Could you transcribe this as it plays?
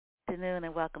afternoon,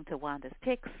 and welcome to Wanda's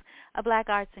Picks, a Black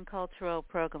arts and cultural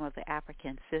program of the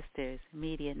African Sisters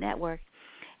Media Network.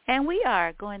 And we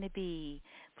are going to be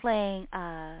playing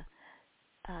a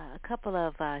couple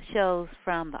of shows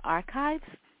from the archives.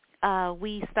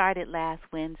 We started last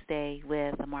Wednesday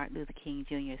with the Martin Luther King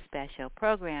Jr. special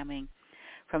programming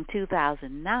from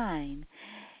 2009,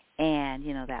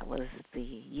 and, that was the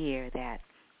year that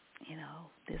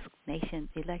this nation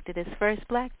elected its first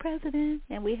black president,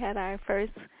 and we had our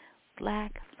first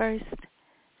black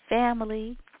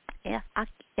family in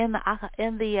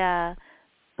the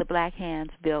Black Hands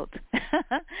built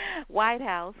White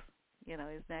House.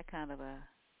 Is that kind of a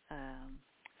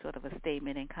sort of a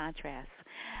statement in contrast?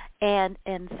 And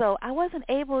so I wasn't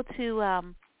able to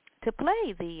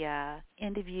play the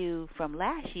interview from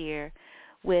last year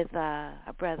with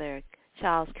a brother,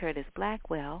 Charles Curtis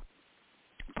Blackwell,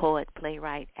 poet,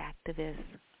 playwright, activist,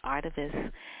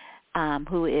 artivist,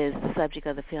 who is the subject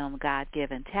of the film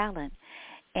God-Given Talent.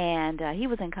 And he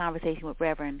was in conversation with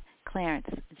Reverend Clarence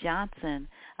Johnson,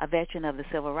 a veteran of the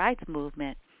Civil Rights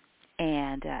Movement,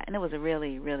 and it was a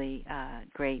really, really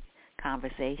great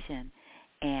conversation.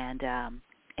 And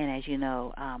as you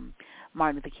know,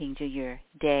 Martin Luther King Jr.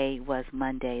 Day was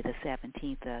Monday, the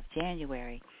 17th of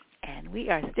January. And we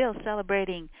are still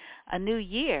celebrating a new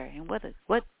year, and what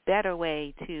better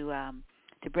way to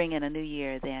bring in a new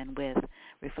year than with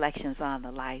reflections on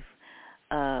the life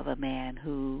of a man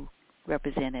who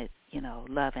represented,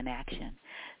 love in action.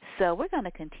 So we're going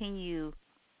to continue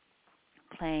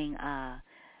playing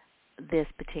this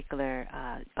particular,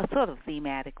 sort of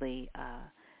thematically,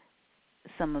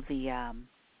 some of the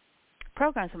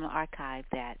programs from the archive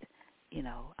that,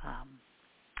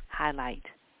 highlight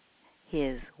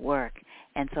his work.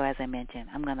 And so, as I mentioned,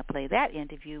 I'm going to play that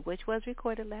interview, which was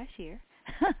recorded last year.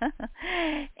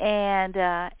 and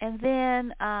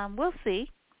then we'll see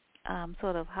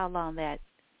sort of how long that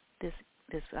this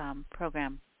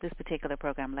particular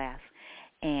program lasts,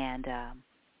 and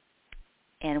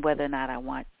whether or not I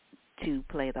want to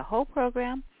play the whole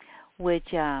program,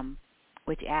 which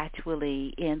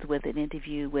actually ends with an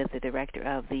interview with the director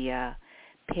of the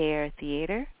Pear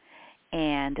Theater.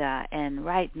 And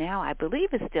right now, I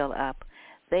believe it's still up.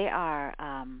 They are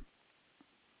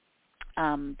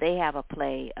they have a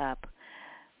play up,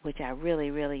 which I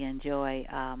really, really enjoy.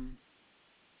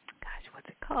 What's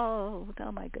it called?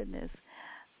 Oh my goodness!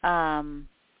 I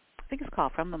think it's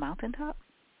called From the Mountaintop,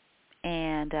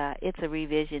 and it's a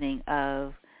revisioning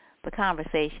of the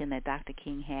conversation that Dr.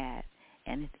 King had,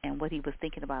 and what he was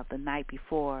thinking about the night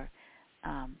before,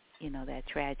 that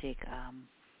tragic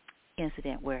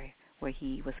incident where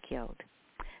he was killed.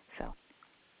 So,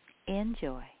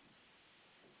 enjoy.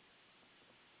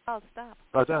 Oh, stop.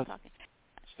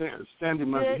 Sandy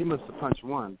he must have punched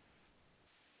one.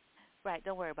 Right,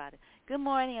 don't worry about it. Good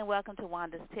morning and welcome to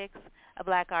Wanda's Picks, a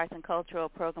Black arts and cultural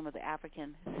program of the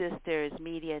African Sisters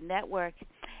Media Network.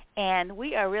 And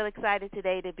we are real excited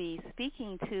today to be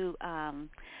speaking to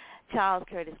Charles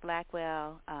Curtis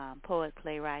Blackwell, poet,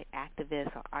 playwright,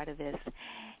 activist, or artivist,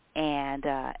 and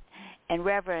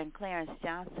Reverend Clarence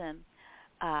Johnson,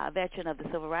 a veteran of the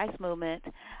Civil Rights Movement,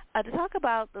 to talk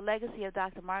about the legacy of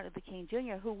Dr. Martin Luther King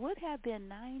Jr., who would have been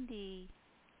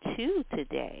 92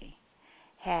 today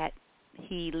had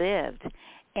he lived.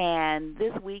 And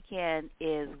this weekend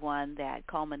is one that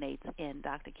culminates in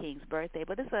Dr. King's birthday,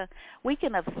 but it's a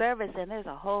weekend of service, and there's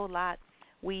a whole lot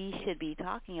we should be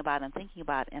talking about and thinking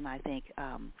about. And I think,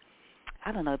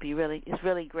 it's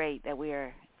really great that we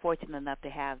are fortunate enough to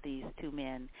have these two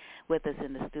men with us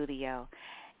in the studio.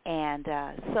 And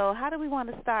so how do we want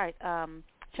to start?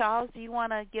 Charles, do you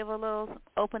want to give a little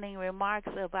opening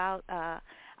remarks about our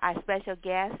special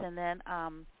guest, and then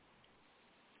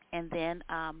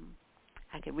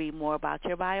I could read more about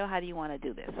your bio? How do you want to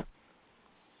do this?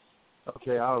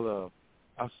 Okay, I'll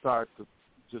start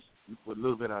just with a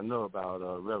little bit I know about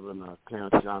Reverend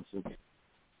Clarence Johnson.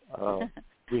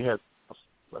 We had,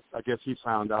 I guess he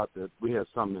found out that we had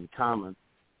something in common.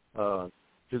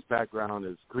 His background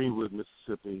is Greenwood,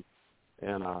 Mississippi,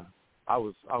 and I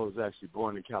was actually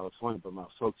born in California, but my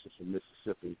folks are from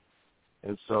Mississippi,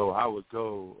 and so I would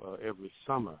go every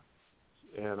summer,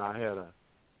 and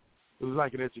it was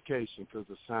like an education because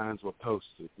the signs were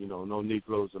posted, no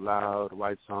Negroes allowed,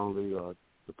 whites only, or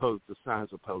the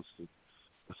signs were posted.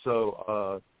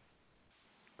 So,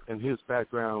 and his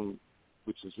background,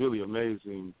 which is really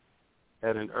amazing,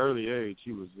 at an early age,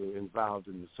 he was involved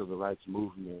in the Civil Rights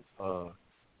Movement,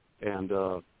 and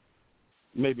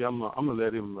maybe I'm gonna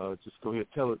let him just go ahead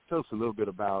tell us a little bit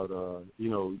about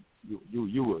you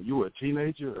were a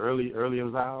teenager, early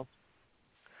involved.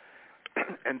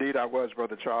 Indeed, I was,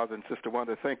 Brother Charles and Sister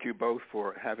Wanda. Thank you both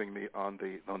for having me on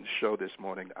the show this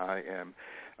morning. I am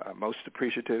most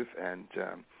appreciative and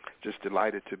just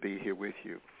delighted to be here with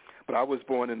you. But I was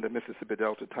born in the Mississippi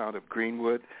Delta town of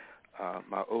Greenwood.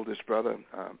 My oldest brother,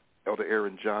 Elder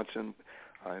Aaron Johnson,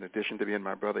 in addition to being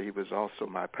my brother, he was also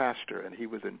my pastor, and he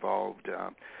was involved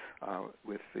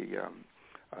with the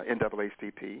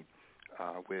NAACP,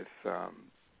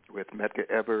 with Medgar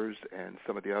Evers and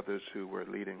some of the others who were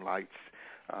leading lights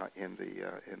in the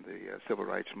civil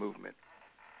rights movement.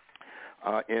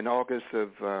 In August of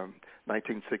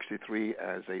 1963,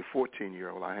 as a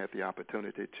 14-year-old, I had the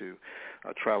opportunity to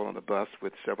travel on a bus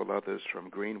with several others from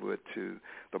Greenwood to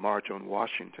the March on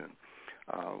Washington.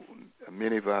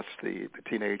 Many of us, the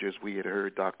teenagers, we had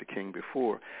heard Dr. King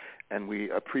before, and we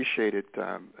appreciated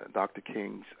Dr.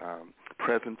 King's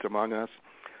presence among us.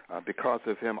 Because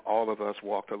of him, all of us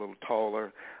walked a little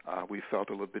taller. We felt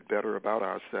a little bit better about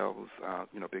ourselves,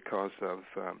 because of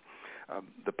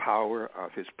the power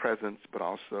of his presence, but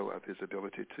also of his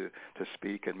ability to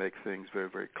speak and make things very,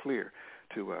 very clear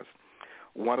to us.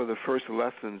 One of the first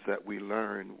lessons that we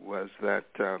learned was that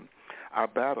our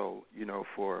battle,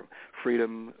 for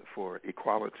freedom, for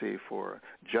equality, for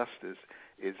justice,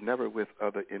 is never with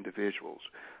other individuals.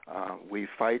 We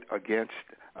fight against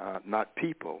not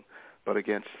people, but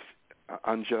against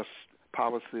unjust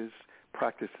policies,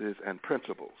 practices, and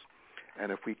principles.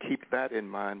 And if we keep that in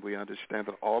mind, we understand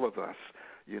that all of us,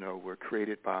 were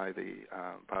created by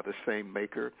the same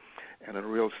Maker, and in a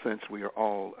real sense, we are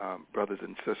all brothers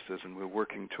and sisters, and we're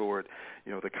working toward,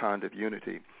 the kind of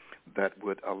unity that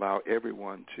would allow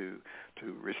everyone to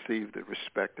receive the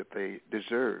respect that they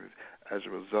deserve as a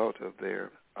result of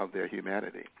their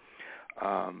humanity.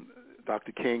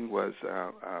 Dr. King was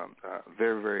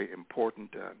very, very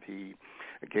important. He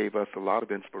gave us a lot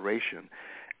of inspiration.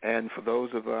 And for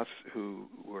those of us who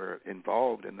were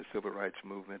involved in the civil rights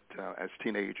movement as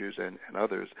teenagers and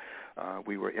others,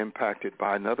 we were impacted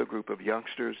by another group of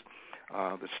youngsters,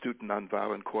 the Student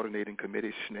Nonviolent Coordinating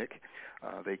Committee, SNCC.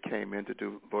 They came in to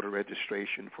do voter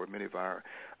registration for many of our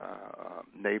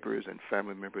neighbors and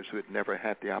family members who had never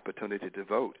had the opportunity to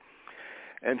vote.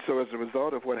 And so as a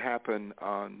result of what happened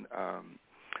on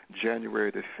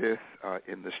January the 5th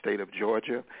in the state of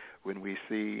Georgia, when we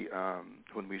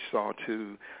saw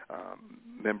two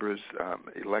members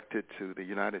elected to the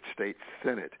United States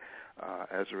Senate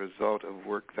as a result of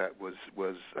work that was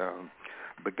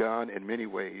begun in many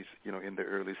ways, in the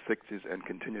early 60s and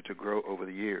continued to grow over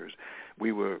the years,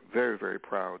 we were very, very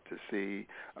proud to see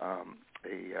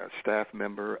a staff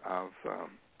member of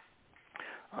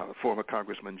former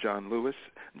Congressman John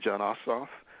Ossoff,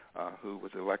 who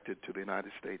was elected to the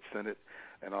United States Senate,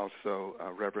 and also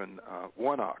Reverend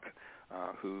Warnock,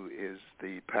 who is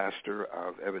the pastor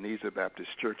of Ebenezer Baptist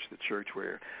Church, the church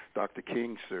where Dr.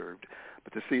 King served.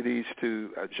 But to see these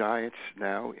two giants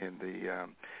now in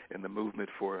the movement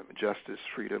for justice,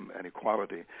 freedom, and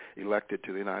equality elected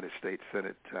to the United States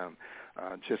Senate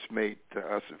just made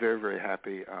us very, very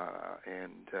happy,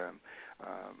 and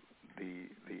the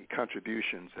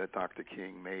contributions that Dr.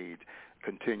 King made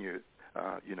continue,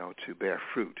 to bear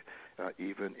fruit,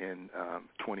 even in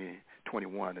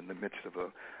 2021, in the midst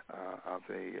of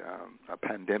a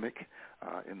pandemic,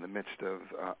 in the midst of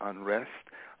unrest,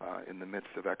 in the midst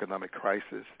of economic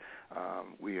crisis.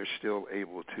 We are still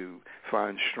able to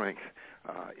find strength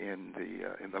in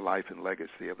the life and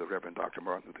legacy of the Reverend Dr.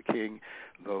 Martin Luther King,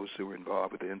 those who were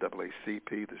involved with the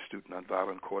NAACP, the Student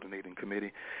Nonviolent Coordinating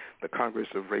Committee, the Congress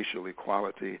of Racial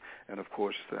Equality, and of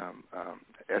course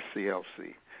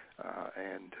SCLC.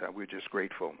 And we're just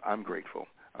grateful. I'm grateful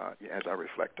as I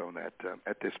reflect on that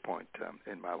at this point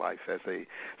in my life as a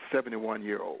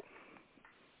 71-year-old.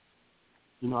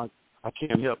 I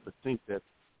can't help but think that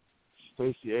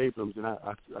Stacey Abrams, and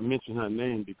I mentioned her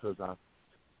name because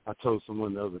I told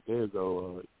someone the other day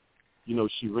ago,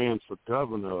 she ran for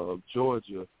governor of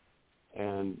Georgia,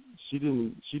 and she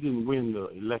didn't win the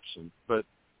election, but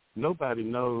nobody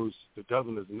knows the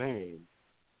governor's name,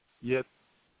 yet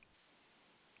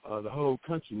the whole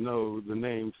country knows the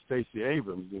name Stacey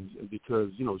Abrams, and because,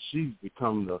 she's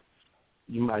become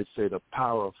you might say, the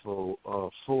powerful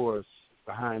force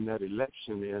behind that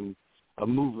election, and a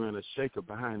mover and a shaker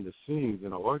behind the scenes,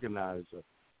 and an organizer.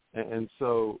 And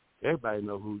so everybody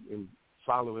know who, in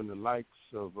following the likes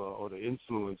of or the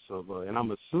influence of, and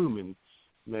I'm assuming,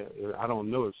 I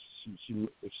don't know if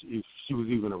she was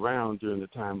even around during the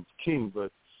time of King,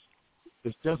 but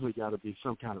it's definitely got to be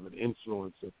some kind of an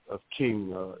influence of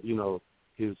King,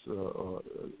 his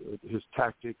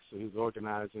tactics, his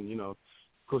organizing. Of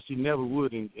course, he never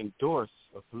would endorse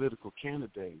a political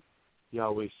candidate. He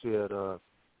always said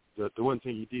the one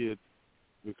thing he did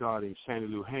regarding Fannie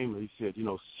Lou Hamer. He said,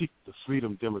 seek the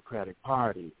Freedom Democratic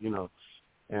Party,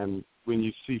 and when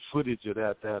you see footage of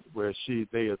that where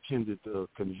they attended the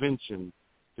convention,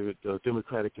 the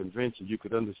Democratic convention, you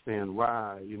could understand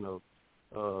why,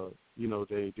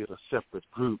 they did a separate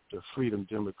group, the Freedom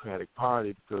Democratic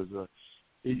Party, because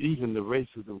even the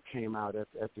racism came out at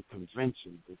the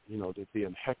convention, they're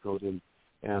being heckled and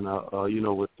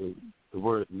with the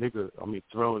word nigger,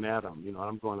 thrown at them,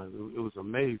 it was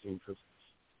amazing because,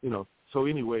 so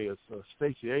anyway,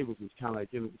 Stacey Abrams is kind of like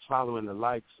following the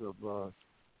likes of,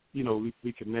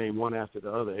 we could name one after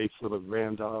the other, A. Philip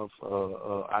Randolph,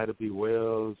 Ida B.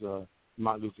 Wells,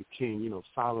 Martin Luther King,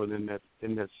 following in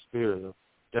that spirit,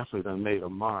 definitely done made a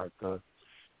mark.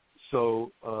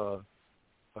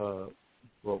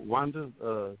 Wanda,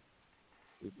 go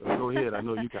ahead. I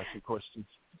know you got some questions.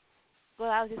 Well,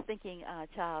 I was just thinking,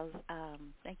 Charles,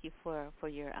 thank you for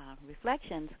your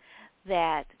reflections,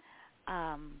 that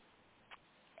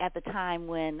at the time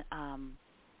when,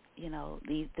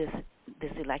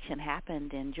 this election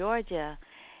happened in Georgia,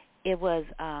 it was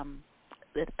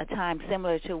a time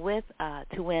similar to when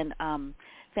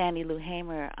Fannie Lou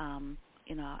Hamer,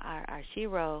 our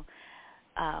Shiro,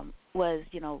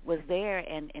 was there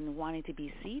and wanting to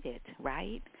be seated,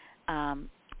 right,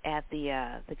 at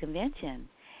the convention,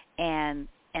 and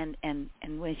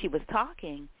when she was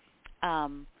talking,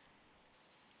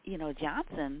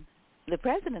 Johnson, the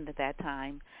president at that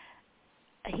time,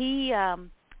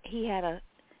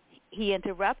 he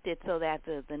interrupted so that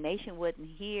the nation wouldn't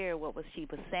hear what she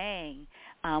was saying,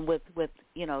 with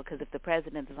because if the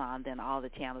president is on, then all the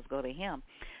channels go to him.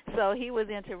 So he was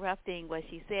interrupting what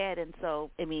she said, and so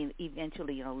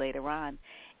eventually, later on,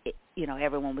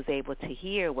 everyone was able to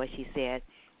hear what she said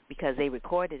because they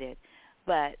recorded it.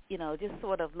 But just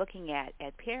sort of looking at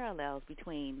parallels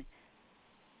between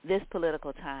this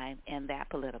political time and that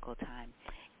political time,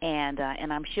 and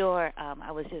I'm sure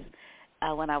I was just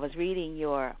when I was reading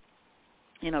your.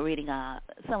 Reading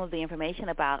some of the information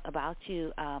about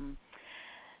you,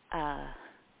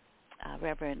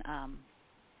 Reverend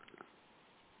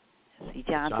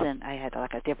Johnson. I had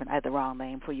the wrong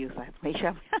name for you, so I have to make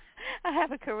sure I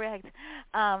have it correct.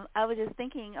 I was just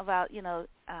thinking about,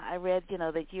 I read,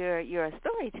 that you're a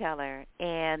storyteller,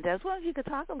 and I was wondering if you could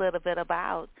talk a little bit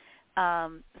about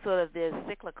sort of this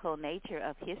cyclical nature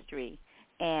of history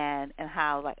and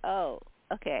how,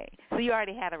 okay, so you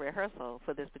already had a rehearsal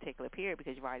for this particular period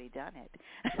because you've already done it.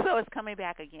 So it's coming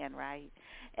back again, right?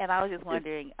 And I was just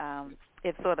wondering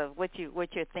if sort of what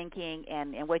you're thinking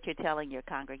and what you're telling your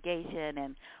congregation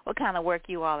and what kind of work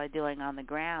you all are doing on the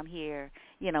ground here,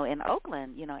 in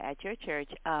Oakland, at your church,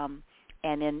 and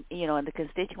in, in the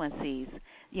constituencies,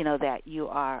 that you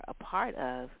are a part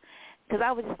of. Because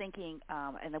I was just thinking,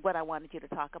 and what I wanted you to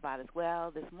talk about as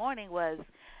well this morning was,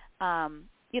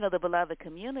 the beloved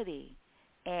community.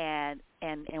 And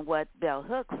what Bell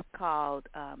Hooks called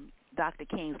Dr.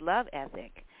 King's love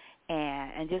ethic,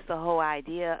 and just the whole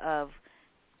idea of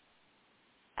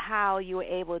how you were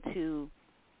able to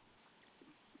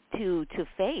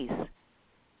face,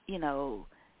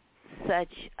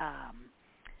 such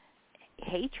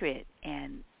hatred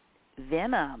and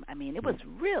venom. It was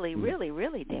really, really,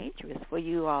 really dangerous for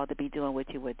you all to be doing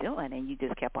what you were doing, and you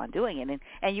just kept on doing it.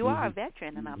 And you are a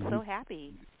veteran, and I'm so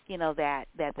happy,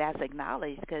 that's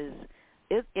acknowledged, because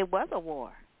it was a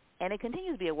war, and it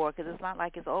continues to be a war, because it's not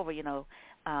like it's over. You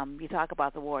talk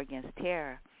about the war against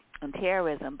terror and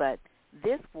terrorism, but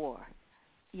this war,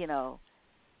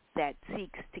 that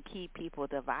seeks to keep people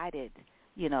divided,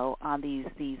 on these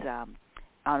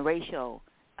on racial,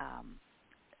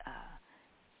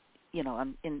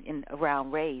 in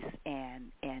around race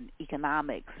and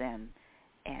economics and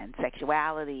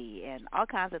sexuality and all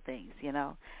kinds of things,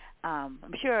 I'm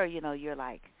sure, you're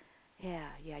like,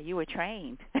 yeah, you were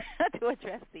trained to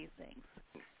address these things.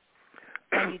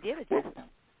 And you did address them.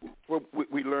 Well,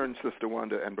 we learned, Sister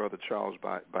Wanda and Brother Charles,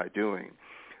 by doing.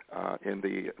 In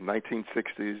the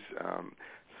 1960s,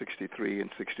 63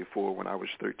 and 64, when I was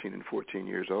 13 and 14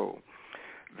 years old,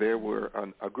 there were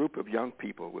a group of young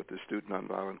people with the Student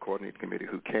Nonviolent Coordinating Committee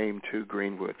who came to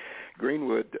Greenwood.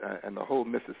 Greenwood and the whole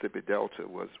Mississippi Delta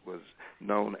was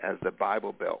known as the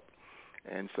Bible Belt.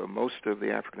 And so most of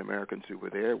the African Americans who were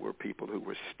there were people who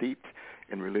were steeped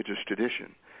in religious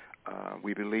tradition.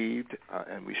 We believed,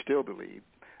 and we still believe,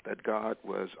 that God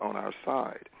was on our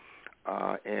side.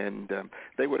 And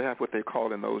they would have what they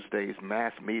called in those days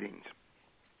mass meetings,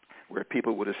 where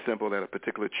people would assemble at a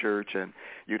particular church, and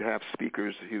you'd have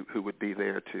speakers who would be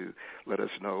there to let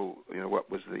us know, what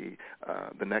was the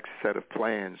next set of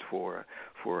plans for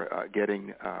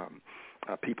getting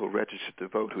people registered to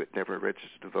vote who had never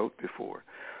registered to vote before.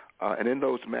 And in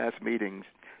those mass meetings,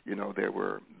 there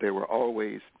were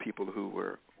always people who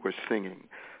were singing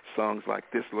songs like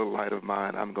 "This Little Light of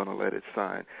Mine, I'm Gonna Let It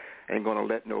Shine. Ain't gonna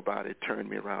let nobody turn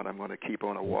me around. I'm gonna keep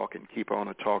on a walking, keep on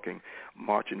a talking,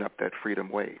 marching up that freedom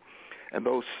way." And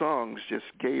those songs just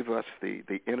gave us the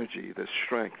energy, the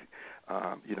strength,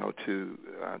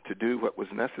 to do what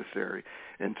was necessary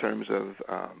in terms of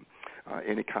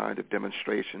any kind of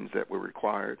demonstrations that were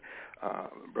required.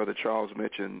 Brother Charles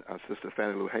mentioned Sister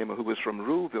Fannie Lou Hamer, who was from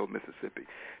Ruleville, Mississippi,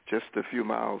 just a few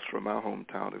miles from my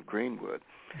hometown of Greenwood.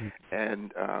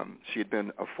 And she had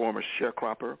been a former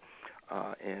sharecropper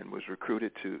and was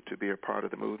recruited to be a part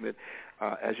of the movement.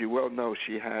 As you well know,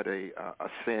 she had a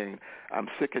saying, "I'm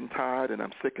sick and tired, and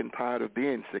I'm sick and tired of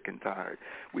being sick and tired.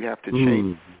 We have to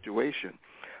change the situation."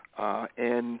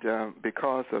 And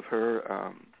because of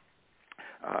her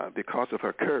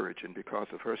courage and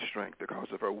because of her strength, because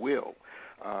of her will,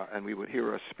 and we would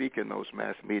hear her speak in those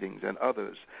mass meetings, and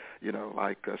others,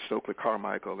 like Stokely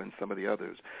Carmichael and some of the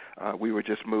others, we were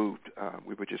just moved.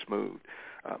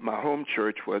 My home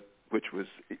church, which was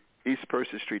East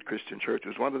Percy Street Christian Church,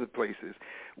 was one of the places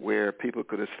where people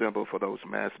could assemble for those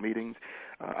mass meetings.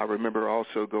 I remember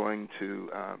also going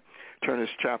to Turner's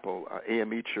Chapel,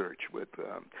 AME Church, with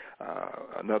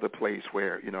another place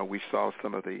where we saw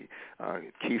some of the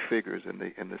key figures in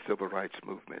the civil rights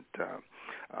movement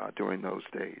during those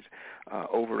days.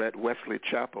 Over at Wesley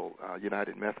Chapel,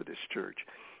 United Methodist Church,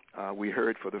 we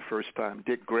heard for the first time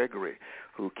Dick Gregory,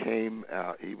 who came.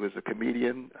 He was a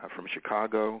comedian from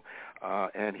Chicago,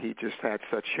 and he just had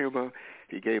such humor.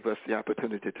 He gave us the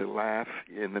opportunity to laugh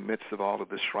in the midst of all of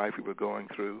the strife we were going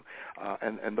through,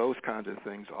 and those kinds of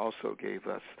things also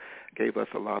gave us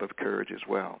a lot of courage as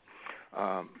well.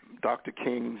 Dr.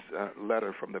 King's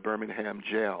letter from the Birmingham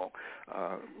jail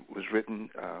was written,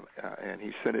 and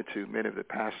he sent it to many of the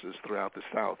pastors throughout the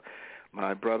South.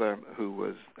 My brother, who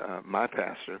was my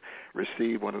pastor,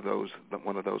 received one of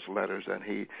those letters, and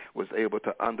he was able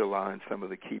to underline some of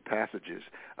the key passages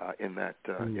in that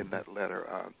letter.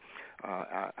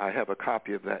 I have a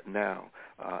copy of that now,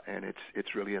 and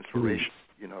it's really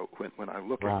inspirational. When I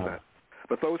look at that.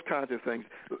 But those kinds of things.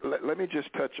 Let me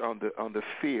just touch on the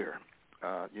fear.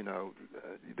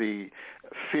 The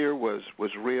fear was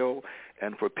real,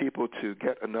 and for people to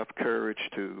get enough courage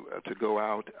to go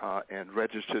out and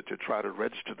register, to try to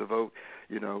register the vote,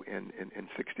 in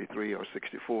 63 or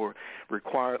 64,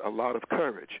 required a lot of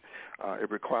courage.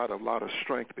 It required a lot of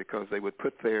strength because they would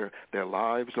put their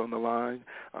lives on the line.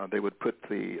 They would put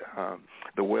the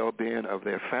well-being of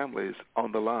their families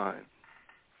on the line.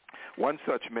 One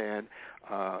such man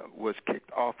was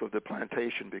kicked off of the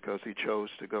plantation because he chose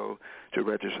to go to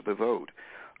register the vote,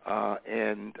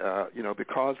 and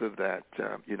because of that,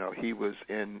 he was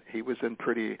in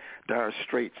pretty dire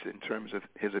straits in terms of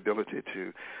his ability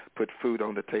to put food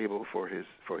on the table for his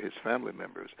family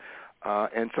members,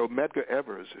 and so Medgar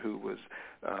Evers, who was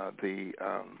the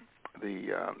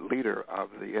leader of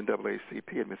the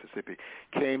NAACP in Mississippi,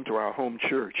 came to our home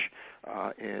church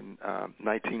in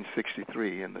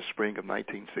 1963, in the spring of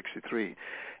 1963,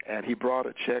 and he brought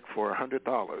a check for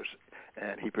 $100,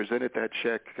 and he presented that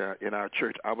check in our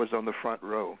church. I was on the front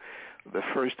row, the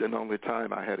first and only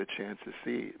time I had a chance to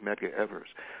see Medgar Evers.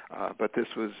 But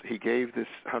he gave this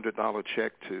 $100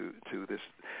 check to this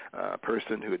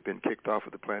person who had been kicked off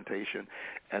of the plantation,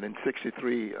 and in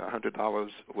 63,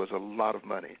 $100 was a lot of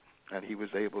money. And he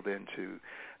was able then to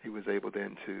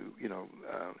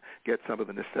get some of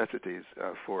the necessities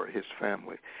for his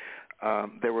family.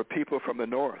 There were people from the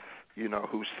north,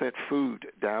 who sent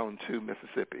food down to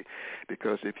Mississippi,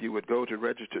 because if you would go to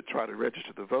try to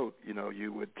register the vote,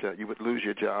 you would lose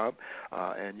your job,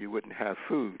 and you wouldn't have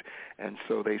food. And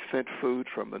so they sent food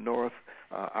from the north.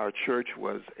 Our church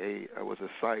was a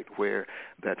site where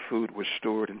that food was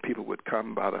stored, and people would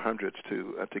come by the hundreds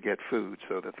to get food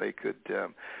so that they could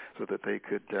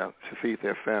feed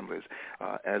their families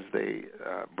as they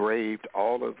braved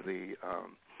all of the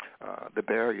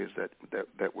barriers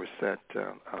that were set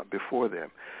before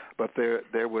them. But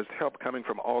there was help coming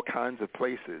from all kinds of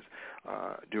places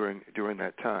during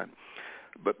that time.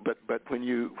 But when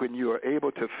you are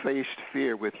able to face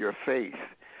fear with your faith,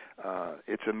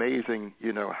 it's amazing,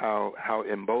 how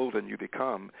emboldened you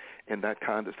become in that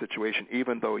kind of situation,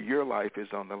 even though your life is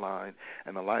on the line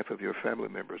and the life of your family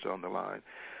members on the line.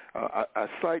 I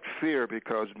cite fear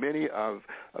because many of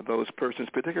those persons,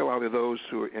 particularly those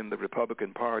who are in the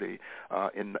Republican Party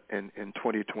in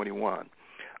 2021,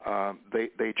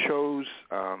 they chose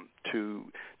to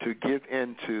give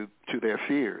in to their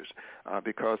fears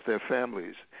because their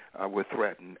families were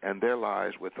threatened and their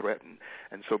lives were threatened.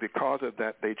 And so because of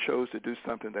that, they chose to do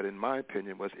something that, in my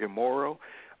opinion, was immoral,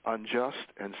 unjust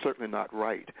and certainly not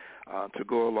right to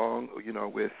go along,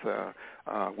 with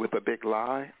a big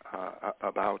lie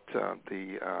about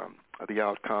the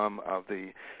outcome of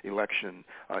the election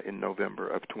in November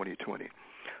of 2020.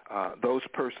 Those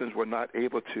persons were not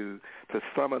able to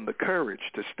summon the courage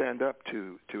to stand up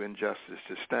to injustice,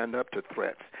 to stand up to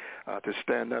threats, to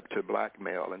stand up to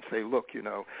blackmail and say, look,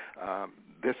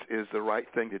 this is the right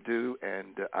thing to do,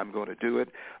 and I'm going to do it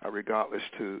regardless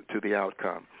to the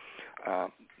outcome.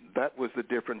 That was the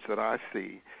difference that I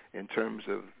see in terms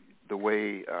of the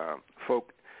way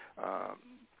folk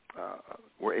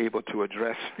were able to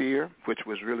address fear, which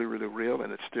was really, really real,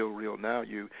 and it's still real now.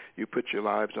 You put your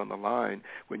lives on the line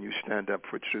when you stand up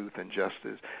for truth and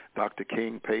justice. Dr.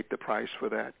 King paid the price for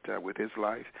that with his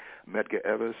life. Medgar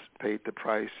Evers paid the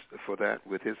price for that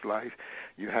with his life.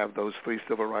 You have those three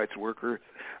civil rights workers,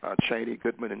 Cheney,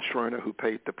 Goodman, and Schwerner, who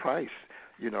paid the price,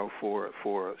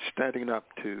 for standing up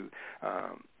to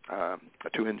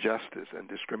injustice and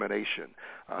discrimination,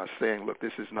 saying, "Look,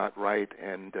 this is not right,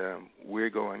 and we're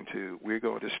going to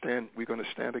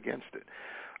stand against it."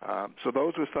 So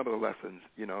those were some of the lessons,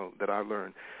 that I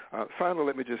learned. Finally,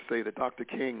 let me just say that Dr.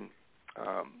 King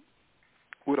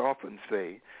would often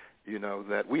say,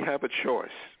 that we have a choice: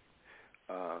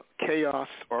 chaos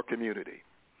or community,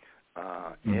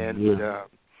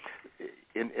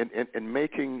 in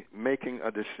making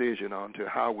a decision on to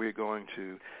how we're going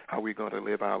to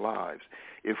live our lives.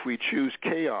 If we choose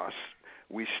chaos,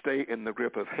 we stay in the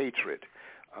grip of hatred.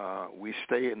 We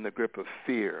stay in the grip of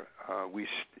fear. We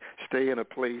stay in a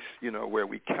place, where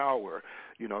we cower,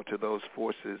 to those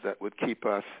forces that would keep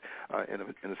us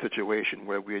in a situation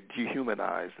where we're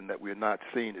dehumanized and that we're not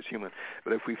seen as human.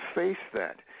 But if we face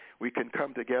that, we can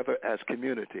come together as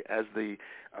community, as the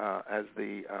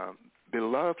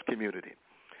beloved community,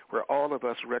 where all of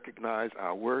us recognize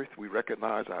our worth, we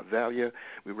recognize our value,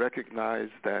 we recognize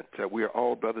that we are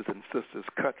all brothers and sisters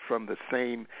cut from the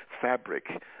same fabric,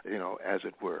 as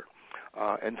it were.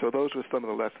 And so those were some of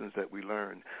the lessons that we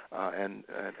learned.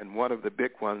 And one of the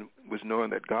big ones was knowing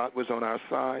that God was on our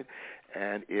side,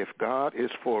 and if God is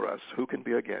for us, who can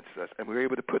be against us? And we were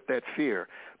able to put that fear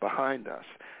behind us.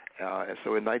 And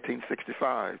so in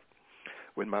 1965,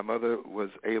 when my mother was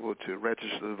able to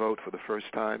register to vote for the first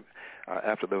time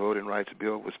after the Voting Rights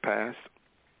Bill was passed,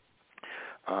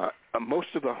 most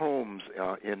of the homes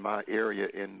in my area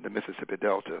in the Mississippi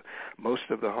Delta, most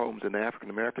of the homes in the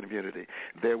African-American community,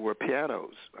 there were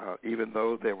pianos, even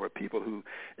though there were people who,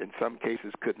 in some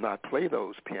cases, could not play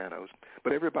those pianos.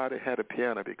 But everybody had a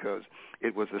piano because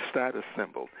it was a status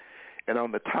symbol. And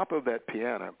on the top of that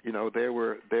piano, there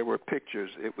were pictures.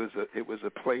 It was a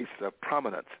place of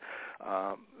prominence.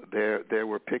 There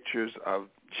were pictures of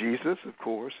Jesus, of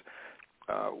course.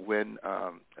 When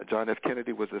John F.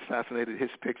 Kennedy was assassinated, his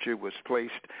picture was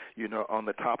placed, on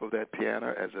the top of that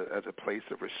piano as a place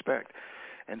of respect.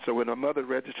 And so when my mother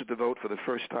registered to vote for the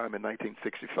first time in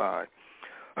 1965,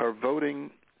 her voting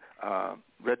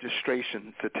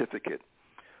registration certificate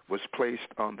was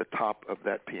placed on the top of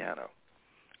that piano.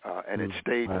 And it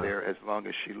stayed there as long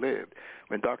as she lived.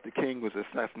 When Dr. King was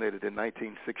assassinated in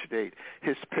 1968,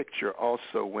 his picture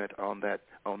also went on that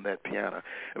piano.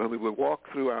 And when we would walk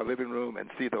through our living room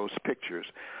and see those pictures,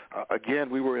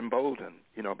 again, we were emboldened,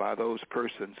 by those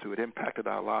persons who had impacted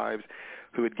our lives,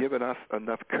 who had given us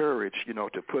enough courage,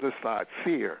 to put aside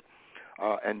fear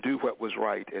and do what was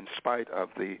right in spite of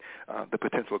the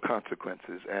potential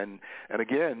consequences. And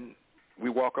again, we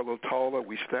walk a little taller,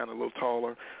 we stand a little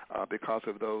taller because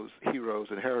of those heroes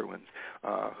and heroines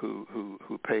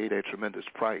who paid a tremendous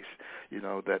price,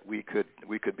 that we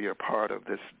could be a part of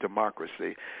this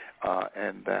democracy,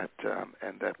 and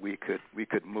that we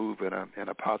could move in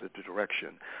a positive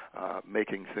direction,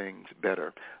 making things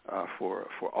better for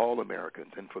all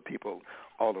Americans and for people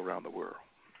all around the world.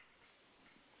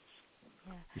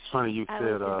 Yeah. It's funny you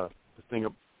said the thing.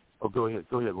 Go ahead,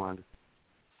 Wanda.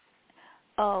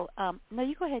 Oh, no,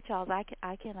 you go ahead, Charles. I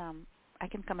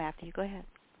can come after you. Go ahead.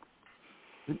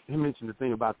 He mentioned the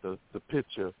thing about the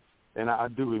picture, and I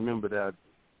do remember that.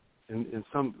 In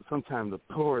sometime the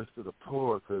poorest of the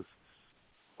poor, because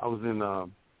I was in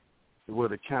where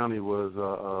the county was,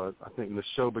 I think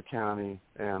Neshoba County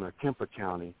and Kemper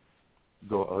County,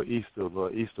 east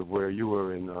of where you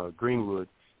were in Greenwood,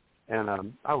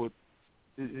 and I would,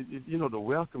 the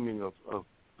welcoming of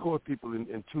poor people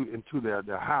into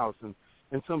their house, and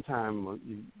sometimes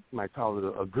you might call it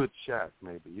a good shack,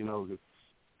 maybe, the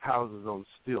houses on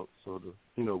stilts so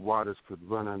the waters could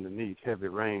run underneath, heavy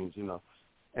rains,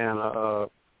 and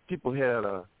people had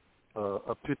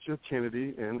a picture of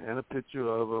Kennedy and a picture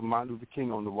of Martin Luther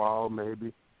King on the wall,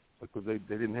 maybe, because they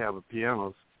didn't have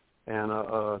pianos, and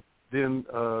Then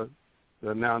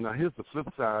now here's the flip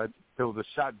side. There was a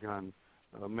shotgun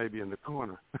maybe in the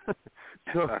corner.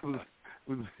 So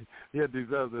he had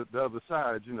the other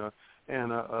side, you know.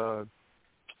 And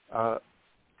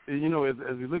you know,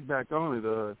 as we look back on it,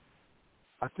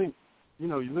 I think, you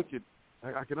know, you look at,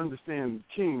 I can understand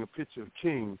King, a picture of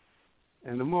King,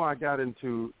 and the more I got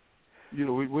into, you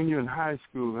know, when you're in high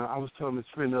school, and I was telling this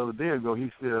friend the other day ago,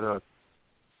 he said,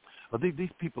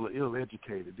 these people are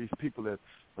ill-educated. These people that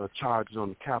charged on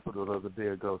the Capitol the other day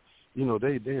ago, you know,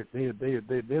 they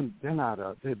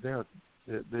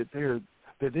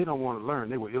don't want to learn.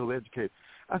 They were ill-educated.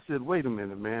 I said, wait a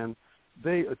minute, man.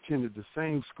 They attended the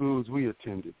same schools we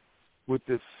attended, with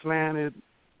this slanted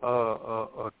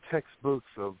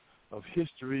textbooks of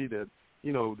history that,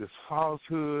 you know, this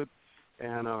falsehood.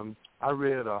 And I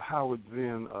read Howard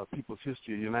Zinn, People's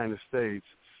History of the United States.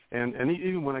 And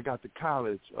even when I got to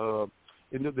college,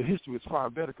 the history was far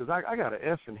better, because I got an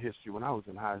F in history when I was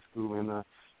in high school. And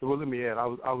well, let me add, I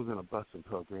was in a busing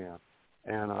program,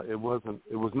 and it was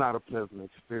not a pleasant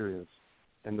experience.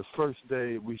 And the first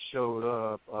day we showed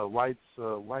up, white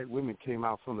women came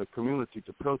out from the community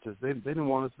to protest. They didn't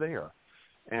want us there.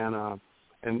 And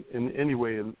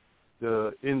anyway, in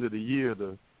the end of the year,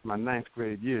 my ninth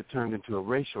grade year turned into a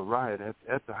racial riot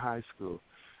at the high school.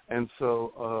 And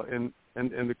so,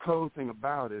 and the cold thing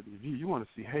about it, if you want to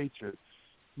see hatred,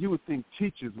 you would think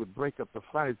teachers would break up the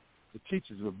fight. The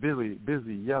teachers were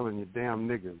busy yelling, "You damn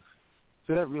niggers."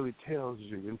 So that really tells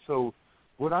you. And so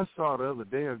what I saw the other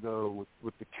day ago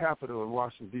with the Capitol in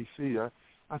Washington, D.C.,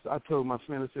 I told my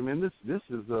friend, I said, man, this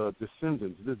is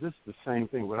descendants. This is the same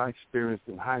thing, what I experienced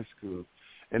in high school.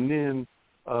 And then,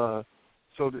 so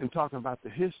in talking about the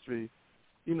history,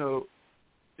 you know,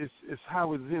 it's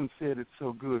Howard Zinn said it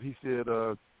so good. He said,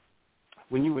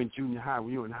 when you were in junior high,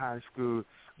 when you were in high school,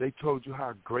 they told you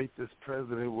how great this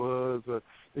president was.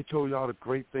 They told you all the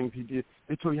great things he did.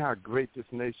 They told you how great this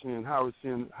nation. And Howard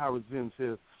Zinn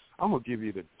says, I'm going to give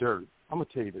you the dirt. I'm going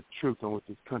to tell you the truth on what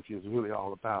this country is really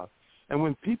all about. And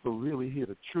when people really hear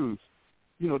the truth,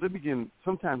 you know,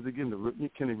 sometimes they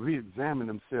can re-examine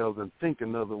themselves and think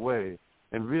another way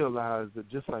and realize that,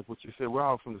 just like what you said, we're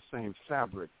all from the same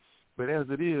fabric. But as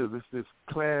it is, it's this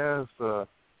class,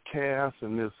 caste,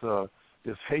 and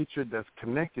this hatred that's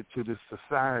connected to this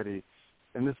society.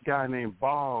 And this guy named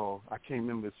Ball, I can't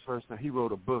remember his first name, he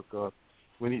wrote a book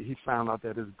when he found out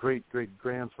that his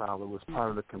great-great-grandfather was part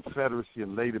of the Confederacy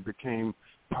and later became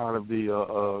part of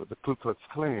the Ku Klux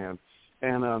Klan.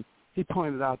 And he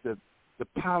pointed out that the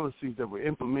policies that were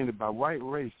implemented by white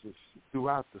racists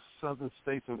throughout the southern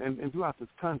states and throughout this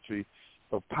country,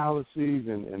 of policies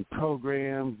and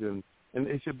programs, and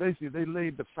they said basically they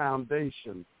laid the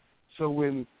foundation. So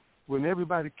when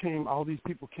everybody came, all these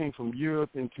people came from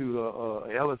Europe into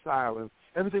Ellis Island,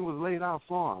 everything was laid out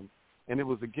for them, and it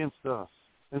was against us.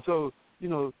 And so, you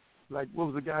know, like, what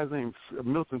was the guy's name?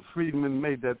 Milton Friedman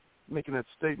making that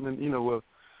statement, you know, well,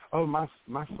 oh, my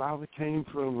father came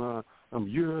from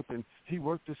Europe, and he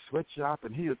worked a sweatshop,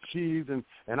 and he achieved, and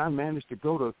I managed to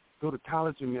go to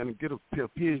college and get a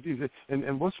PhD.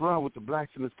 And what's wrong with the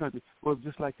blacks in this country? Well,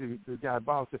 just like the guy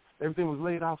Ball said, everything was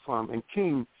laid out for him. And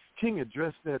King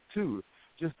addressed that too.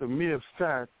 Just the mere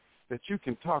fact that you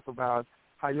can talk about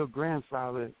how your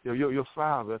grandfather, your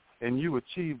father, and you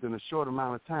achieved in a short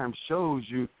amount of time shows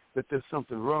you that there's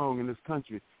something wrong in this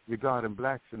country regarding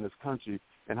blacks in this country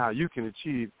and how you can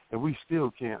achieve and we still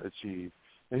can't achieve.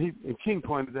 And King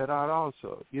pointed that out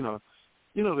also. You know,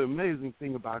 the amazing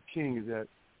thing about King is that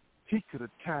he could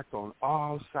attack on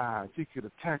all sides. He could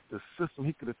attack the system.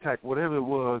 He could attack whatever it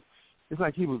was. It's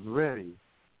like he was ready.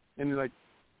 And like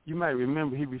you might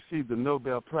remember, he received the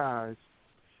Nobel Prize,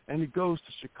 and he goes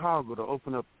to Chicago to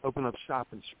open up shop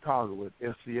in Chicago with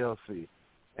SCLC,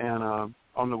 and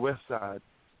on the West Side.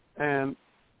 And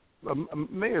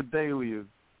Mayor Daley is,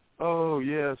 oh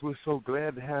yes, we're so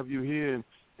glad to have you here,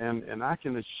 and I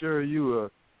can assure you,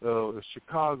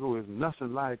 Chicago is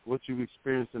nothing like what you've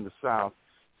experienced in the South.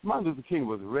 Martin Luther King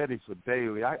was ready for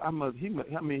Daley.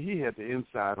 He had the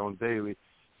inside on Daley,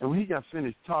 and when he got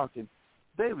finished talking,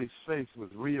 Daley's face was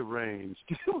rearranged.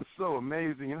 It was so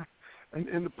amazing.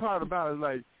 And the part about it,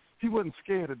 like, he wasn't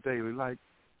scared of Daley, like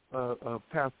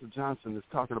Pastor Johnson is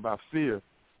talking about fear.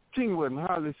 King wasn't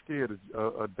hardly scared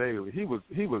of Daley. He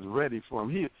was ready for him.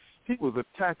 He was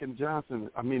attacking Johnson.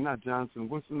 I mean, not Johnson.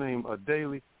 What's the name?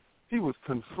 Daley. He was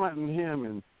confronting him,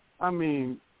 and I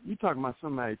mean, you talking about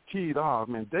somebody teed off.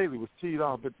 Man, Daley was teed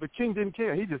off, but King didn't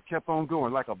care. He just kept on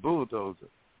going like a bulldozer,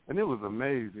 and it was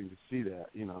amazing to see that.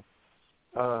 You know.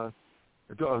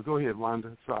 Go ahead,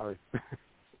 Wanda. Sorry.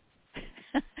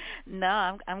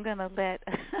 No, I'm going to let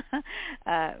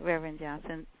Reverend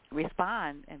Johnson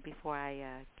respond, and before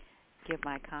I give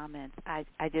my comments, I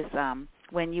just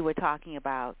when you were talking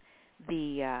about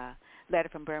the letter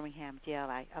from Birmingham jail,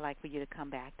 I'd like for you to come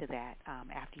back to that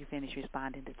after you finish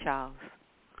responding to Charles.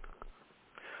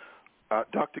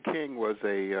 Dr. King was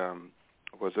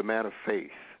a man of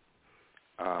faith.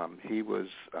 He was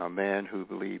a man who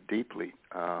believed deeply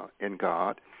in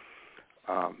God.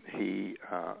 He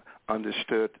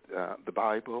understood the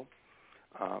Bible,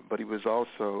 but he was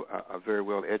also a very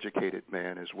well-educated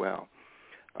man as well.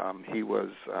 He was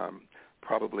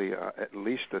probably at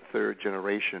least a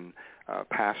third-generation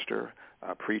pastor,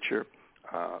 preacher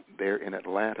there in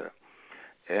Atlanta.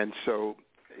 And so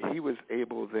he was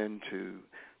able then to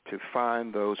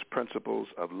find those principles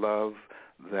of love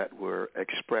that were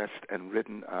expressed and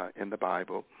written in the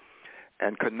Bible,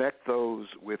 and connect those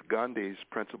with Gandhi's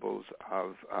principles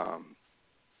of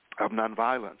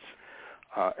nonviolence,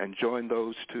 and join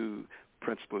those two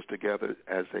principles together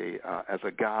as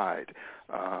a guide,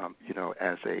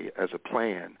 as a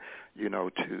plan,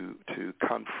 to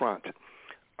confront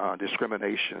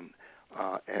discrimination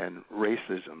and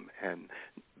racism and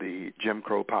the Jim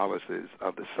Crow policies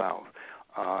of the South,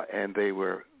 and they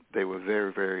were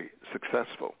very, very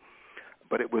successful.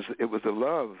 But it was a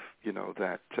love,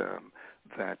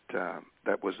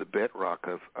 that was the bedrock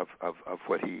of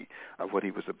what he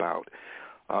was about.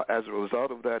 As a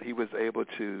result of that, he was able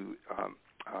to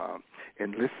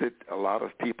enlist a lot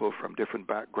of people from different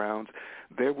backgrounds.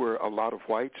 There were a lot of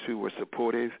whites who were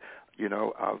supportive,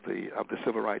 of the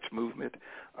civil rights movement.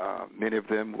 Many of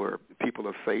them were people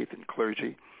of faith and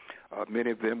clergy.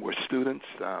 Many of them were students.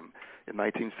 In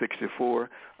 1964,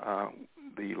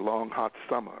 the long, hot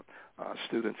summer,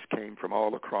 students came from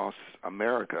all across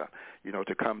America,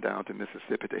 to come down to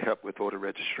Mississippi to help with voter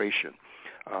registration.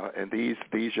 And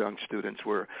these young students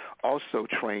were also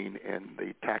trained in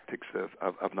the tactics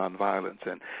of nonviolence.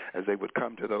 And as they would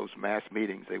come to those mass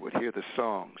meetings, they would hear the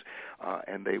songs,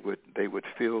 and they would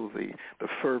feel the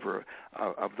fervor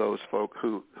of those folk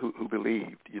who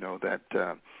believed,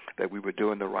 that we were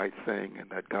doing the right thing and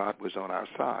that God was on our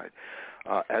side.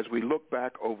 As we look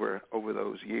back over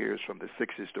those years from the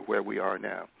 60s to where we are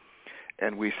now,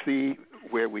 and we see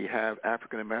where we have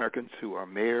African Americans who are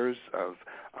mayors of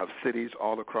cities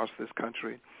all across this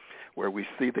country, where we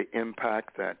see the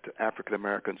impact that African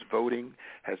Americans voting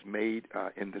has made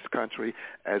in this country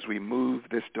as we move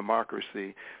this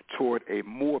democracy toward a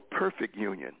more perfect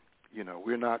union.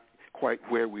 We're not quite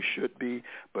where we should be,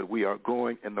 but we are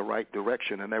going in the right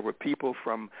direction. And there were people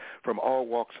from all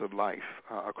walks of life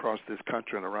across this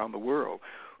country and around the world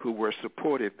who were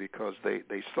supportive because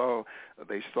they saw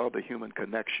the human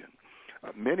connection.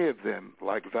 Many of them,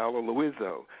 like Vala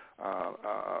Luizzo,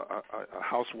 a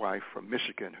housewife from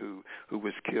Michigan who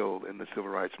was killed in the civil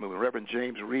rights movement. Reverend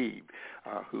James Reeb,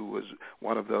 who was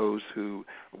one of those who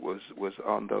was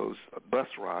on those bus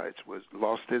rides,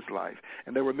 lost his life.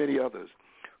 And there were many others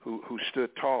who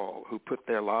stood tall, who put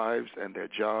their lives and their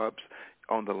jobs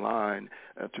on the line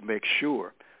to make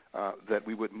sure that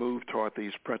we would move toward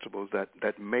these principles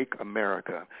that make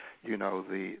America,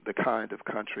 the kind of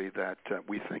country that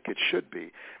we think it should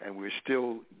be, and we're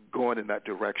still going in that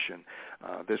direction.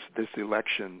 This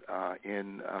election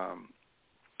in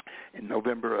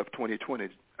November of 2020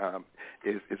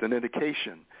 is an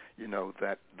indication,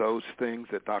 that those things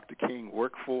that Dr. King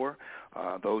worked for,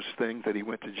 those things that he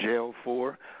went to jail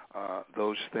for,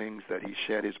 those things that he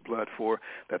shed his blood for,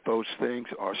 that those things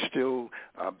are still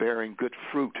bearing good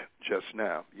fruit just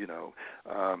now.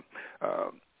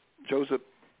 Joseph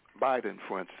Biden,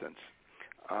 for instance,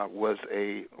 was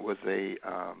a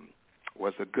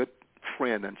good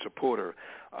friend and supporter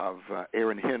of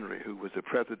Aaron Henry, who was the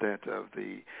president of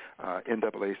the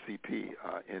NAACP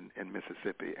in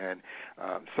Mississippi. And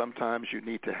sometimes you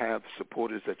need to have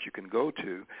supporters that you can go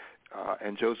to.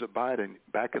 And Joseph Biden,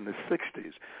 back in the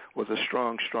 60s, was a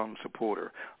strong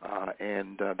supporter.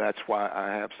 And that's why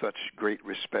I have such great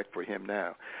respect for him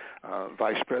now.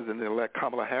 Vice President-elect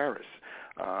Kamala Harris,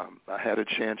 I had a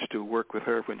chance to work with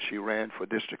her when she ran for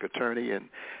district attorney in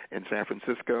San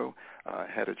Francisco.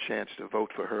 Had a chance to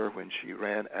vote for her when she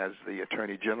ran as the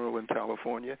attorney general in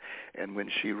California and when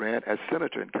she ran as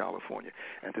senator in California.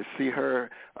 And to see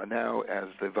her now as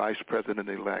the vice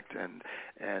president-elect and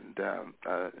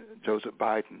Joseph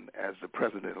Biden as the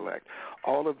president-elect,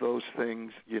 all of those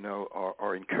things,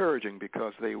 are encouraging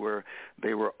because they were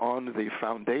on the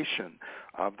foundation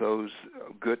of those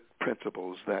good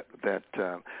principles that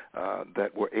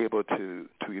were able to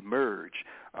emerge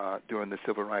during the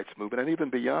civil rights movement and even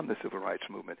beyond the civil rights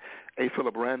movement. A.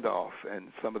 Philip Randolph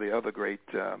and some of the other great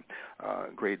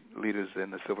leaders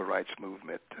in the civil rights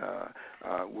movement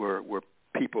were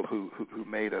people who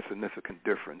made a significant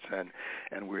difference,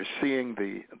 and we're seeing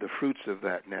the fruits of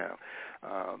that now.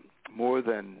 More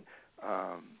than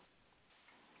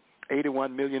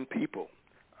 81 million people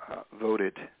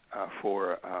voted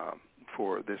for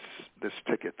this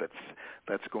ticket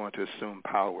that's going to assume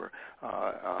power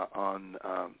on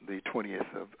the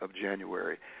 20th of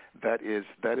January. That is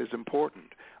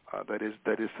important. That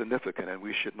is significant, and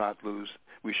we should not lose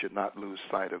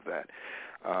sight of that.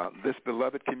 This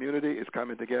beloved community is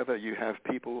coming together. You have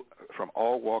people from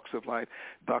all walks of life.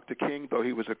 Dr. King, though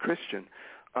he was a Christian,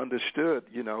 understood,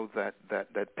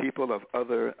 that people of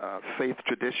other faith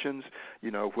traditions,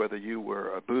 whether you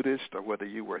were a Buddhist or whether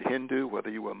you were Hindu, whether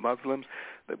you were Muslims,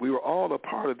 that we were all a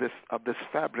part of this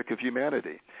fabric of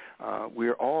humanity.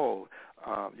 We're all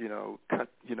cut,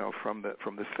 from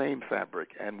the same fabric,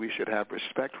 and we should have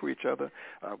respect for each other.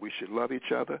 We should love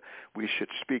each other. We should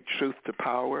speak truth to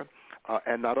power.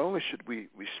 And not only should we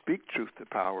speak truth to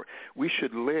power, we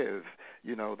should live,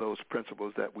 those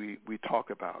principles that we talk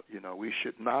about. We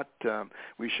should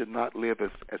not live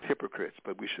as hypocrites,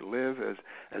 but we should live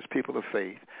as people of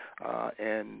faith,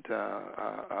 and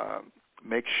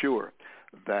make sure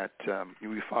that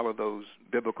we follow those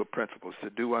biblical principles to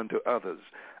do unto others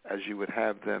as you would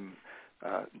have them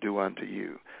do unto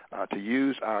you. To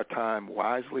use our time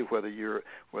wisely, whether you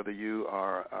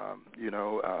are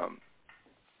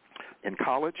in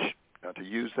college, to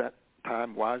use that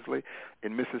time wisely.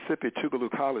 In Mississippi,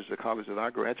 Tougaloo College, the college that I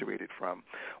graduated from,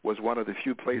 was one of the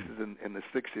few places in the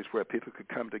 60s where people could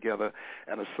come together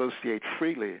and associate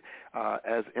freely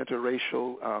as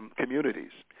interracial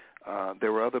communities.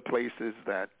 There were other places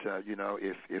that,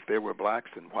 if there were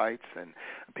blacks and whites and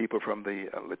people from the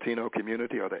Latino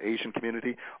community or the Asian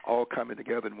community all coming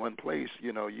together in one place,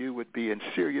 you would be in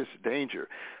serious danger.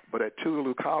 But at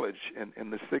Tougaloo College in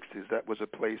the 60s, that was a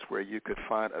place where you could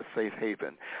find a safe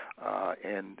haven.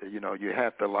 And you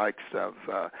had the likes of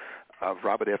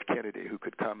Robert F. Kennedy, who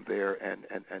could come there and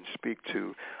speak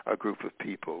to a group of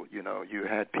people. You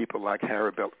had people like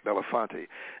Harry Belafonte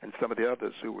and some of the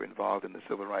others who were involved in the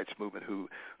civil rights movement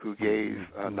who gave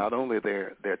not only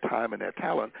their time and their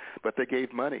talent, but they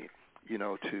gave money,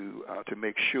 to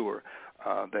make sure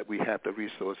that we have the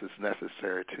resources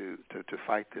necessary to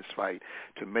fight this fight,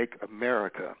 to make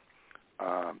America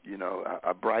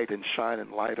a bright and shining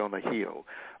light on a hill,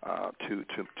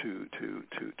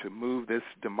 to move this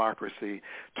democracy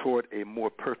toward a more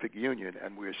perfect union,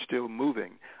 and we're still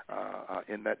moving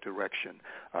in that direction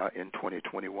in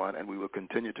 2021, and we will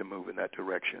continue to move in that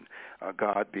direction.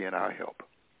 God being our help.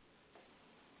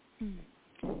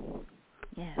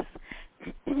 Yes.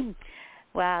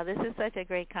 Wow, this is such a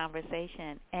great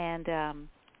conversation, and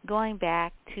going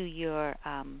back to your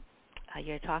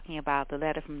you're talking about the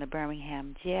letter from the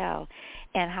Birmingham jail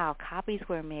and how copies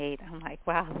were made. I'm like,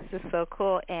 wow, this is so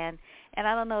cool. And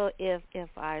I don't know if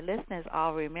our listeners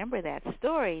all remember that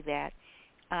story that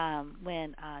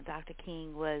when Dr.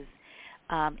 King was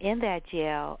in that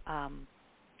jail,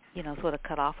 sort of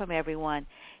cut off from everyone,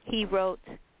 he wrote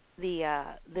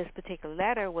this particular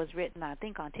letter was written, I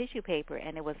think, on tissue paper,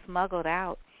 and it was smuggled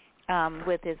out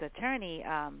with his attorney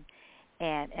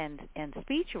and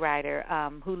speechwriter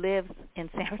who lives in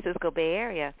San Francisco Bay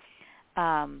Area,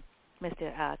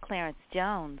 Mr. Clarence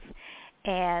Jones,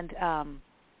 and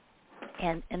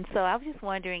so I was just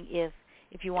wondering if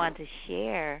you wanted to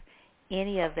share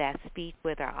any of that speech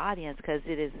with our audience, because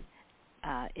it is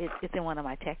it's in one of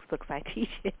my textbooks. I teach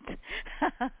it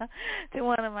to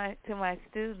my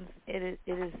students. It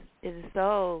is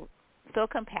so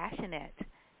compassionate.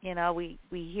 We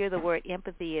hear the word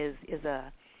empathy is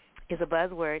a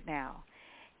buzzword now,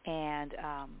 and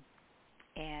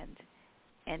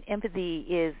empathy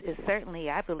is certainly,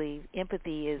 I believe,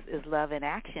 empathy is love in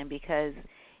action, because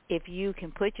if you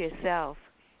can put yourself,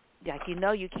 like,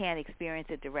 you can't experience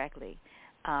it directly,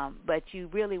 but you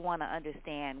really want to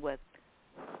understand what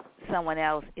someone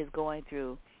else is going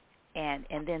through, and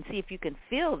then see if you can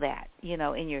feel that,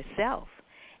 in yourself,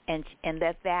 and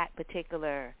that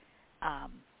particular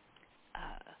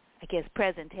I guess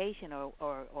presentation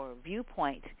or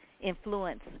viewpoint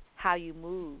influence how you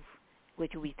move,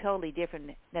 which would be totally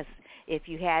different if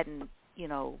you hadn't,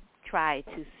 tried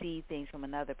to see things from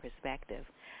another perspective,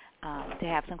 to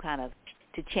have some kind of,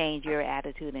 to change your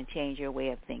attitude and change your way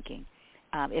of thinking,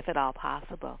 if at all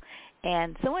possible.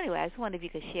 And so anyway, I just wondered if you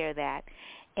could share that,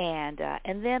 and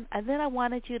then I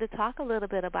wanted you to talk a little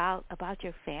bit about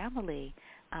your family.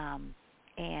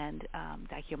 And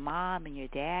like your mom and your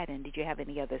dad, and did you have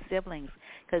any other siblings?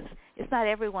 Because it's not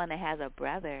everyone that has a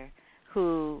brother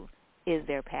who is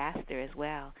their pastor as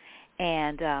well.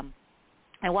 And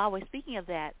while we're speaking of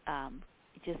that,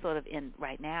 just sort of in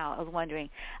right now. I was wondering,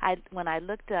 when I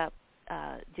looked up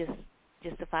just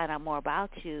to find out more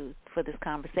about you for this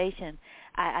conversation,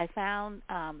 I found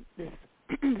this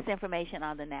this information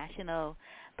on the National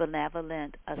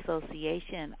Benevolent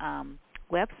Association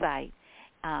website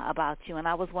about you, and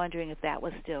I was wondering if that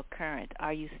was still current.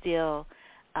 Are you still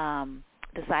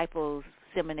Disciples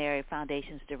Seminary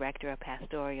Foundation's Director of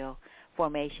Pastoral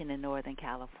Formation in Northern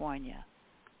California?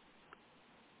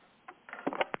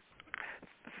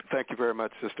 Thank you very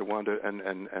much, Sister Wanda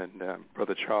and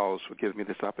Brother Charles, for giving me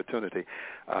this opportunity.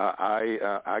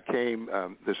 I came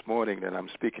this morning, and I'm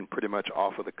speaking pretty much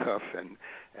off of the cuff and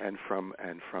from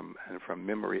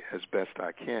memory as best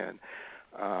I can.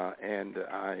 And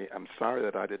I'm sorry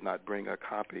that I did not bring a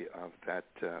copy of that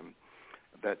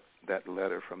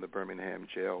letter from the Birmingham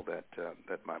jail that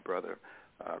my brother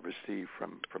received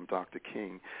from Dr.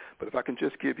 King. But if I can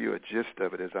just give you a gist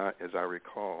of it, as I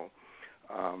recall.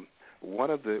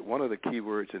 One of the key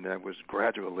words in that was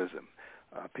gradualism.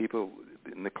 People,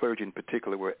 and the clergy in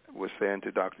particular, were saying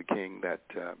to Dr. King that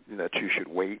you should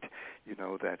wait,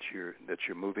 that you're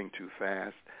moving too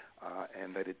fast,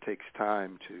 and that it takes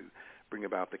time to bring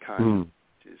about the kind of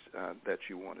changes that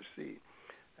you want to see.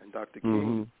 And Dr.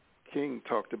 King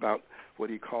talked about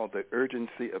what he called the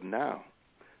urgency of now.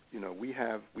 We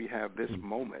have this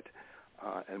moment,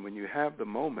 and when you have the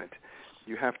moment,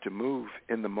 you have to move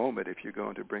in the moment if you're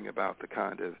going to bring about the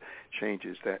kind of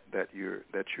changes that you're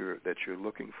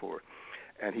looking for.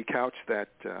 And he couched that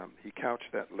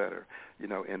letter,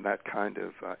 in that kind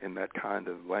of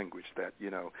language that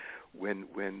when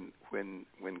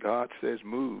God says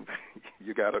move,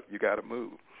 you gotta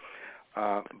move.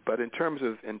 But in terms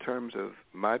of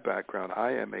my background,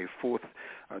 I am a fourth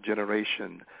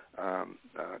generation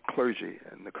clergy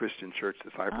in the Christian Church,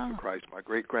 Disciples of Christ. My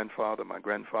great-grandfather, my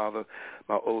grandfather,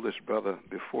 my oldest brother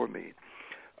before me.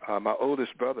 My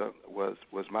oldest brother was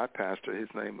my pastor. His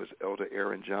name was Elder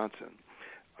Aaron Johnson.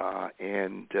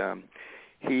 And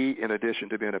he, in addition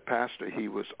to being a pastor, he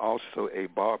was also a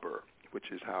barber, which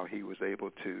is how he was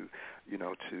able to,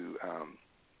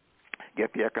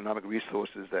 get the economic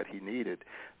resources that he needed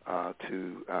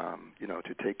to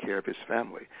take care of his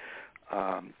family.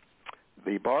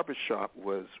 The barber shop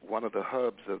was one of the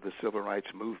hubs of the civil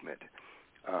rights movement.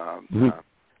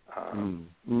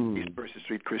 East Percy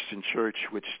Street Christian Church,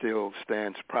 which still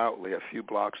stands proudly a few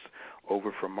blocks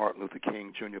over from Martin Luther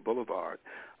King Jr. Boulevard,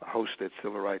 hosted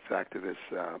civil rights activist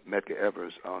Medgar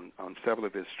Evers on several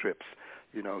of his trips,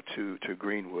 to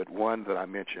Greenwood. One that I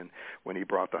mentioned when he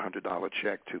brought the $100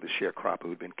 check to the sharecropper who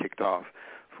had been kicked off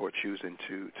for choosing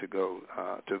to go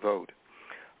to vote.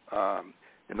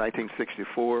 In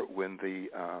 1964, when the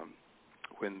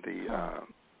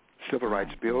Civil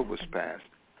Rights Bill was passed,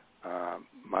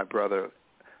 my brother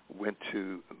went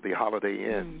to the Holiday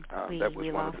Inn. That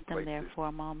was one of the places. We lost him there for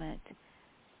a moment.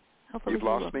 Hopefully You've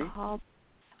lost me? Oh,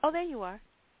 there you are.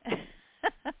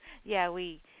 Yeah,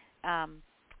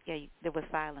 there was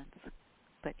silence.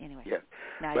 But anyway,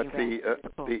 now but you're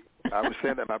I was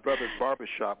saying that my brother's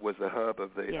barbershop was the hub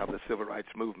of the civil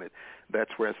rights movement. That's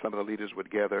where some of the leaders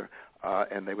would gather,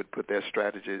 and they would put their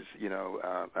strategies,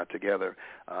 together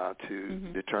to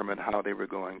determine how they were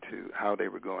going to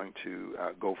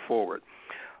go forward.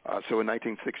 So in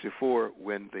 1964,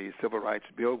 when the Civil Rights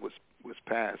Bill was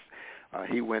passed,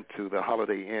 he went to the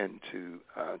Holiday Inn to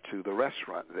the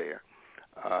restaurant there.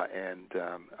 And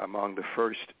among the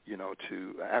first,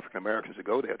 to African Americans to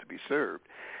go there to be served,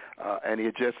 and he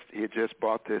had just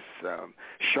bought this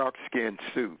shark skin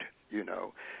suit,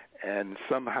 and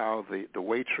somehow the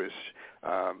waitress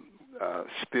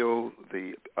spilled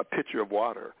a pitcher of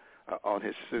water on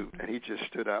his suit, and he just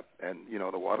stood up, and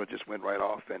the water just went right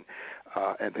off,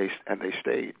 and they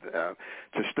stayed.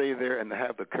 To stay there and to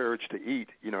have the courage to eat,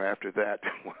 after that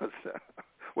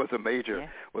was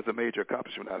a major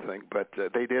accomplishment, I think. But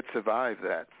they did survive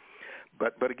that.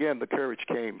 But again, the courage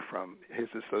came from his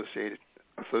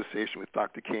association with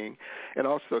Dr. King, and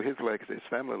also his legacy, his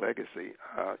family legacy.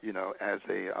 As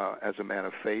a man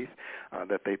of faith,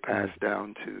 that they passed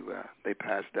down to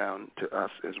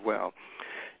us as well.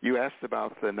 You asked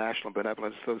about the National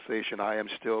Benevolent Association. I am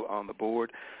still on the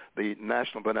board. The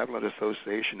National Benevolent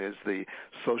Association is the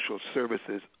social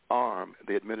services arm,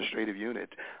 the administrative unit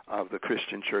of the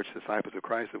Christian Church Disciples of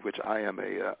Christ, of which I am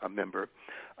a member.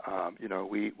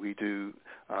 We do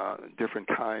different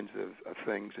kinds of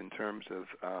things in terms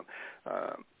of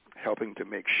helping to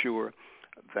make sure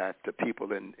that the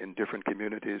people in different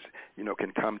communities,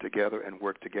 can come together and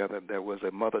work together. There was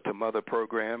a mother-to-mother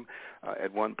program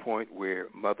at one point where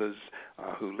mothers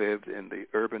who lived in the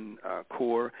urban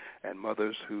core and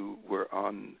mothers who were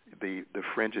on the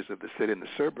fringes of the city and the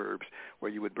suburbs,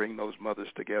 where you would bring those mothers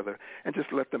together and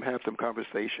just let them have some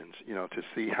conversations, to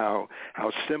see how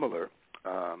similar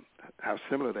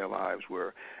their lives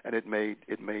were, and it made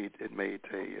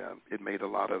a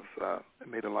lot of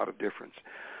difference.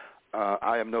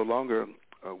 I am no longer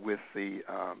with the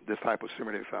Disciple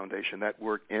Seminary Foundation. That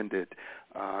work ended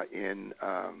in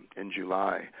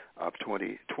July of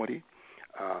 2020.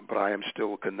 But I am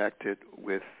still connected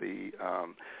with the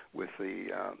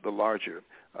larger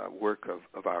work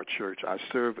of our church. I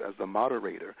serve as the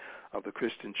moderator of the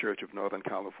Christian Church of Northern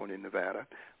California, Nevada.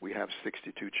 We have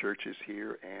 62 churches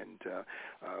here, and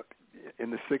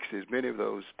in the 60s, many of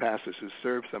those pastors who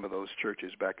served some of those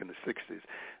churches back in the 60s,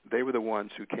 they were the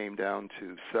ones who came down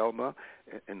to Selma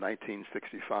in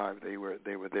 1965. They were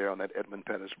there on that Edmund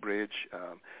Pettus Bridge,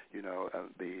 I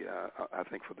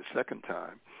think for the second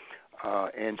time.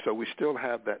 And so we still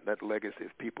have that legacy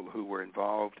of people who were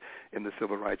involved in the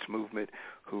civil rights movement,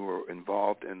 who were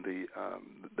involved in the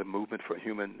movement for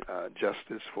human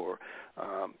justice, for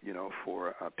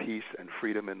peace and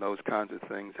freedom, and those kinds of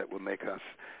things that will make us,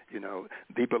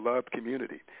 the beloved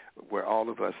community, where all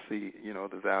of us see,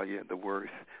 the value and the worth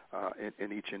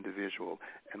in each individual,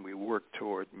 and we work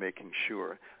toward making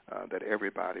sure that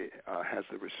everybody has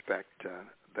the respect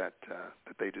that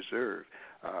they deserve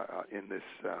in this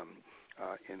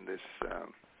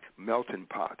melting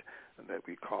pot that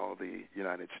we call the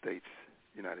United States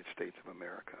of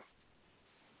America.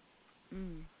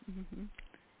 Mm-hmm.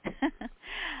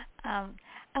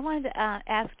 I wanted to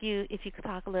ask you if you could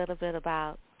talk a little bit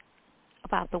about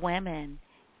the women,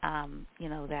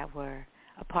 that were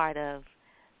a part of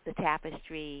the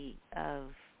tapestry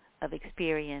of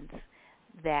experience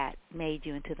that made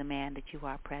you into the man that you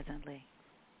are presently.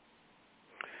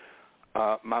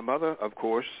 My mother, of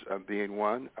course, being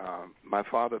one. My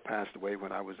father passed away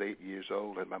when I was 8 years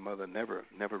old, and my mother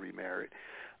never remarried.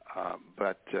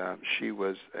 But she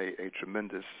was a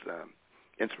tremendous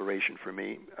inspiration for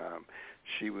me.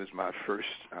 She was my first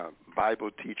Bible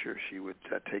teacher. She would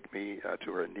take me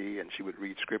to her knee, and she would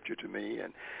read Scripture to me.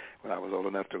 And when I was old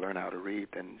enough to learn how to read,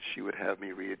 then she would have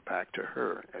me read it back to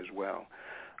her as well.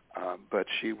 But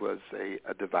she was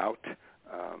a devout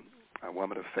a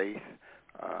woman of faith.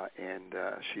 And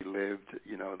she lived,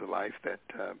 the life that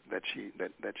she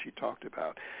talked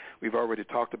about. We've already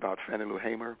talked about Fannie Lou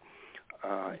Hamer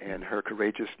and her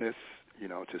courageousness,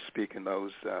 to speak in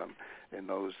those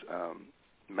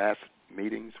mass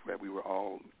meetings where we were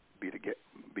all be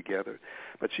together.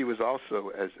 But she was also,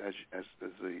 as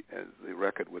the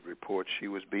record would report, she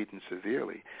was beaten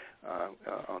severely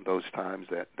on those times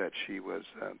that she was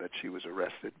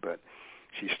arrested. But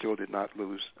she still did not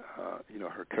lose,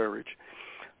 her courage.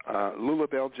 Lula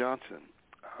Bell Johnson,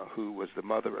 who was the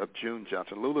mother of June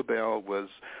Johnson. Lula Bell was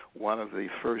one of the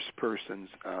first persons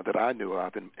that I knew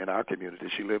of in our community.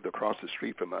 She lived across the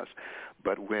street from us.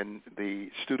 But when the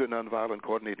Student Nonviolent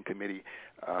Coordinating Committee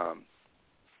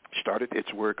started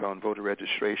its work on voter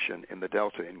registration in the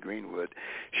Delta in Greenwood,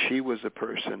 she was a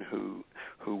person who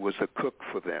was a cook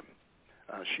for them.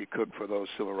 She cooked for those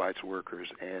civil rights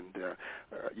workers, and,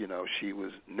 she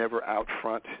was never out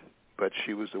front, but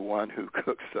she was the one who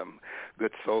cooked some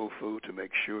good soul food to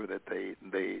make sure that they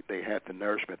had the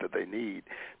nourishment that they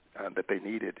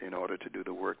needed in order to do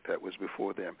the work that was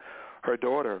before them. Her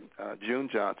daughter, June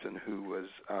Johnson, who was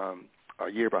a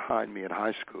year behind me in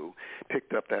high school,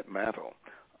 picked up that mantle,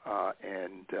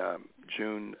 and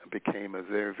June became a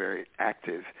very, very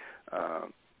active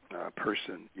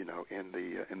person, in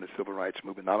the civil rights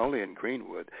movement, not only in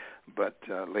Greenwood, but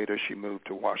later she moved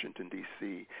to Washington,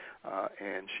 D.C.,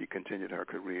 and she continued her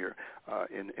career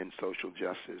in social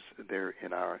justice there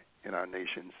in our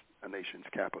nation's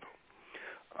capital.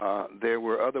 There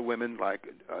were other women like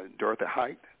Dorothy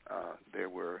Height. There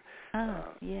were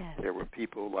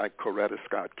people like Coretta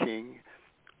Scott King.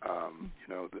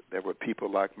 There were people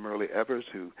like Myrlie Evers,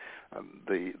 who,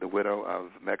 the widow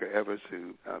of Medgar Evers,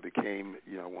 who became,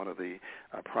 one of the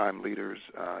prime leaders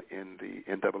in the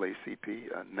NAACP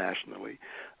nationally.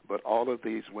 But all of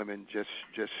these women just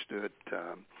stood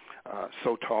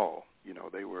so tall.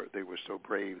 They were so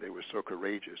brave, they were so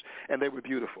courageous, and they were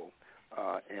beautiful.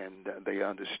 And they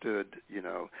understood,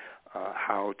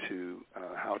 how to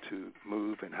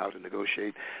move and how to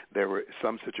negotiate. There were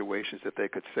some situations that they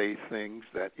could say things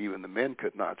that even the men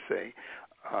could not say,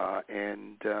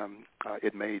 and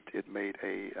it made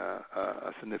a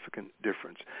significant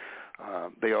difference.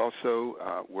 They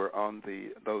also were on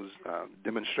those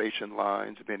demonstration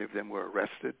lines. Many of them were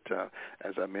arrested,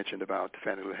 as I mentioned about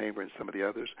Fannie Lou Hamer and some of the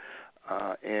others.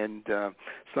 And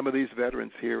some of these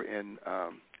veterans here in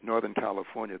Northern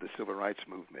California, the Civil Rights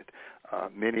Movement,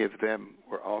 many of them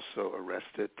were also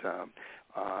arrested,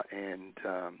 and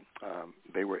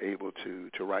they were able to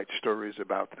write stories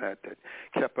about that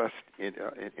kept us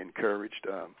encouraged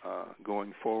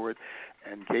going forward,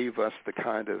 and gave us the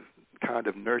kind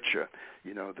of nurture,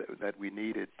 that we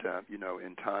needed,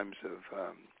 in times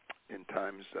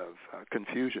of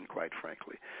confusion, quite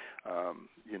frankly.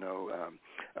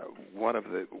 One of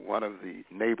the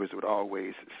neighbors would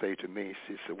always say to me,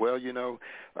 she said, "Well,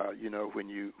 when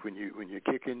you're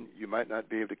kicking, you might not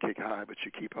be able to kick high, but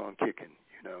you keep on kicking.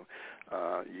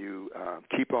 You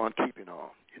keep on keeping on.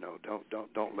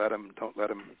 Don't let them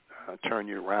turn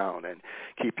you around, and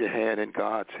keep your hand in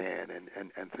God's hand,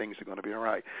 and things are going to be all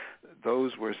right."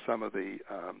 Those were some of the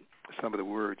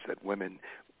words that women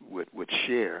would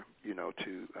share,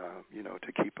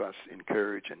 to keep us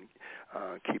encouraged and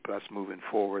keep us moving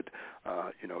forward,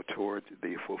 toward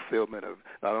the fulfillment of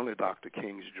not only Dr.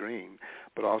 King's dream,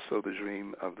 but also the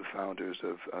dream of the founders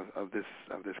of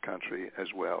this country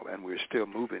as well. And we're still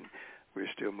moving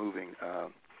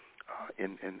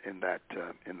in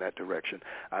that direction.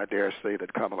 I dare say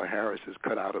that Kamala Harris is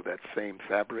cut out of that same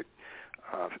fabric.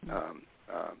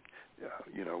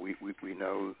 We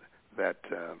know that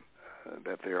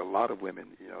there are a lot of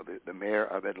women, the mayor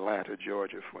of Atlanta,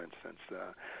 Georgia, for instance,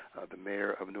 the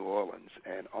mayor of New Orleans,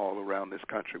 and all around this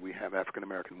country we have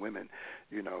African-American women,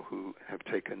 who have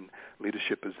taken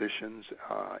leadership positions,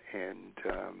 and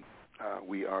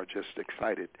we are just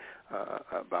excited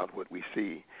about what we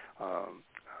see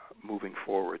moving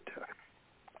forward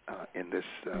in this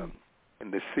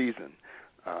season.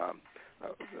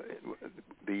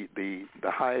 The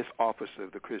highest officer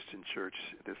of the Christian Church,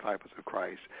 Disciples of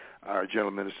Christ, our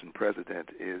General Minister and President,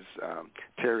 is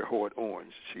Terry Hoyt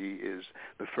Owens. She is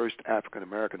the first African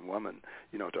American woman,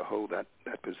 to hold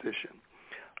that position,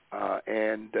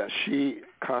 and she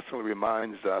constantly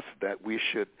reminds us that we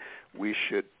should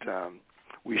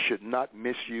not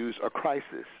misuse a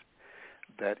crisis.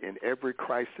 That in every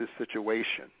crisis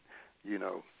situation,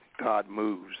 God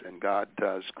moves and God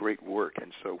does great work.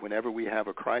 And so whenever we have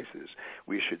a crisis,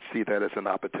 we should see that as an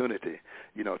opportunity,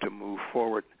 to move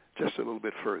forward just a little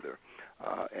bit further.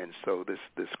 And so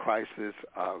this crisis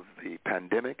of the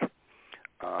pandemic,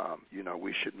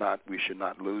 we should not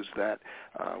lose that.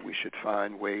 We should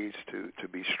find ways to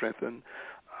be strengthened.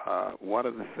 One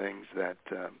of the things that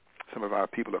some of our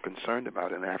people are concerned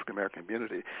about in the African American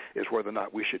community is whether or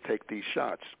not we should take these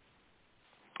shots.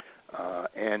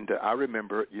 And I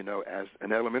remember, as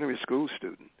an elementary school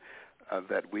student,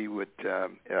 that we would,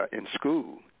 in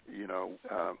school,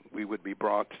 we would be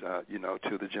brought,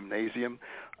 to the gymnasium,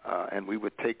 and we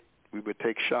would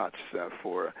take shots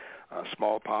for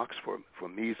smallpox, for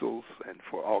measles, and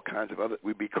for all kinds of other.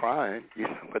 We'd be crying,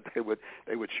 but they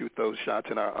would shoot those shots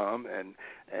in our arm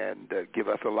and give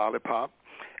us a lollipop,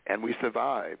 and we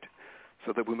survived.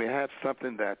 So that when we have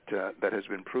something that has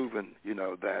been proven,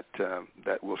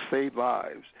 that will save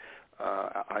lives,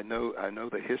 I know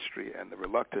the history and the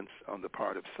reluctance on the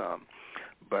part of some,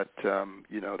 but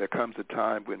there comes a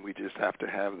time when we just have to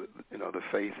have the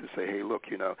faith to say, hey, look,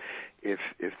 if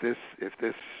this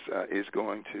is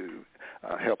going to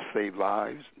help save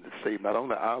lives, save not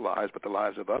only our lives but the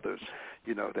lives of others,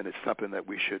 then it's something that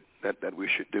we should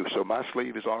do. So my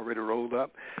sleeve is already rolled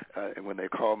up, and when they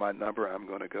call my number, I'm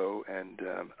going to go and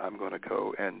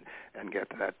get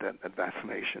that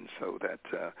vaccination so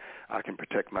that I can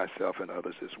protect myself and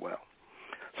others as well.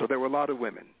 So there were a lot of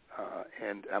women,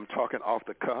 and I'm talking off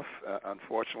the cuff.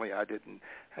 Unfortunately, I didn't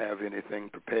have anything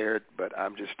prepared, but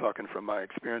I'm just talking from my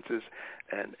experiences,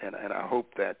 and I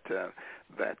hope that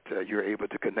you're able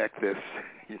to connect this,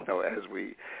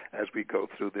 as we go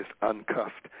through this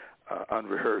uncuffed,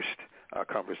 unrehearsed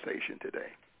conversation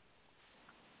today.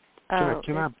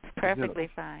 Can I perfectly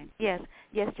fine. Yes,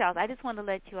 Charles. I just want to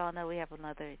let you all know we have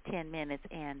another 10 minutes,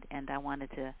 and I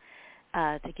wanted to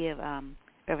give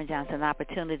Reverend Johnson an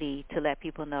opportunity to let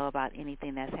people know about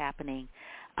anything that's happening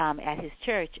at his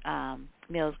church,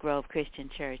 Mills Grove Christian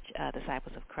Church,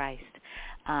 Disciples of Christ,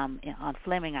 on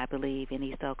Fleming, I believe, in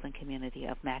East Oakland community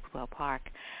of Maxwell Park,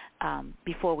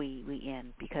 before we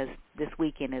end, because this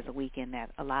weekend is a weekend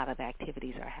that a lot of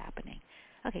activities are happening.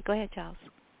 Okay, go ahead, Charles.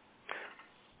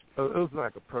 It was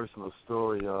like a personal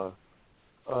story.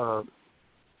 A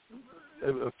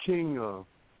king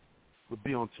would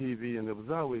be on TV, and it was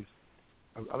always,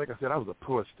 like I said, I was a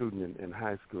poor student in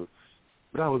high school,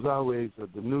 But I was always,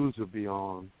 the news would be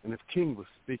on, and if King was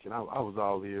speaking, I was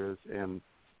all ears, and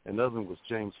another one was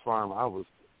James Farmer.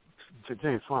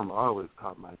 James Farmer always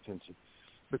caught my attention.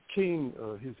 But King,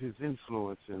 his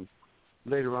influence, and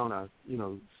later on I,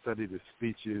 studied his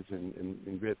speeches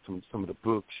and read some of the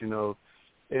books,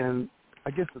 and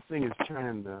I guess the thing is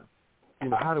trying to,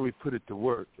 how do we put it to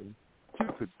work? And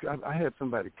I had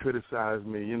somebody criticize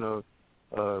me, and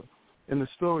the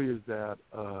story is that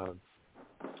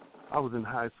I was in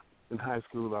high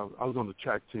school. I was on the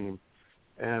track team,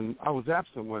 and I was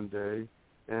absent one day,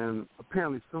 and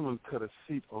apparently someone cut a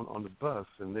seat on the bus,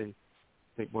 and they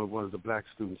think one of the black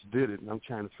students did it, and I'm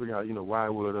trying to figure out, why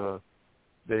would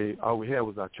all we had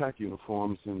was our track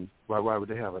uniforms, and why would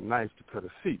they have a knife to cut a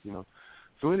seat,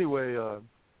 So anyway,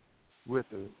 with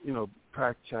the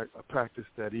practice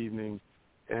that evening,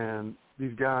 and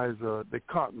these guys they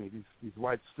caught me. These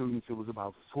white students. It was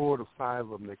about 4 to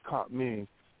 5 of them. They caught me,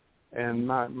 and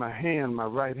my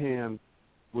right hand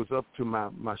was up to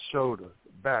my shoulder,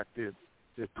 back.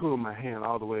 They pulled my hand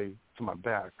all the way to my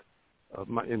back,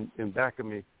 in back of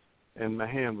me, and my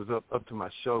hand was up to my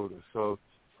shoulder. So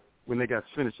when they got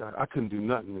finished, I couldn't do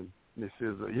nothing. And they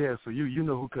says, yeah, so you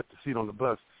know who cut the seat on the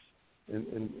bus?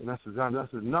 And I said,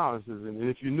 no. I said, and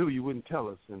if you knew, you wouldn't tell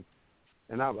us.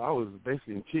 And I was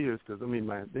basically in tears because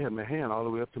they had my hand all the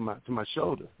way up to my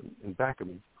shoulder and back of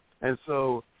me. And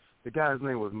so the guy's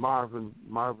name was Marvin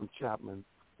Chapman,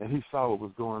 and he saw what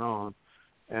was going on,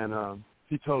 and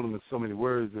he told him in so many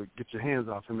words to get your hands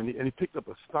off him, and he picked up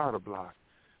a starter block,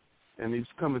 and he was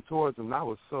coming towards him. And I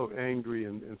was so angry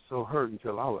and so hurt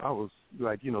until I was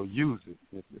like, use it.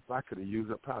 If I could have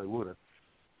used it, I probably would have,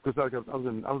 because I was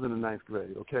in the 9th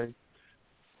grade. Okay,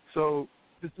 so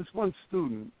this one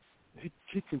student.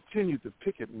 He continued to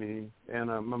pick at me, and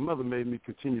my mother made me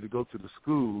continue to go to the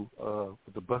school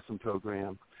with the busing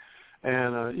program.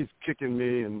 And he's kicking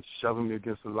me and shoving me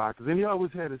against the lockers. And he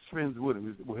always had his friends with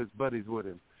him, his buddies with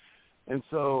him. And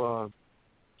so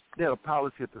they had a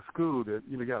policy at the school that,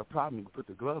 you got a problem, you can put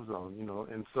the gloves on,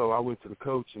 And so I went to the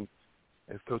coach, and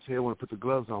as Coach said, I want to put the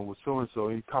gloves on with so-and-so.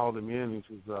 And he called him in, and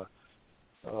he says,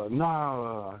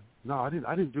 no, I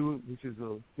didn't do it. He says,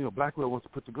 Blackwell wants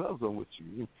to put the gloves on with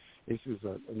you. He says,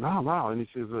 no. And he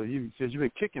says, you've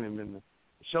been kicking him and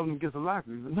shoving him against the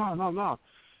locker. He says, no.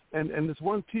 And this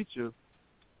one teacher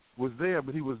was there,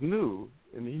 but he was new,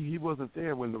 and he wasn't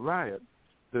there when the riot.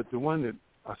 The one that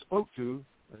I spoke to,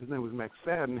 his name was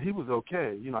McFadden, he was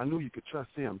okay. I knew you could trust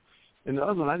him. And the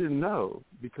other one I didn't know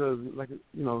because,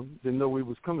 didn't know where he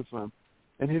was coming from.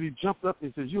 And then he jumped up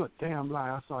and he says, "You're a damn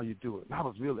liar. I saw you do it." And I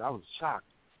was shocked.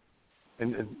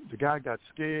 And the guy got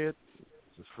scared,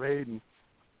 was afraid, and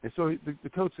so the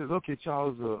coach says, "Okay,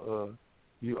 Charles,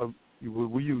 he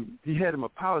had him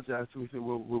apologize to him. He said,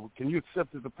 well, can you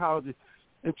accept his apology?"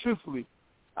 And truthfully,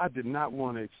 I did not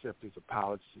want to accept his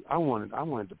apology. I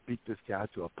wanted to beat this guy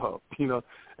to a pulp,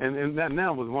 and that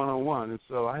now was one-on-one, and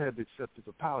so I had to accept his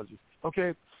apology.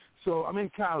 Okay, so I'm in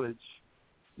college,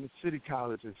 in the city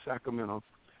college in Sacramento,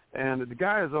 and the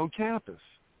guy is on campus.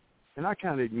 And I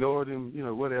kind of ignored him,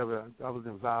 whatever. I was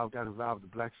got involved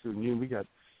with the Black Student Union. We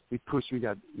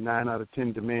got 9 out of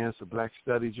 10 demands for Black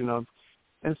studies,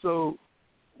 And so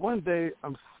one day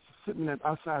I'm sitting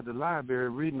outside the library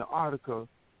reading an article,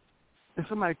 and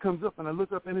somebody comes up, and I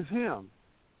look up, and it's him.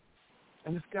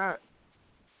 And this guy,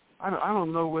 I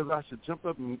don't know whether I should jump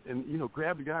up and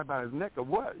grab the guy by his neck or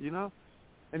what,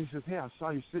 And he says, "Hey, I saw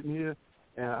you sitting here,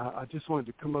 and I just wanted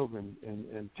to come over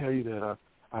and tell you that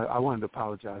I wanted to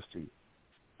apologize to you."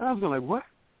 And I was going like, "What?"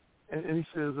 And he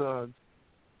says,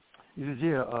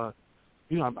 "Yeah,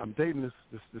 I'm dating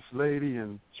this lady,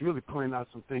 and she really pointed out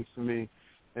some things to me,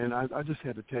 and I just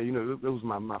had to tell you, it was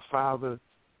my father.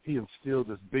 He instilled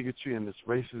this bigotry and this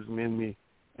racism in me,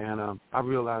 and I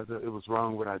realized that it was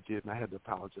wrong what I did, and I had to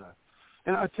apologize."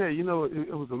 And I tell you,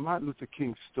 it was a Martin Luther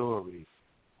King story,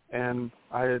 and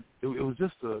it was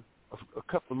just a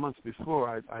couple of months before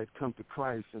I had come to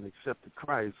Christ and accepted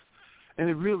Christ, and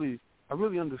I really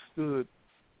understood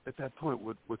at that point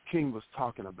what King was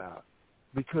talking about,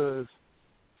 because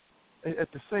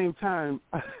at the same time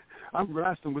I'm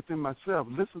wrestling within myself.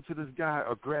 Listen to this guy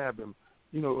or grab him,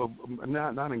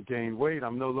 not in gain weight.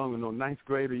 I'm no longer no 9th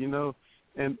grader,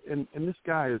 and this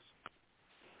guy is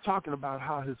talking about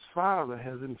how his father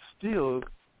has instilled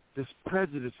this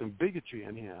prejudice and bigotry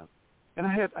in him, and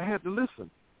I had to listen.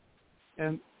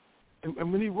 And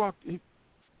when he walked, he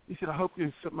said, "I hope you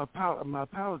accept my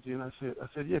apology." And I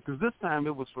said, "Yeah," because this time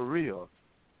it was for real.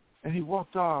 And he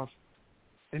walked off,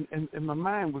 and my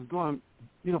mind was going,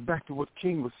 back to what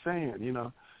King was saying,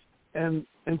 and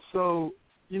so,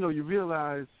 you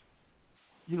realize,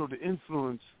 the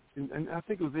influence and I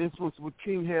think it was the influence what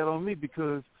King had on me,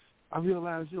 because I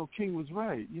realized, King was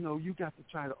right. You got to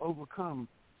try to overcome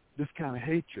this kind of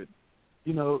hatred,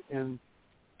 and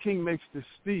King makes this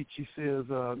speech. He says,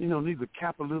 neither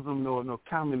capitalism nor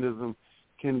communism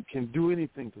can do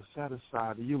anything to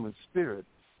satisfy the human spirit,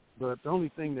 but the only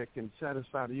thing that can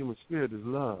satisfy the human spirit is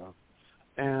love.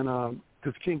 And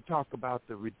because King talked about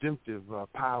the redemptive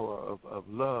power of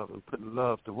love and putting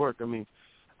love to work. I mean,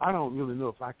 I don't really know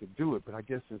if I could do it, but I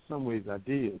guess in some ways I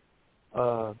did.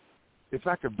 If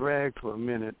I could brag for a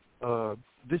minute, a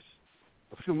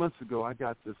few months ago I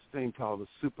got this thing called the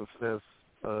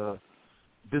Superfest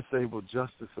Disabled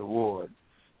Justice Award.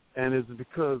 And it's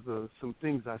because of some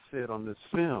things I said on this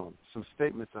film, some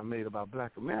statements I made about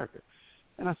Black America.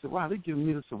 And I said, wow, they're giving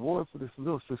me this award for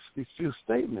these few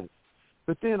statements.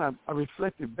 But then I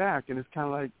reflected back, and it's kind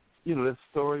of like, that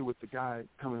story with the guy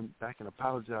coming back and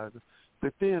apologizing.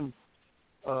 But then,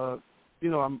 I'm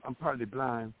partly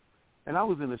blind, and I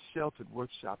was in a sheltered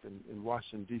workshop in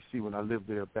Washington, D.C. when I lived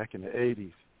there back in the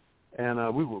 80s.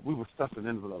 And we were stuffing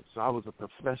envelopes. So I was a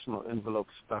professional envelope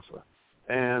stuffer.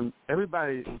 And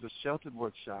everybody, it was a sheltered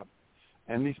workshop,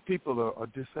 and these people are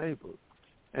disabled.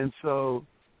 And so,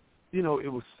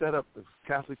 it was set up as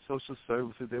Catholic Social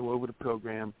Services. They were over the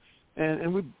program.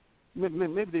 And we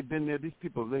maybe they've been there. These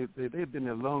people, they've been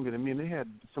there longer than me, and they had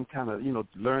some kind of,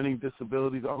 learning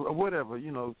disabilities or whatever,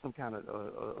 some kind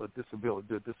of disability,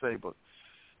 they're disabled.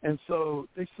 And so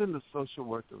they send the social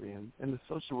worker in, and the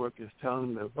social worker is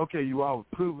telling them, okay, you all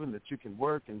have proven that you can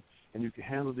work and you can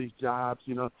handle these jobs,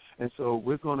 and so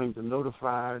we're going to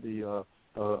notify the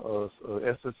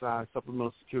SSI,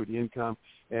 Supplemental Security Income,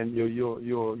 and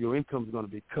your income is going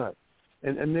to be cut.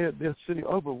 And they're sitting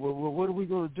over, well, what are we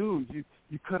going to do?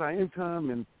 You cut our income,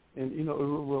 and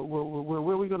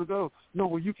where are we going to go? No,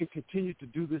 well, you can continue to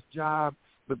do this job,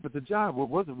 but the job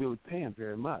wasn't really paying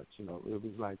very much. It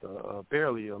was like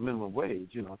barely a minimum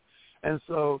wage, And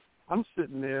so I'm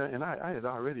sitting there, and I had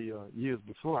already years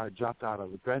before I dropped out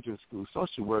of the graduate school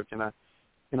social work, and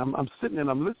I'm sitting and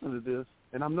I'm listening to this,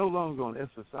 and I'm no longer on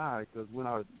SSI, because when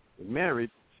I was married,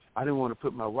 I didn't want to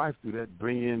put my wife through that,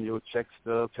 bring in your check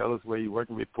stub, tell us where you work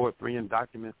and report, bring in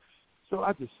documents. So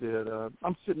I just said,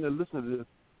 I'm sitting there listening to this,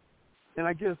 and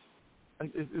I guess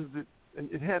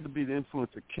it had to be the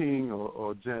influence of King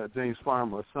or James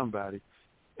Farmer or somebody.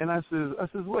 And I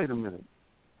says, wait a minute.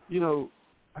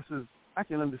 I says, I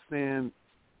can understand,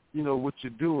 what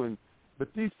you're doing, but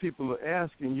these people are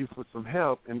asking you for some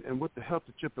help, and what the help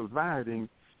that you're providing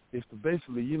is to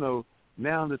basically,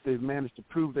 now that they've managed to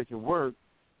prove they can work,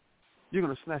 you're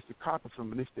going to snatch the carpet from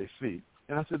beneath their feet.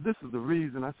 And I said, this is the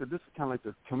reason. I said, this is kind of like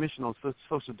the Commission on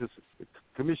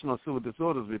Civil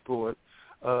Disorders report,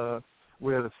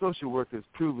 where the social worker is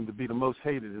proven to be the most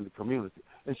hated in the community.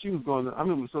 And she was going,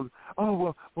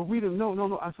 well, we didn't know.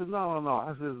 No. I said, no.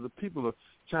 I said, the people are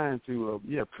trying to,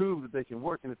 prove that they can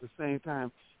work, and at the same time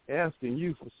asking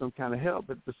you for some kind of help.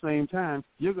 But at the same time,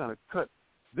 you're going to cut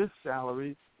this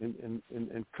salary and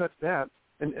cut that,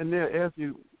 and they're asking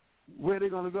you, where they're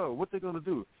going to go, what they're going to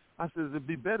do. I said, it'd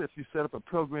be better if you set up a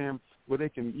program where they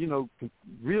can, can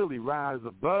really rise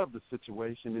above the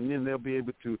situation, and then they'll be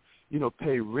able to,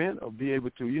 pay rent or be able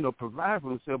to, provide for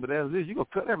themselves. But as it is, you're going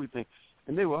to cut everything.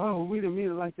 And they were, we didn't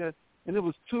mean it like that. And it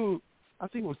was two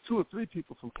or three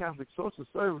people from Catholic Social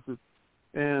Services.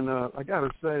 And I got to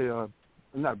say,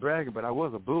 I'm not bragging, but I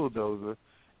was a bulldozer.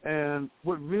 And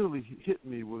what really hit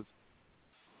me was,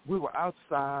 we were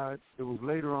outside. It was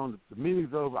later on. The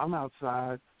meeting's over. I'm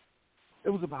outside. It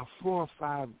was about 4 or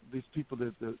 5 of these people,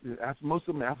 most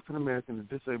of them African-American and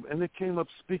disabled, and they came up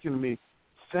speaking to me,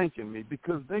 thanking me,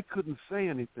 because they couldn't say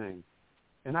anything,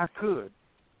 and I could.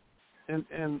 And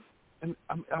I'm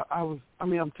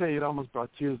telling you, it almost brought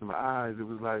tears to my eyes. It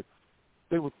was like,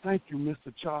 they would, thank you,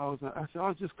 Mr. Charles. And I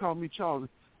said, just call me Charles.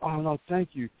 Oh, no, thank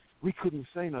you. We couldn't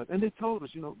say nothing. And they told us,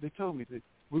 they told me that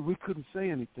we couldn't say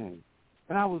anything.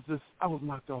 And I was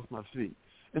knocked off my feet.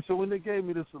 And so when they gave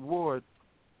me this award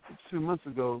 2 months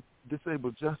ago,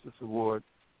 Disabled Justice Award,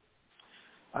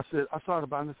 I thought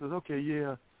about it, and I said, okay,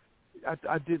 yeah,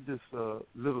 I did this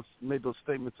made those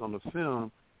statements on the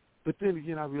film, but then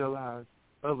again I realized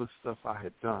other stuff I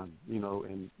had done,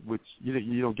 and which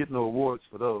you don't get no awards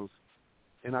for those.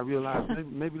 And I realized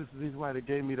maybe this is why they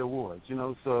gave me the awards,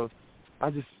 so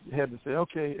I just had to say,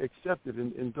 okay, accept it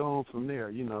and go on from there,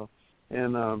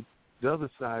 And the other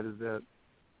side is that,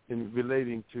 in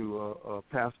relating to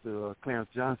Pastor Clarence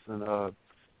Johnson,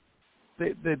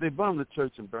 they bombed the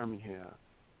church in Birmingham.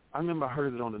 I remember I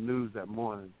heard it on the news that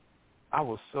morning. I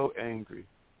was so angry.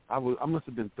 I must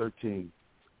have been 13.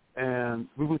 And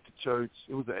we went to church.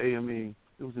 It was an AME.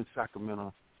 It was in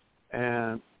Sacramento.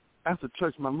 And after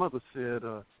church, my mother said,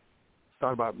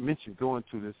 thought about mentioning going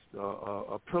to this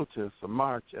a protest, a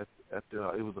march at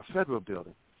it was a federal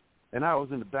building, and I was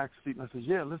in the back seat, and I said,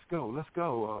 yeah, let's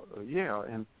go, yeah,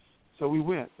 and so we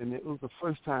went, and it was the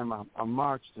first time I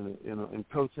marched in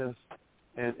protest,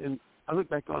 and I look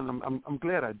back on it, I'm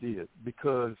glad I did,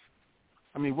 because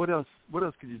I mean, what else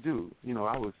could you do? You know,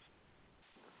 I was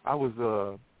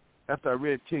after I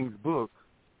read King's book,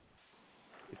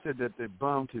 it said that they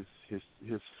bombed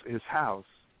his house,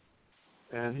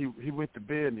 and he went to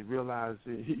bed and he realized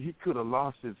he could have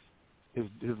lost his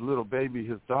little baby,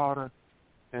 his daughter,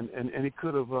 and he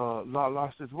could have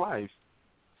lost his wife.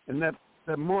 And that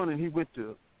morning he went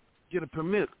to get a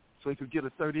permit so he could get a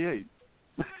 .38.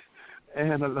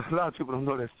 And a lot of people don't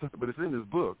know that stuff, but it's in his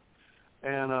book.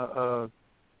 And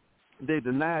they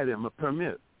denied him a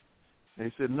permit.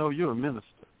 And he said, no, you're a minister.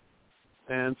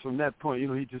 And from that point, you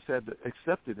know, he just had to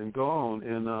accept it and go on.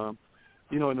 And,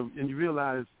 you know, and you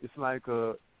realize it's like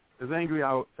as angry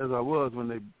as I was when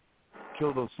they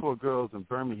killed those 4 girls in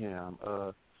Birmingham,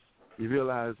 you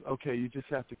realize, okay, you just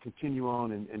have to continue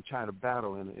on and try to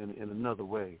battle in another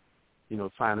way, you know,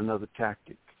 find another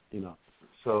tactic, you know.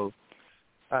 So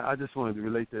I just wanted to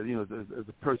relate that, you know, as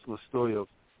a personal story of,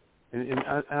 and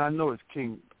I know it's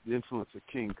King, the influence of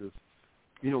King, because,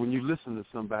 you know, when you listen to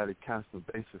somebody constant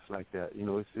basis like that, you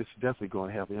know, it's definitely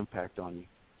going to have an impact on you.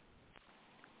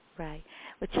 Right.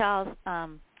 Well, Charles,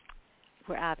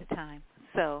 we're out of time.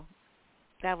 So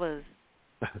that was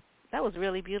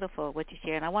really beautiful what you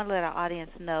shared. And I want to let our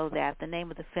audience know that the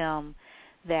name of the film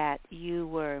that you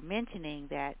were mentioning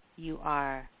that you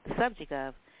are the subject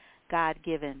of,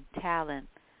 God-Given Talent,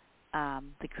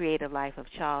 The Creative Life of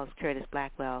Charles Curtis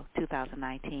Blackwell,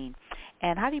 2019.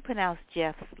 And how do you pronounce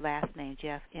Jeff's last name?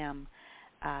 Jeff M.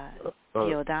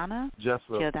 Giordano? Jeff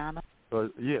Giordano?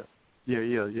 Yeah,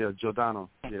 Giordano.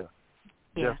 Yeah.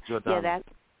 Jeff Giordano.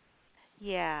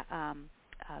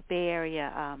 Bay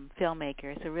Area filmmaker.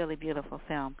 It's a really beautiful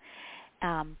film.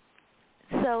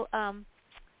 So,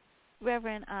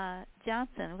 Reverend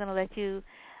Johnson, I'm going to let you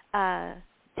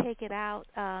take it out,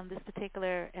 this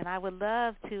particular, and I would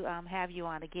love to have you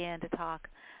on again to talk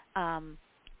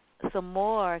some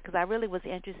more, because I really was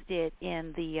interested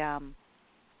in the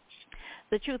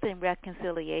Truth and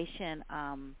Reconciliation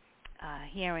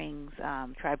hearings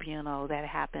tribunal that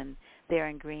happened there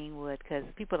in Greenwood, because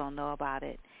people don't know about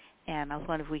it, and I was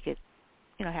wondering if we could,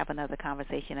 you know, have another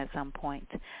conversation at some point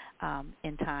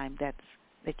in time that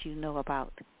you know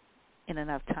about in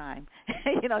enough time.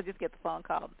 You know, just get the phone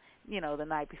call, you know, the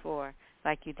night before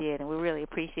like you did, and we really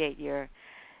appreciate your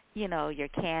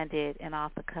candid and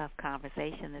off-the-cuff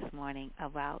conversation this morning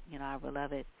about, you know, our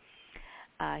beloved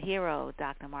hero,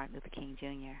 Dr. Martin Luther King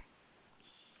Jr.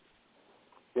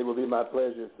 It will be my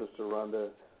pleasure, Sister Wanda.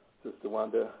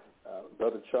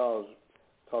 Brother Charles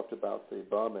talked about the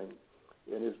bombing.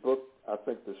 In his book, I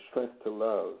think, The Strength to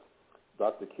Love,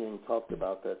 Dr. King talked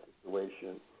about that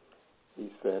situation. He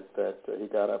said that he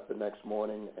got up the next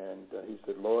morning and he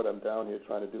said, Lord, I'm down here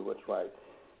trying to do what's right.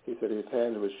 He said his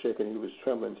hand was shaking. He was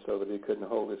trembling so that he couldn't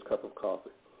hold his cup of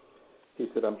coffee. He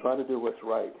said, I'm trying to do what's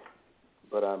right,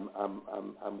 but I'm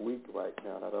weak right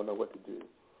now, and I don't know what to do.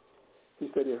 He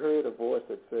said he heard a voice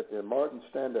that said, Martin,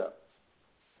 stand up.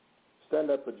 Stand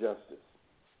up for justice.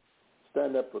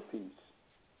 Stand up for peace.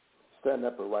 Stand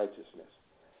up for righteousness.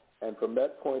 And from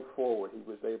that point forward, he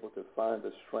was able to find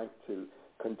the strength to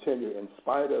continue in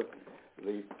spite of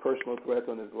the personal threats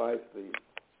on his life, the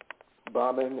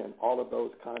bombing and all of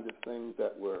those kinds of things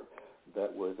that were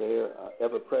there,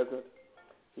 ever present.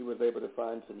 He was able to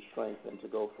find some strength and to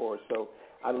go forward. So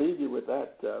I leave you with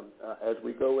that as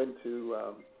we go into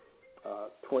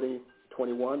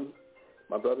 2021.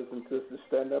 My brothers and sisters,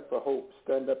 stand up for hope,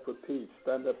 stand up for peace,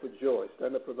 stand up for joy,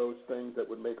 stand up for those things that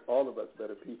would make all of us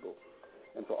better people.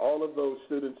 And for all of those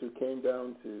students who came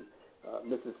down to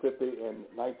Mississippi in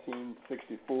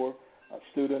 1964,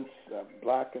 students,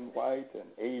 black and white and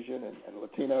Asian and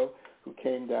Latino, who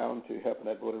came down to help in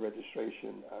that voter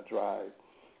registration drive.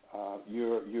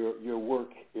 Your work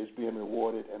is being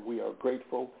rewarded, and we are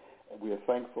grateful, and we are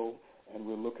thankful, and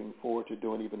we're looking forward to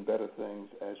doing even better things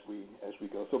as we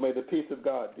go. So may the peace of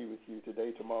God be with you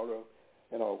today, tomorrow,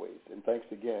 and always. And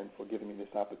thanks again for giving me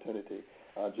this opportunity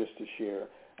just to share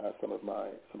some of my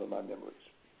memories.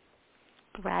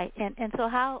 Right. And so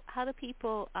how do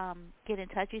people get in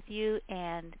touch with you?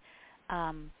 And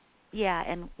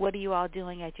and what are you all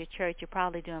doing at your church? You're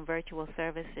probably doing virtual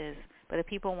services, but if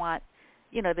people want,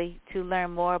 to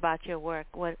learn more about your work,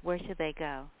 where should they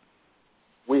go?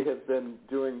 We have been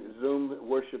doing Zoom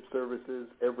worship services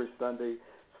every Sunday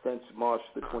since March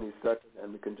the 22nd,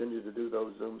 and we continue to do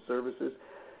those Zoom services.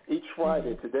 Each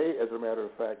Friday, today, as a matter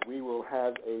of fact, we will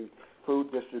have a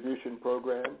food distribution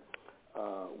program.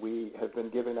 We have been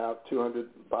giving out 200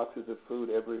 boxes of food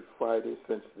every Friday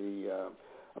since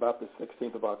about the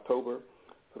 16th of October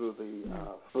through the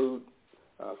Food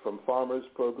from Farmers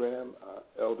program.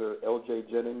 Elder L.J.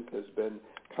 Jennings has been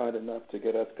kind enough to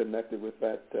get us connected with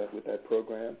that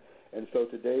program. And so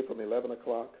today from 11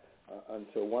 o'clock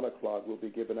until 1 o'clock, we'll be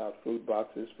giving out food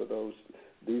boxes for those.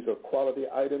 These are quality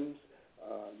items.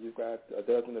 You've got a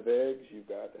dozen of eggs. You've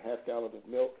got a half gallon of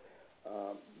milk.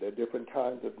 There are different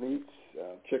kinds of meats,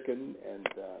 chicken and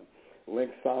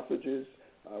link sausages.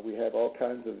 We have all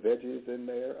kinds of veggies in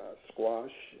there,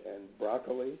 squash and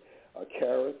broccoli,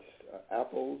 carrots,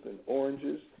 apples and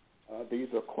oranges.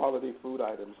 These are quality food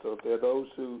items. So if there are those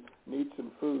who need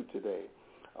some food today,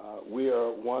 we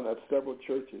are one of several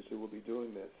churches who will be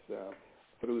doing this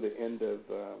through the end of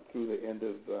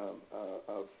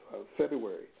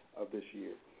February of this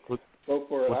year. So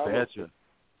for an hour,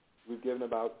 we've given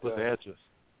about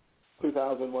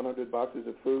 2,100 boxes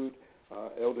of food.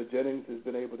 Elder Jennings has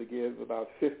been able to give about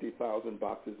 50,000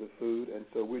 boxes of food, and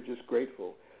so we're just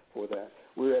grateful for that.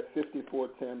 We're at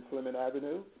 5410 Fleming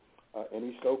Avenue in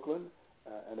East Oakland,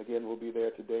 and again, we'll be there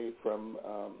today from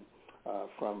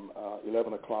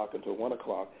 11 o'clock until 1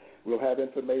 o'clock. We'll have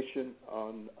information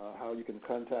on how you can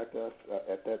contact us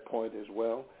at that point as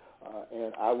well,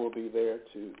 and I will be there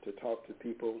to talk to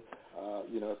people,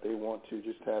 if they want to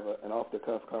just have an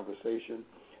off-the-cuff conversation,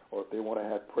 or if they want to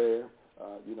have prayer.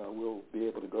 We'll be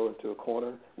able to go into a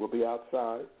corner. We'll be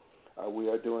outside. We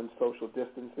are doing social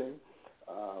distancing.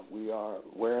 We are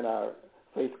wearing our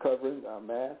face coverings, our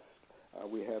masks.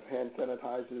 We have hand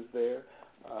sanitizers there,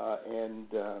 and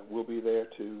we'll be there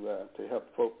to help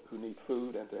folk who need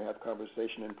food and to have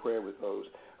conversation and prayer with those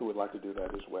who would like to do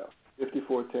that as well.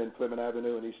 5410 Fleming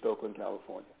Avenue in East Oakland,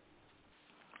 California.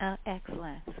 Oh,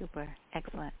 excellent. Super.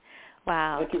 Excellent.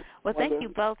 Wow. Thank you. Well, thank you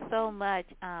both so much.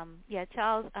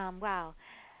 Charles, wow.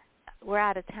 We're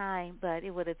out of time, but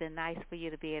it would have been nice for you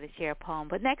to be able to share a poem.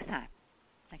 But next time.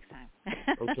 Okay.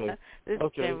 This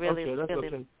has been really, that's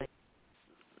really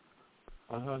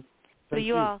okay. So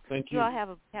you all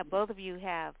have both of you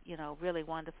have, really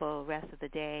wonderful rest of the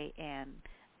day and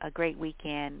a great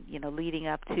weekend, leading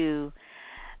up to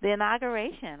the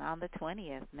inauguration on the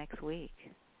 20th next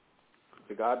week.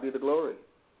 To God be the glory.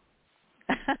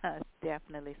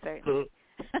 Definitely, certainly.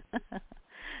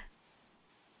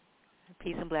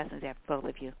 Peace and blessings to both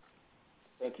of you.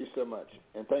 Thank you so much.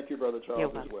 And thank you, Brother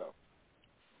Charles, as well.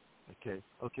 Okay.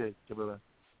 Bye-bye.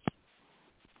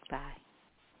 Bye.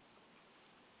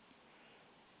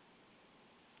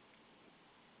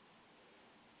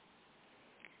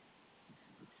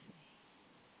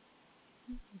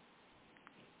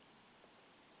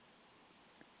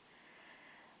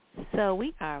 So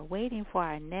we are waiting for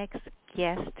our next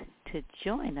guest to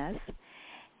join us,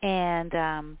 and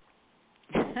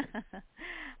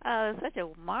such a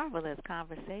marvelous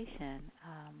conversation.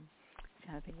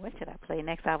 Trying to think, what should I play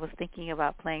next? I was thinking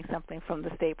about playing something from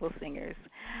the Staple Singers.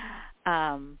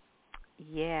 Let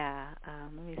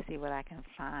me see what I can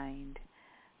find.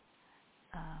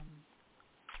 Let's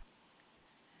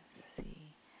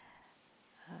see.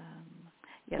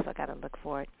 Yes, I got to look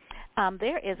for it.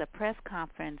 There is a press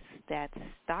conference that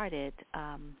started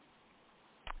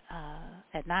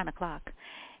at 9 o'clock,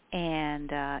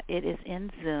 and it is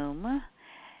in Zoom,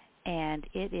 and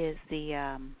it is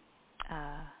the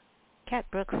Cat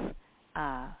Brooks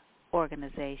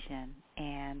organization,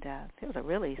 and there was a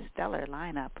really stellar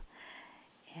lineup,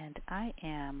 and I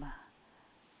am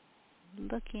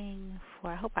looking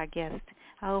for, I hope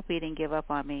he didn't give up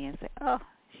on me and say, oh,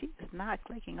 she is not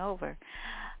clicking over.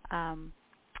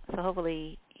 So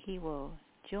hopefully he will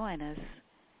join us.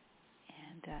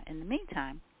 And in the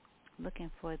meantime, looking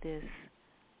for this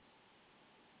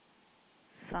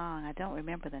song. I don't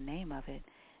remember the name of it.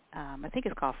 I think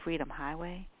it's called Freedom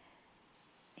Highway.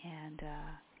 And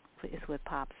it's with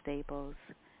Pop Staples.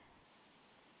 Let's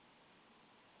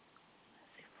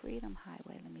see, Freedom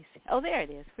Highway. Let me see. Oh, there it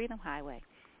is, Freedom Highway.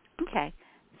 Okay.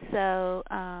 So,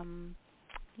 I'm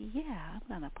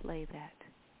going to play that.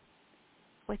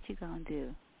 What you going to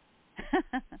do?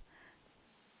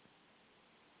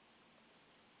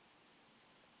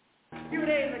 A few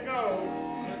days ago,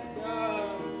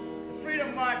 the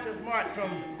Freedom Marchers marched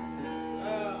from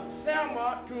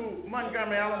Selma to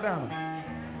Montgomery, Alabama.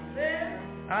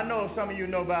 I know some of you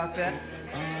know about that.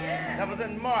 That was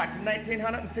in March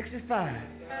 1965.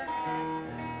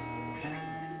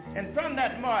 And from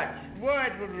that march,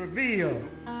 words were revealed,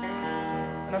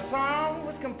 and a song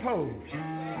was composed.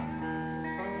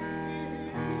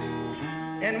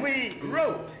 And we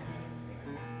wrote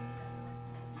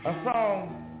a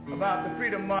song about the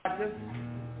freedom marches,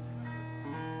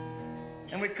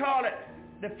 and we call it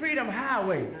the Freedom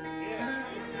Highway.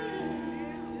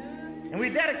 And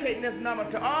we're dedicating this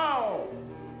number to all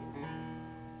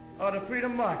of the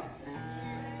freedom marches.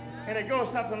 And it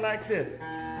goes something like this.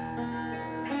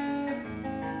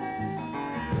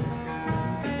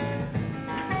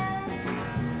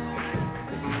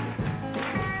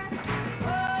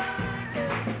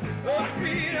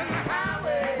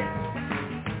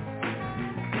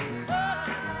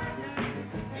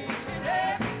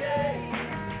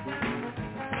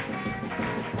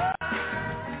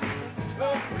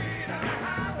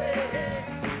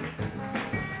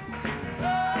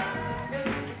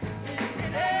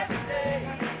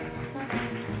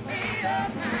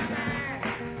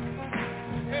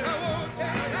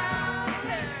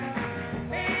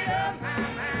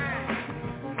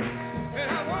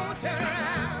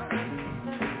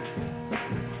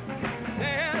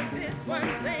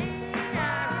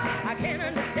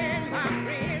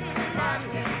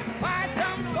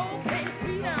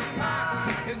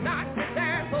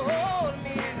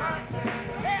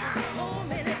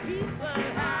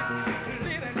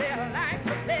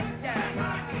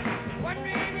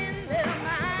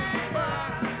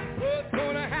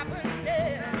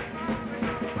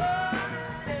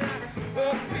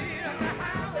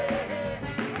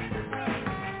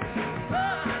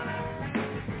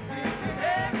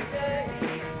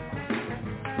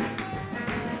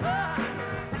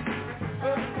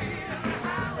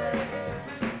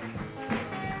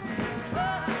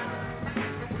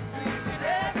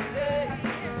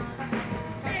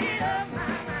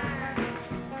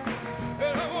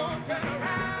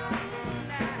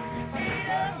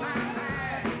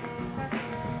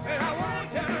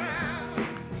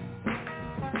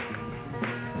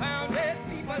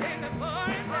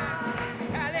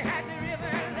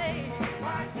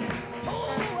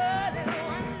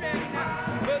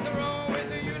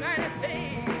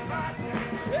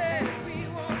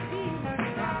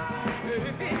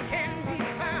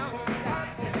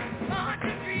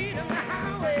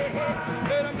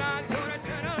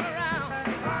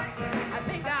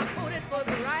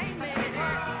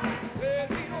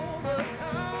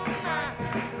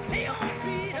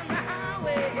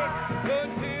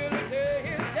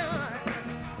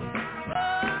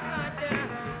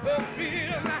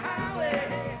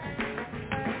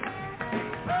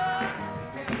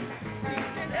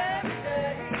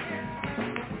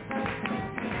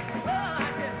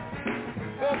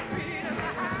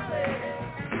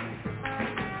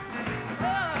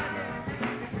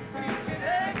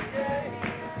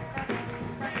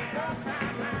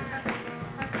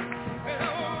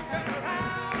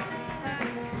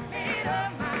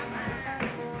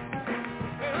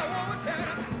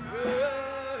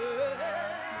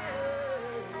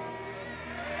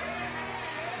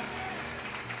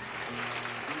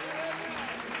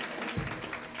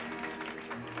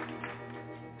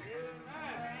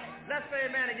 Let's say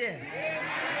amen again.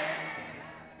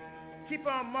 Keep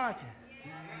on marching.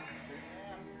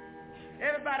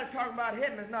 Everybody talking about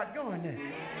heaven is not going there.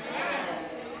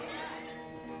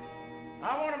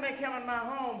 I want to make heaven my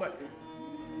home, but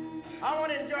I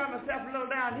want to enjoy myself a little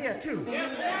down here too.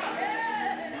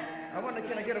 I wonder,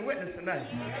 can I get a witness tonight?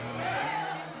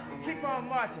 Keep on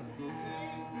marching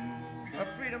up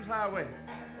Freedom's Highway.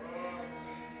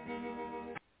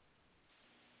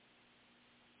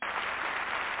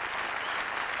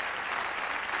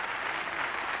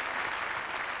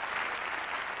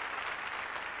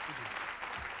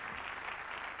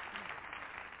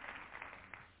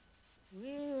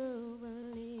 We'll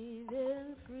believe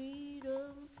in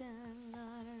freedom,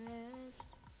 cannot rest.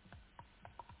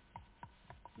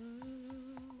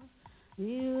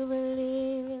 We'll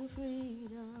believe in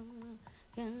freedom,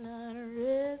 cannot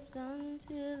rest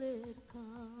until it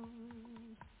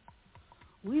comes.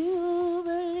 We'll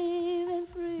believe in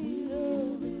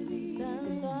freedom,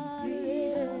 cannot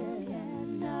rest.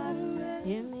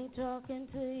 Hear me talking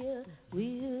to you.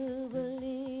 We'll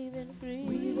believe in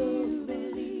freedom,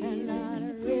 cannot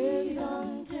rest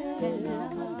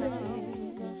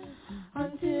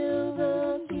until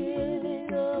the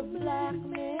killing of black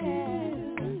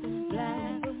men,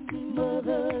 black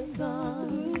mother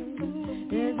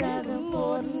sons, is as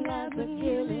important as the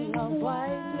killing of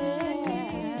white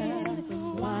men,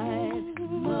 white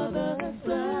mother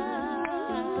sons.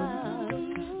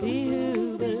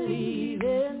 You believe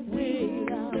in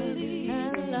freedom,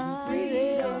 cannot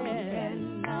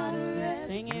rest.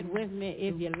 Sing it with me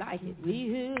if you like it. We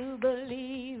who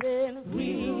believe in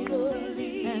freedom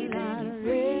and not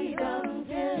rest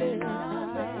until it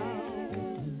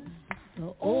comes. The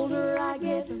older I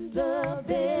get, the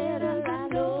better.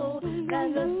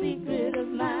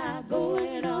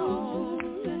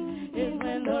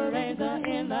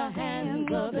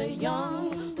 of the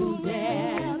young who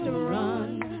dare to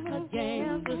run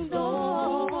against the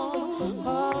storm.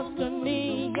 'Cause to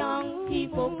me, young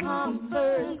people come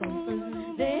first.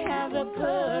 They have the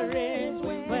courage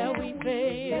where we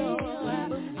fail.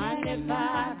 And if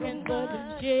I can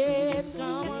but shed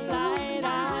some light,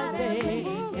 I say,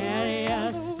 carry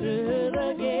us through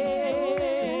the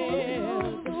gate.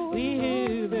 We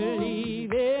who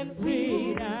believe in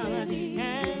freedom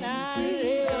and not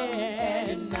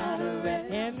rest.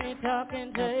 Hear me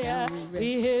talking to ya.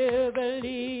 We who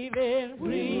believe in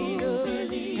freedom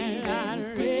and not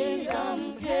rest.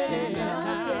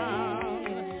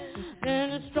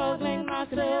 Then struggling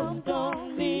myself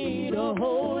don't need a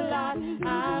whole lot.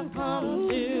 I've come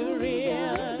to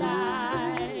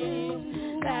realize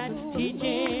that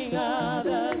teaching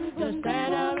others to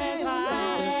stand up and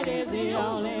fight is the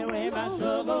only way my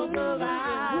struggle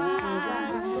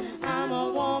survives. I'm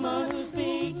a woman who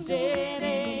speaks in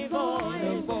a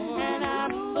voice, and I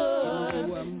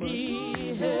must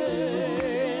be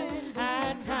heard.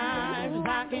 At times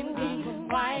I can be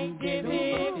quite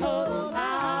difficult.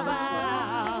 How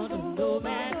about no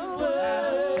man's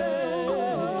word?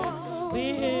 We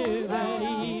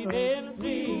believe in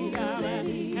freedom and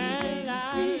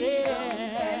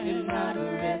not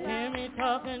rest. Hear me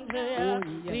talking to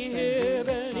you. We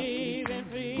believe in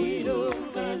freedom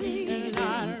and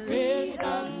not rest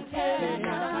until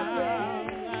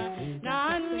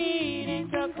not needing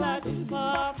to clutch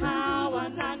for power,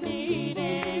 not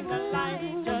needing the light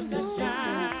just to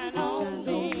shine on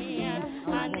me.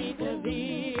 I need to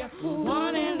be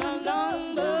one in the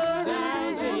number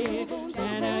and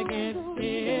stand against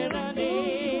tyranny.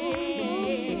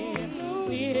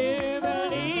 We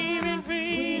believe in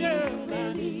freedom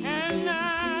and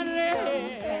not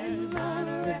rest.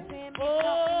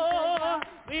 Oh,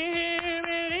 we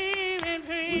believe in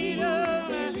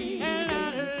freedom and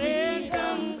not rest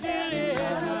until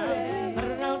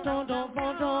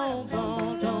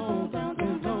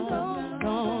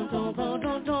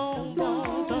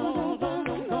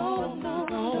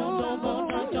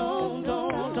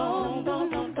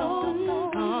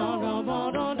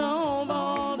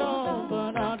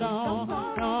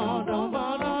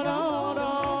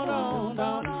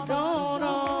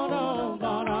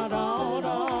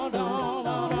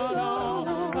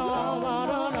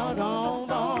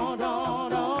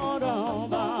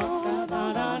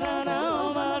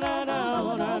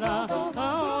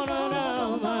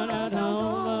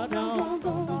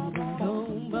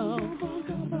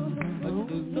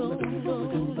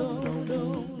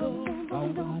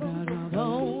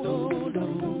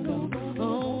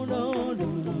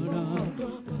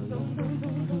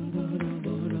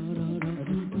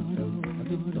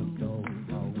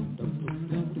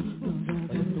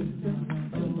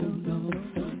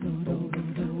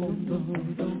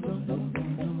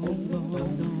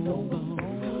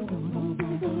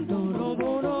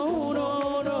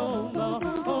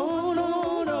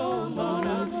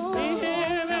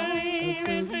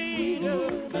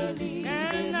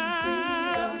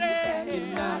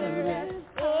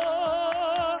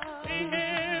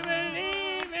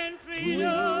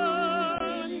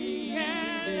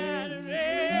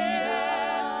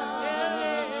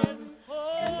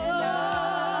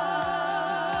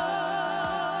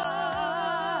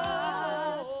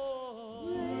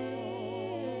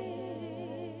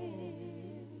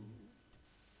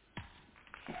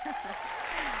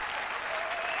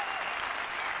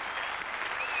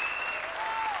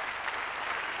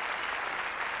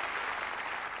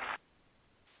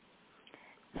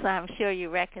So I'm sure you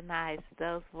recognize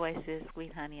those voices,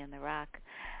 Sweet Honey and the Rock.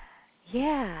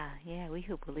 Yeah, we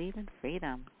who believe in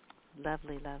freedom.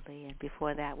 Lovely, lovely. And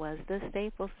before that was the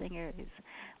Staple Singers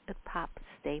with Pop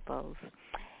Staples.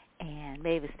 And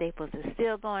Mavis Staples is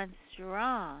still going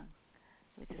strong,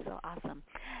 which is so awesome.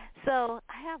 So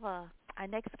I have our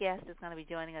next guest is going to be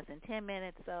joining us in 10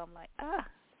 minutes. So I'm like, oh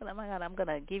my God, I'm going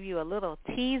to give you a little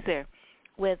teaser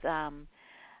with Martin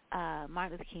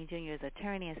Luther King Jr.'s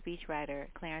attorney and speechwriter,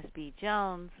 Clarence B.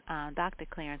 Jones, Dr.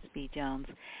 Clarence B. Jones.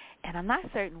 And I'm not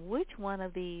certain which one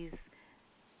of these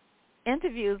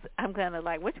interviews I'm going to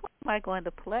which one am I going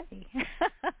to play?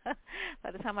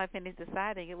 By the time I finish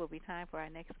deciding, it will be time for our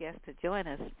next guest to join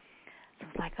us. So I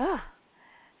was like,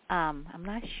 I'm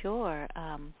not sure,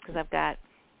 because I've got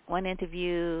one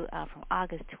interview from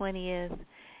August 20th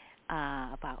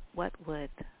about what would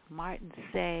Martin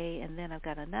say, and then I've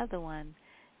got another one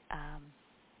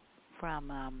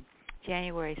from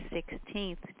January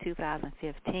 16th,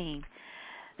 2015.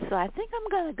 So I think I'm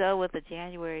going to go with the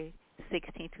January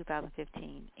 16th,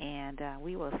 2015, and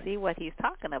we will see what he's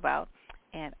talking about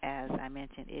And as I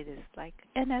mentioned, it is like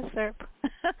an excerpt,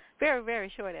 very, very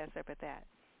short excerpt at that.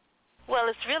 Well,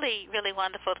 it's really, really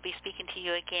wonderful to be speaking to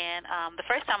you again. The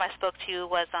first time I spoke to you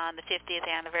was on the 50th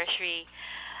anniversary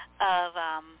of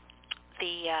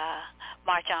the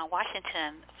March on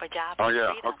Washington for Jobs and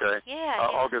Freedom. Okay. Yeah,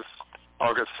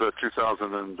 August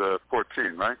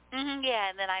 2014, right? Yeah,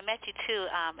 and then I met you, too,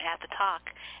 at the talk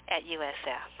at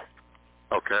USF.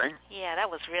 Okay. Yeah, that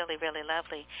was really, really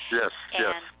lovely. Yes.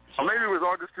 Or maybe it was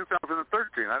August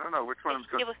 2013. I don't know which one.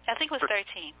 I think it was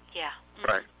 13. Yeah.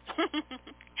 Right.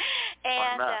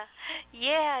 And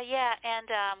and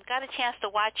got a chance to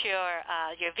watch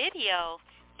your video.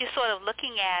 Just sort of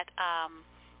looking at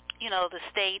the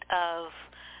state of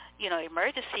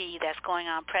emergency that's going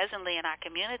on presently in our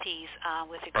communities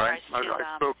with regards to.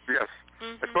 I spoke. Yes.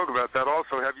 I spoke about that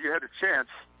also. Have you had a chance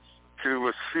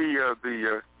to see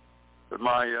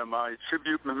my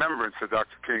tribute remembrance to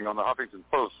Dr. King on the Huffington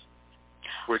Post,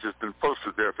 which has been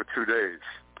posted there for 2 days?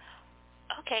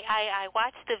 Okay, I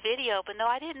watched the video, but no,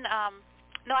 I didn't.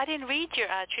 I didn't read your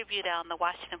tribute on the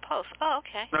Washington Post. Oh,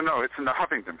 okay. No, it's in the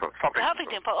Huffington Post. The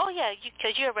Huffington Post. Oh, yeah,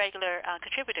 because you're a regular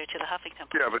contributor to the Huffington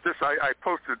Post. Yeah, but this I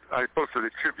posted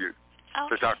a tribute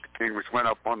to Dr. King, which went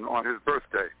up on his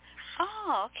birthday.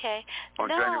 Oh, okay. On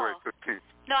January 15th.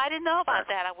 No, I didn't know about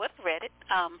that. I would have read it.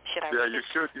 Should I read it?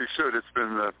 Yeah, you should.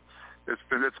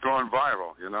 It's gone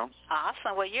viral,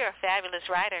 Awesome. Well, you're a fabulous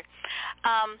writer.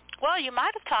 Well, you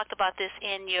might have talked about this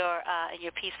in your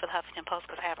piece for the Huffington Post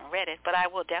because I haven't read it, but I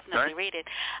will definitely read it.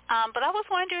 But I was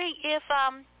wondering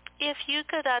if you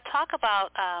could talk about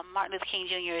Martin Luther King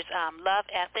Jr.'s love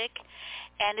ethic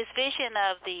and his vision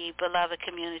of the beloved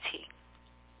community.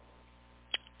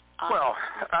 Well,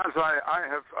 as I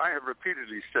have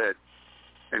repeatedly said,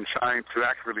 in trying to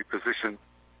accurately position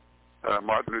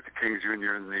Martin Luther King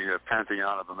Jr. in the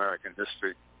pantheon of American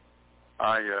history,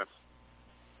 I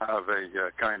have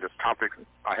a kind of topic.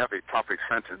 I have a topic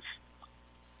sentence,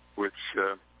 which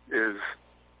is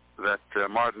that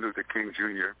Martin Luther King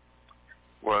Jr.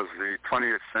 was the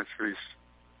 20th century's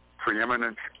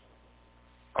preeminent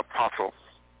apostle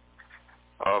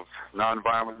of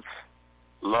nonviolence,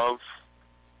 love,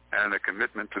 and a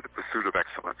commitment to the pursuit of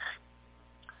excellence.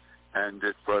 And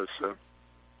it was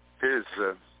his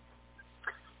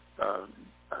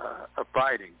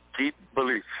abiding, deep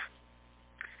belief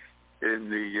in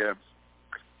the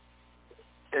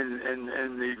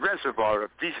reservoir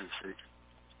of decency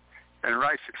and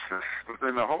righteousness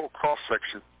within the whole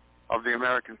cross-section of the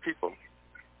American people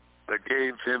that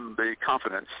gave him the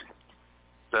confidence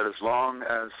that as long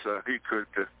as he could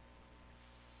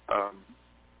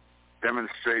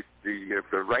demonstrate the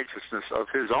righteousness of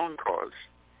his own cause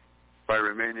by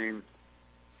remaining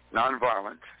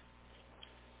nonviolent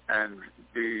and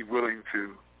be willing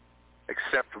to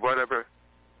accept whatever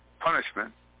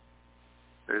punishment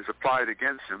is applied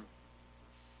against him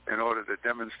in order to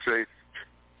demonstrate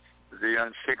the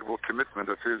unshakable commitment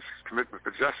of his commitment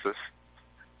for justice,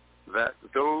 that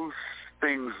those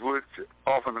things would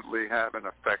ultimately have an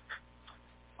effect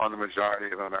on the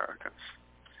majority of Americans.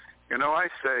 I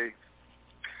say,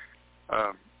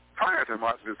 prior to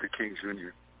Martin Luther King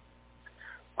Jr.,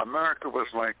 America was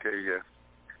like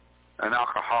an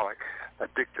alcoholic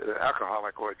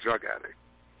or a drug addict.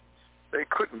 They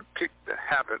couldn't kick the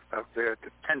habit of their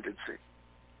dependency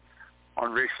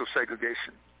on racial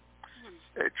segregation.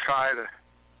 They tried a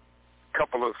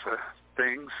couple of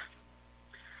things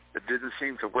that didn't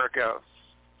seem to work out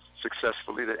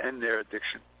successfully to end their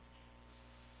addiction.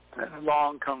 And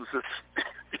along comes this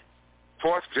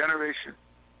fourth generation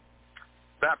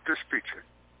Baptist preacher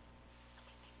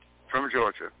from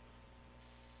Georgia,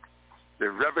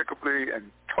 irrevocably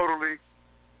and totally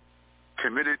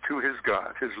committed to his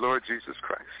God, his Lord Jesus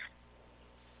Christ.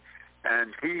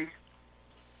 And he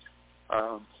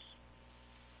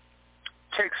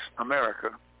takes America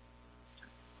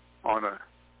on a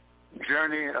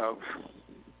journey of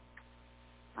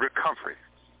recovery,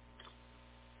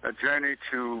 a journey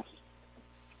to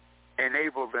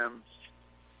enable them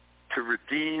to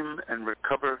redeem and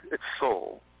recover its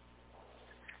soul,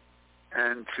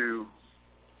 and to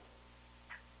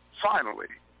finally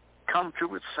come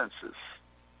to its senses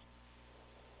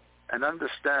and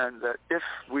understand that if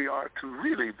we are to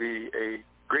really be a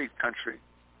great country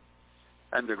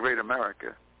and a great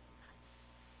America,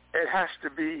 it has to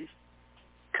be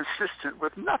consistent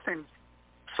with nothing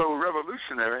so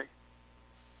revolutionary,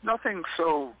 nothing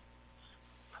so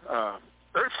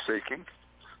earth-shaking,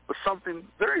 but something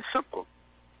very simple,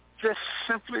 just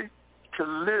simply to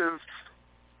live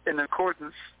in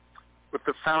accordance with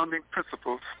the founding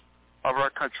principles of our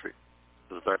country.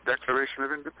 Is that Declaration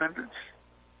of Independence,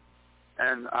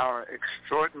 and our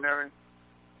extraordinary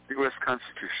U.S.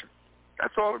 Constitution.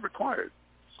 That's all it required.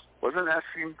 Wasn't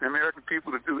asking the American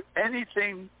people to do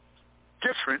anything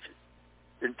different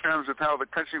in terms of how the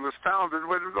country was founded,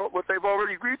 what they've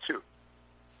already agreed to,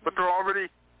 that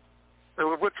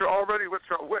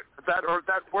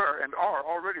were and are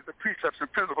already the precepts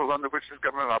and principles under which this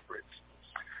government operates.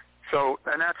 So,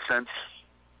 in that sense,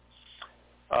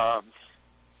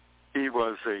 he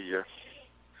was a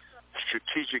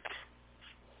strategic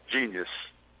genius.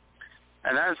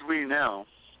 And as we know,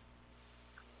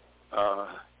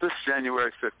 this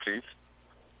January 15th,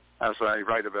 as I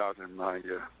write about in my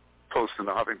post in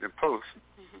the Huffington Post,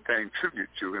 paying tribute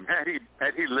to him, had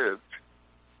he lived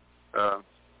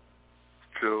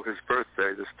till his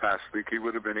birthday this past week, he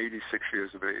would have been 86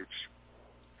 years of age.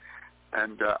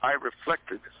 And I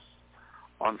reflected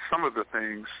on some of the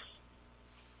things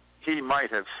he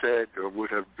might have said or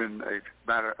would have been a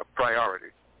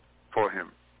priority for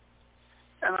him.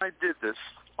 And I did this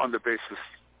on the basis,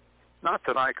 not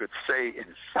that I could say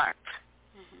in fact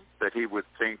that he would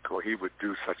think or he would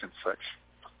do such and such,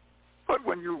 but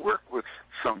when you work with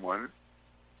someone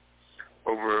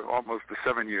over almost a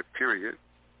 7-year period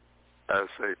as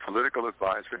a political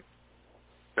advisor,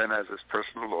 then as his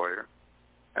personal lawyer,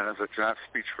 and as a draft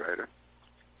speechwriter,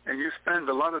 and you spend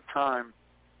a lot of time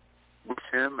with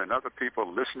him and other people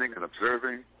listening and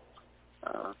observing,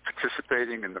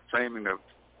 participating in the framing of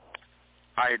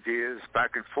ideas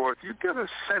back and forth, you get a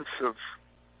sense of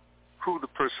who the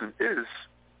person is.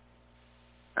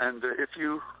 And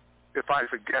if I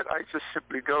forget, I just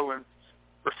simply go and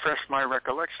refresh my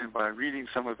recollection by reading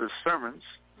some of his sermons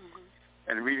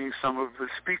and reading some of his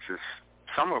speeches,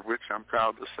 some of which I'm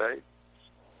proud to say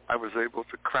I was able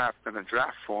to craft in a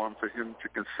draft form for him to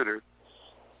consider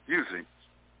using,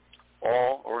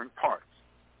 all or in part.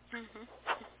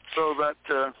 So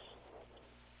that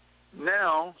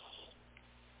now,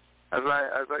 as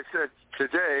I said,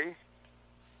 today,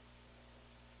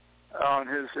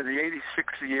 in the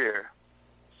 86th year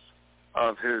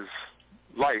of his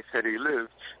life that he lived,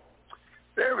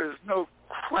 there is no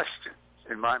question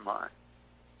in my mind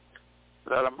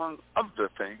that among other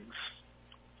things,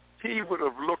 he would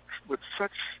have looked with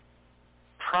such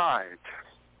pride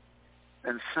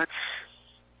and such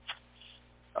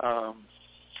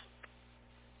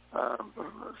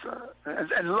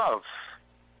and love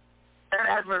and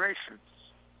admiration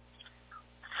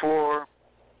for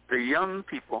the young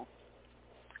people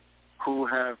who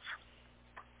have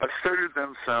asserted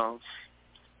themselves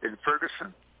in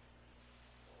Ferguson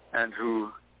and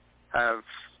who have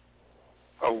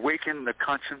awakened the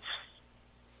conscience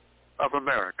of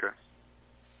America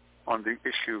on the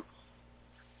issue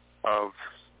of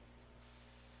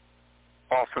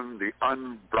often the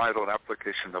unbridled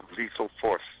application of lethal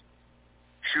force,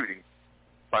 shooting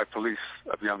by police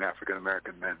of young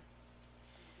African-American men.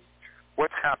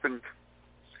 What's happened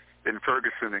in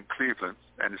Ferguson and Cleveland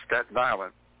and Staten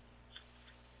Island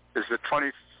is the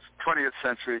 20th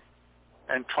century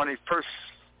and 21st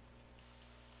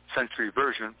century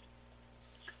version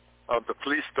of the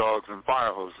police dogs and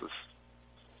fire hoses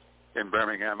in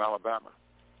Birmingham, Alabama,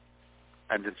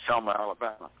 and in Selma,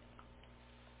 Alabama.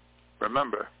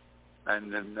 Remember,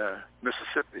 and in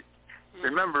Mississippi.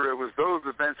 Remember, it was those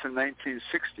events in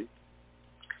 1960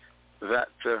 that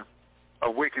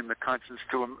awakened the conscience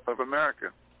of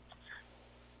America.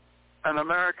 And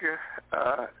America,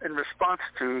 in response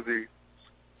to the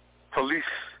police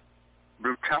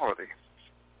brutality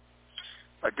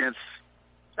against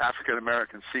African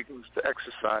Americans seeking to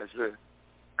exercise their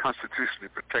constitutionally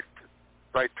protected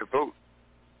right to vote,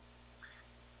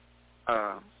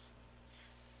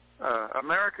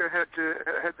 America had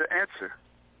to answer,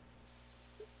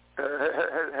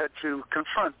 had to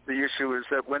confront the issue. Is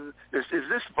that is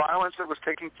this violence that was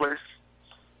taking place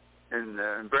in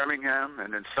Birmingham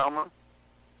and in Selma?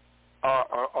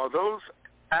 Are those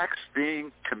acts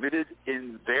being committed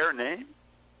in their name?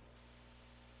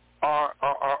 Are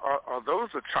those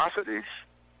atrocities?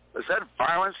 Is that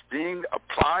violence being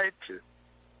applied to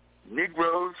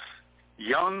Negroes,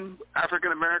 young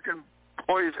African American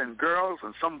boys and girls,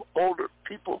 and some older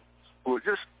people who are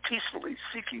just peacefully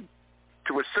seeking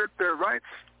to assert their rights?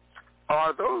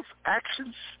 Are those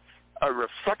actions a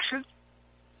reflection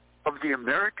of the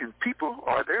American people?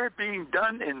 Are they being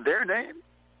done in their name?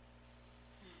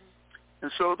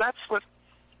 And so that's what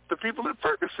the people in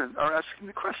Ferguson are asking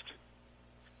the question.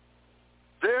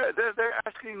 They're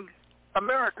asking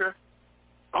America,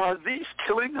 are these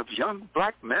killing of young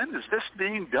black men, is this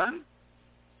being done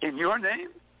in your name?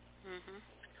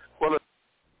 Well,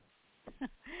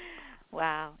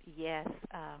 wow, yes,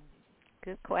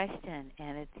 good question.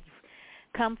 And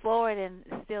come forward and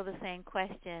still the same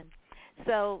question.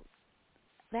 So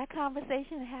that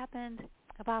conversation happened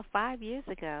about 5 years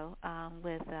ago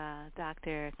with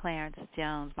Dr. Clarence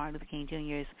Jones, Martin Luther King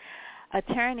Jr.'s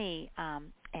attorney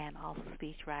and also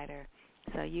speechwriter.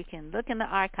 So you can look in the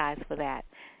archives for that,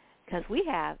 because we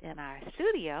have in our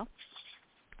studio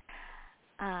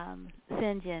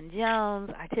Sinjin Jones,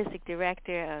 artistic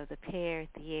director of the Pear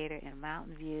Theater in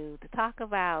Mountain View, to talk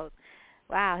about,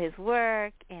 his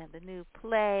work and the new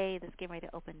play that's getting ready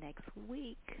to open next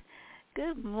week.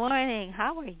 Good morning.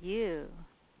 How are you?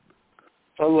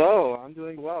 Hello. I'm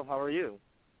doing well. How are you?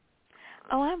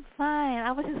 Oh, I'm fine.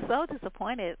 I was just so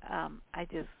disappointed. I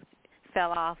just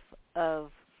fell off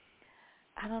of,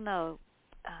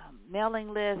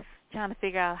 mailing lists, trying to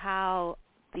figure out how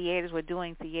theaters were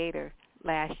doing theater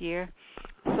last year.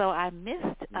 So I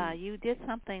missed, you did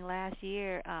something last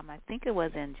year, I think it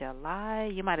was in July.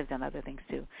 You might have done other things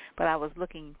too. But I was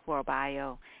looking for a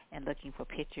bio and looking for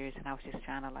pictures, and I was just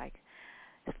trying to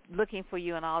looking for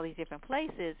you in all these different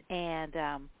places, and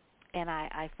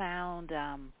I found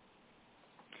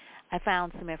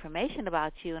some information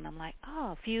about you, and I'm like,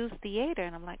 oh, Fuse Theater,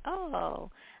 and I'm like,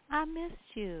 oh, I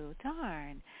missed you.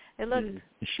 Darn, it looked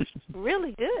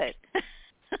really good.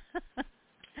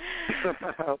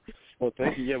 Well,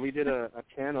 thank you. Yeah, we did a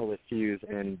panel with Fuse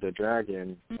and the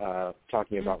Dragon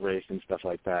talking about race and stuff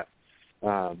like that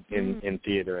in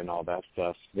theater and all that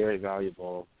stuff. Very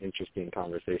valuable, interesting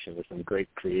conversation with some great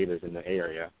creators in the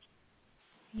area.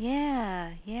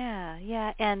 Yeah.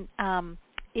 And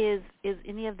is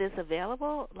any of this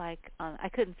available? I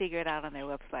couldn't figure it out on their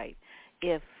website.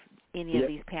 If any of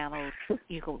these panels,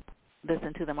 you could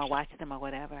listen to them or watch them or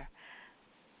whatever.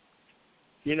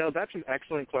 That's an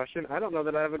excellent question. I don't know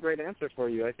that I have a great answer for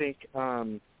you. I think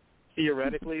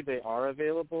theoretically they are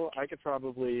available. I could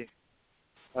probably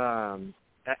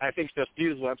I think the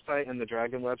Fuse website and the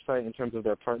Dragon website, in terms of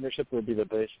their partnership, would be the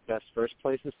best first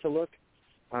places to look,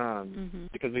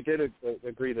 because we did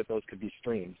agree that those could be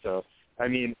streamed. So, I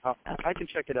can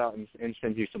check it out and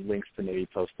send you some links to maybe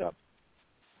post up.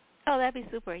 Oh, that'd be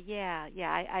super. Yeah.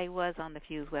 I was on the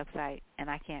Fuse website, and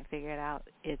I can't figure it out.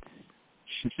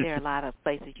 There are a lot of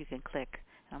places you can click.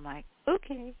 I'm like,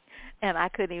 okay. And I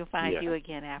couldn't even find you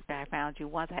again after I found you.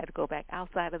 Once I had to go back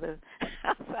outside of the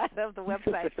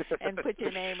website and put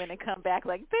your name in and come back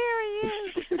like, there he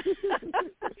is.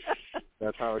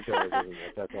 That's how it goes, isn't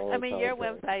it? That's all. Your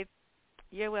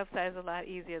website is a lot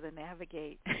easier to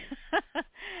navigate.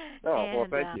 Well,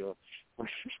 thank you.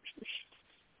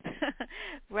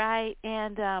 Right,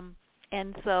 and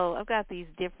so I've got these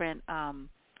different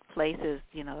places,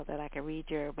 that I can read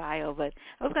your bio, but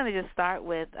I was going to just start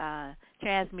with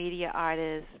transmedia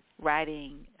artists,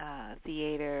 writing,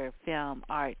 theater, film,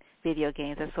 art, video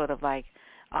games. That's sort of like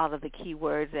all of the key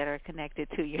words that are connected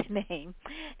to your name.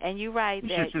 And you write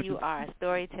that you are a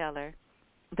storyteller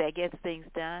that gets things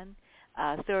done.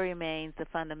 Story remains the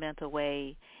fundamental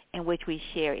way in which we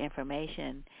share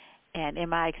information. And in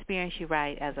my experience, you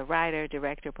write, as a writer,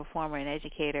 director, performer, and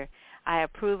educator, I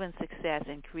have proven success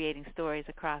in creating stories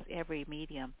across every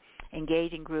medium,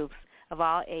 engaging groups of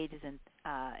all ages and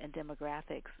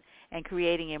demographics, and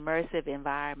creating immersive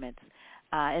environments.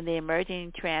 In the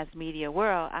emerging transmedia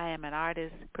world, I am an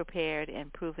artist prepared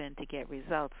and proven to get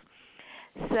results.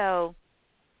 So,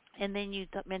 and then you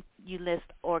list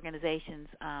organizations,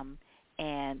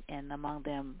 and among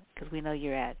them, because we know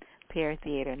you're at Pear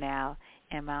Theater now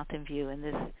in Mountain View, and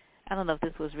this, I don't know if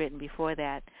this was written before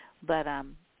that, but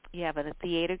you have a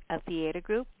theater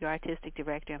group. You're artistic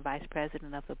director and vice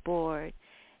president of the board,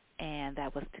 and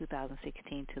that was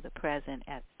 2016 to the present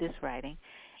at this writing.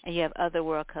 And you have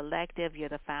Otherworld Collective. You're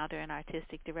the founder and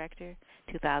artistic director,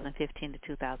 2015 to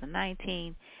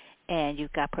 2019. And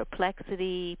you've got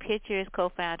Perplexity Pictures,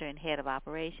 co-founder and head of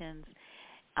operations,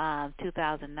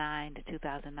 2009 to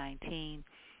 2019.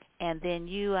 And then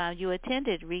you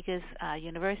attended Regis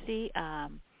University,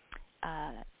 and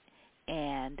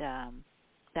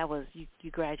that was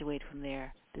you graduated from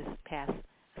there this past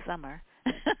summer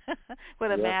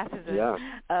with a master's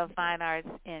of fine arts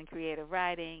in creative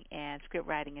writing and script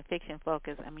writing and fiction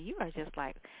focus. You are just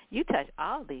like, you touch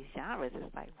all these genres.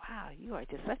 It's like, wow, you are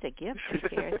just such a gift to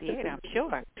Pear Theater, I'm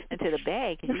sure, and to the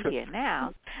Bay, because you're here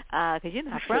now, because you're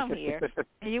not from here.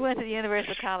 And you went to the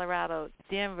University of Colorado,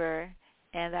 Denver,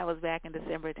 and that was back in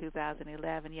December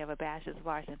 2011. You have a Bachelor's of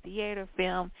Arts in Theater,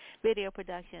 Film, Video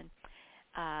Production,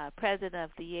 president of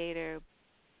Theater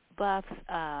Buffs,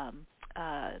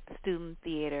 Student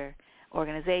Theater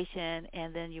Organization,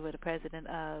 and then you were the president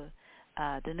of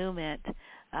Denouement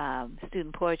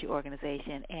Student Poetry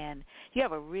Organization. And you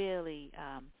have a really,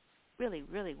 really,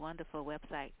 really wonderful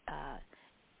website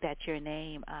that your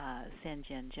name,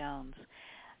 Sinjin Jones,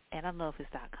 and I don't know if it's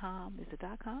 .com. Is it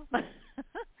 .com?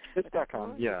 It's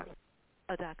 .com. Yeah.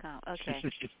 Oh, .com. Okay.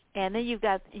 And then you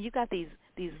got these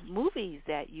movies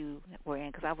that you were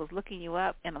in, because I was looking you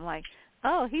up, and I'm like,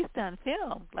 oh, he's done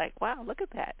film. Like, wow, look at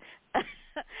that.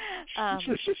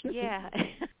 Yeah.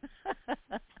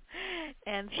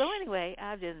 And so anyway,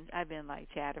 I've been like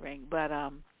chattering, but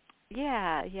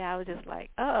yeah, I was just like,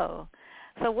 oh,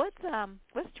 so what's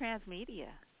transmedia?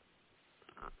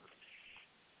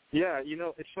 Yeah,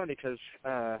 it's funny because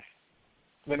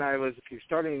when I was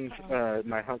starting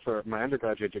my hunt for my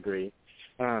undergraduate degree,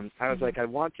 I was like, I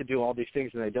want to do all these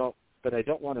things, and I don't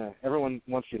want to. Everyone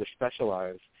wants you to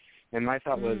specialize, and my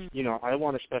thought was, I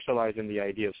want to specialize in the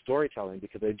idea of storytelling,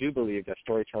 because I do believe that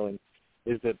storytelling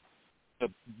is the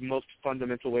most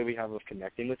fundamental way we have of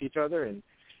connecting with each other, and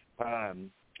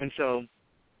so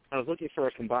I was looking for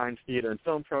a combined theater and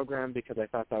film program, because I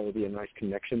thought that would be a nice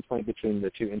connection point between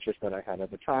the two interests that I had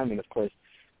at the time, and of course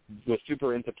was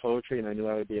super into poetry, and I knew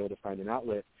I would be able to find an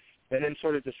outlet. And then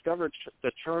sort of discovered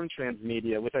the term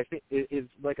transmedia, which I think is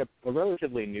like a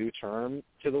relatively new term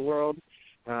to the world,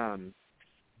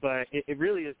 but it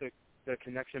really is the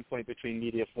connection point between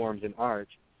media forms and art,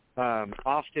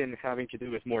 often having to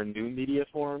do with more new media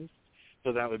forms.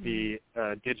 So that would be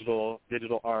digital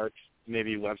art,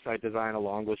 maybe website design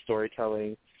along with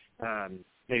storytelling,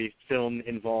 maybe film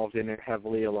involved in it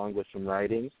heavily along with some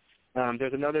writing.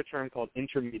 There's another term called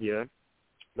intermedia.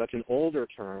 That's an older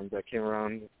term that came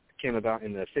about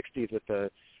in the 60s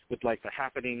with like the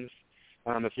happenings,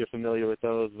 if you're familiar with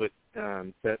those,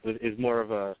 that is more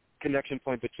of a connection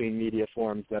point between media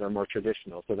forms that are more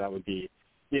traditional. So that would be,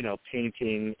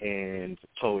 painting and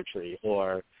poetry,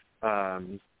 or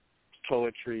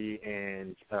poetry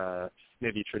and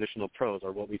maybe traditional prose,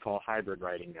 or what we call hybrid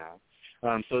writing now.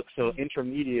 So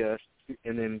intermedia,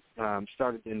 and then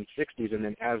started in the 60s, and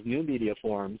then as new media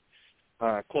forms,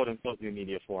 quote-unquote new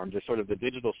media forms, as sort of the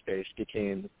digital space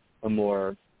became a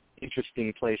more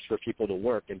interesting place for people to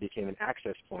work and became an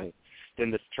access point, then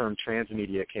this term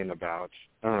transmedia came about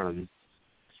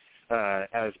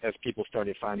as people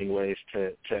started finding ways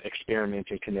to experiment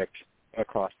and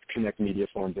connect media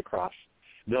forms across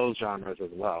those genres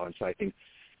as well. And so I think,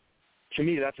 to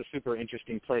me, that's a super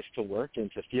interesting place to work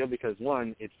and to feel, because,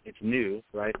 one, it's new,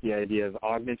 right? The idea of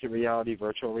augmented reality,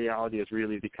 virtual reality is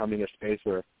really becoming a space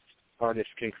where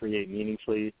artists can create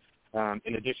meaningfully.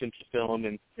 In addition to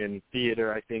film and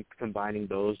theater, I think combining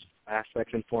those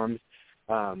aspects and forms,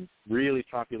 really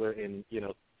popular in,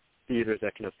 theaters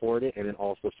that can afford it, and then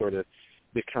also sort of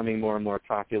becoming more and more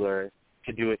popular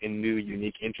to do it in new,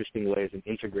 unique, interesting ways and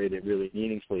integrate it really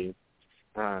meaningfully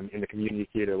in the community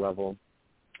theater level.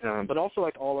 But also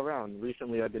like all around.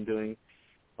 Recently I've been doing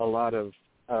a lot of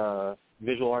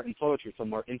visual art and poetry, some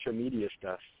more intermedia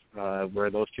stuff where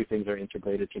those two things are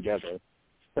integrated together.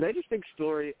 But I just think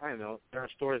there are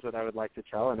stories that I would like to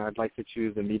tell, and I'd like to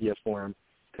choose the media form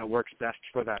that works best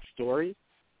for that story,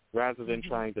 rather than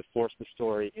trying to force the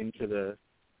story into the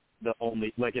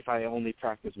only, like if I only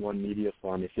practice one media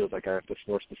form, it feels like I have to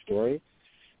force the story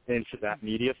into that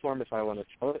media form if I want to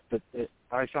tell it. But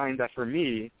I find that for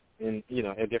me, and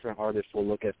a different artist will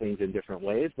look at things in different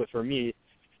ways, but for me,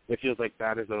 it feels like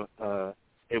that is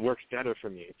it works better for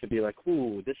me to be like,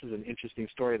 ooh, this is an interesting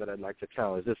story that I'd like to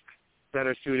tell. Is this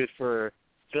better suited for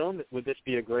film? Would this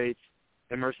be a great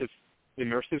immersive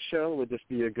show? Would this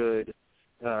be a good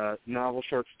novel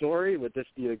short story? Would this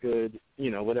be a good,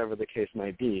 whatever the case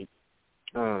might be,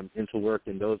 and to work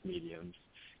in those mediums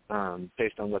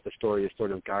based on what the story is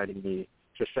sort of guiding me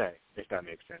to say, if that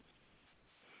makes sense.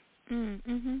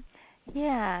 Mm-hmm.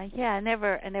 Yeah. I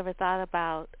never thought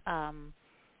about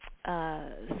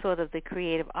sort of the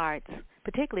creative arts,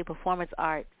 particularly performance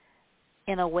art,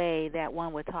 in a way that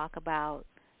one would talk about.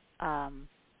 So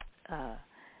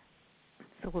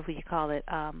what would you call it?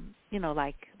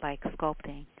 Like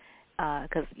sculpting,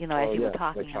 because as you were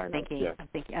talking, I'm thinking.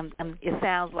 It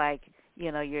sounds like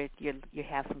you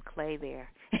have some clay there.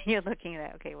 You're looking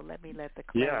at, okay, well, let the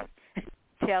clay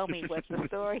tell me what the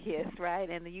story is, right?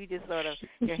 And you just sort of,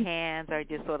 your hands are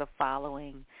just sort of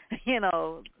following,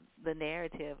 the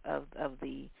narrative of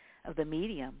the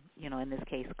medium, in this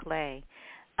case clay.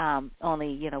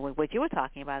 Only, what you were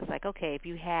talking about is like, okay, if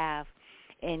you have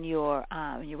in your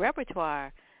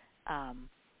repertoire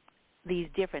these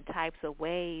different types of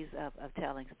ways of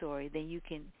telling story, then you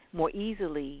can more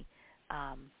easily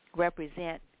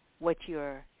represent what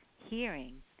you're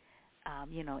hearing,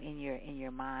 in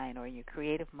your mind or in your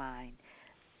creative mind.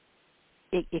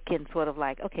 It can sort of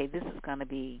like, okay, this is going to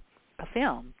be a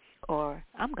film, or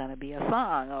I'm going to be a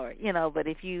song, or but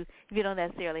if you don't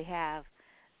necessarily have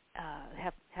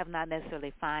have not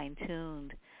necessarily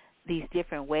fine-tuned these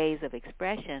different ways of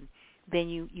expression, then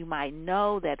you might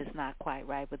know that it's not quite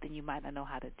right, but then you might not know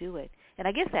how to do it. And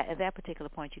I guess that at that particular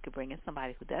point you could bring in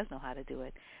somebody who does know how to do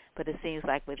it. But it seems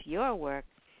like with your work,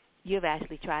 you've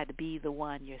actually tried to be the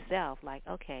one yourself, like,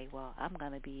 okay, well, I'm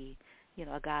going to be,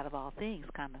 a God of all things,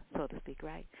 kind of, so to speak,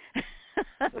 right?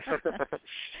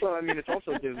 Well, I mean, it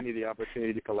also gives me the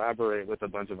opportunity to collaborate with a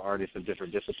bunch of artists of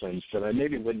different disciplines that I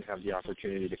maybe wouldn't have the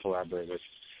opportunity to collaborate with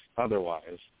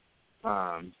otherwise,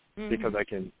 because I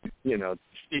can,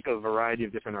 speak a variety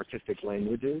of different artistic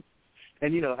languages.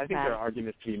 And, I think there are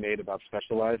arguments to be made about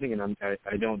specializing, and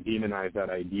I don't demonize that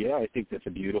idea. I think that's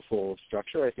a beautiful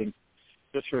structure. I think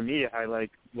just for me,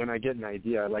 when I get an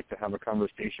idea, I like to have a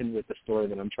conversation with the story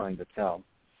that I'm trying to tell.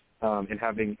 And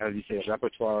having, as you say, a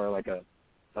repertoire, like a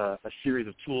series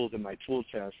of tools in my tool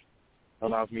chest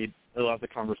allows the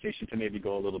conversation to maybe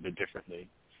go a little bit differently,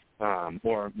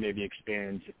 or maybe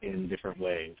expand in different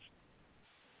ways.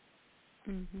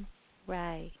 Mhm.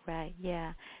 Right.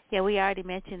 Yeah. We already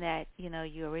mentioned that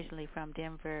you're originally from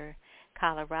Denver,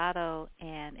 Colorado,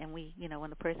 and we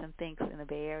when a person thinks in the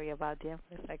Bay Area about Denver,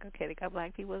 it's like, okay, they got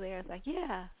black people there. It's like,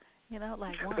 yeah,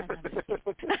 like one. I'm just kidding.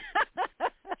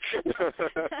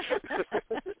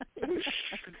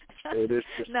 It is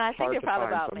just no, I think they're probably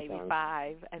about sometimes. Maybe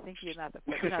 5. I think you're not the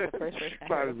first person I 5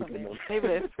 heard is a from good there. number. Maybe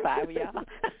there's 5 of y'all.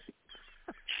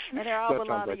 And they're all That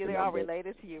belong to like you. They're all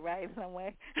related to you, right, in some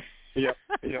way? Yep.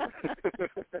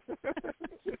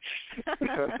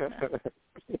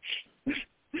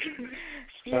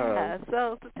 Yeah.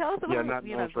 So tell us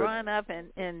about growing up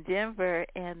in Denver,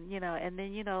 and and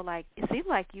then like it seemed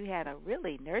like you had a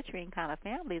really nurturing kind of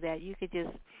family that you could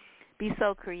just be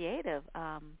so creative.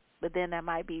 But then that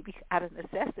might be out of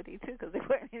necessity too, because there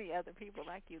weren't any other people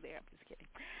like you there. I'm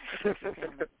just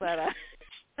kidding. But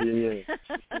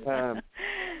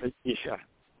yeah.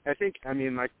 I think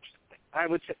I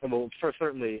would say, well,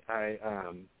 certainly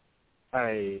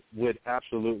I would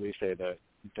absolutely say that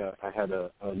I had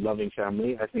a loving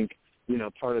family. I think,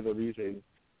 part of the reason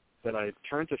that I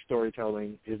turned to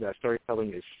storytelling is that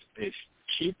storytelling is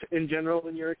cheap in general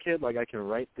when you're a kid. Like, I can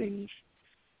write things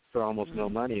for almost no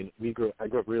money. And I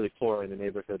grew up really poor in a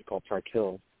neighborhood called Park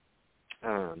Hill.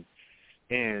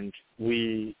 And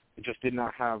we just did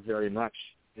not have very much.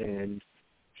 And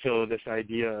so this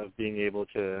idea of being able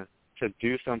to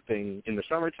do something in the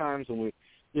summer times when we,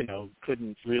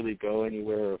 couldn't really go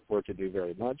anywhere or afford to do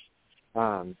very much,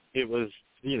 it was,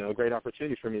 a great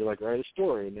opportunity for me to write a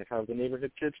story and have the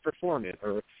neighborhood kids perform it,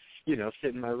 or,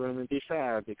 sit in my room and be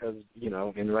sad because,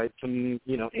 and write some,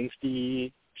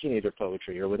 angsty teenager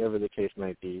poetry or whatever the case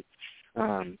might be.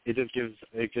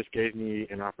 It just gave me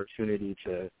an opportunity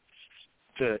to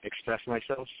express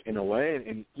myself in a way,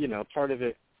 and part of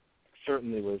it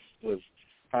certainly was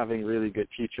having really good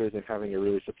teachers and having a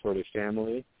really supportive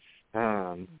family.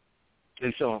 And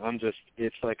so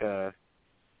it's like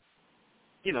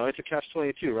it's a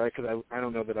catch-22, right? Because I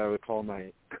don't know that I would call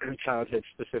my childhood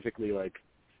specifically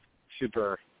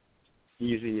super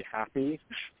easy, happy,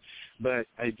 but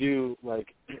I do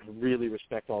really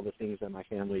respect all the things that my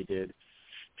family did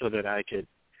so that I could.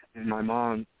 And my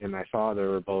mom and my father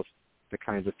were both the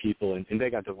kinds of people, and they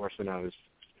got divorced when I was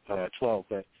 12,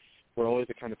 but we're always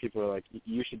the kind of people who are like,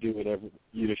 you should do whatever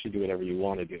you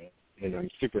want to do. And I'm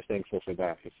super thankful for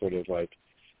that. It sort of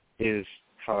is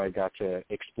how I got to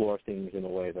explore things in a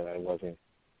way that I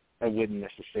wouldn't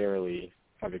necessarily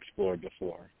have explored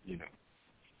before,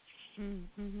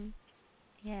 Mm-hmm.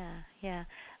 Yeah.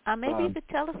 Maybe you could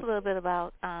tell us a little bit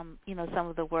about, some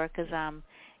of the work, because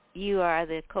you are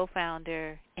the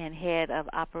co-founder and head of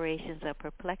operations of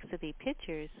Perplexity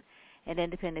Pictures, an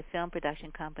independent film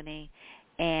production company,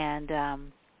 and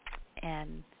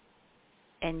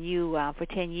you for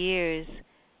 10 years,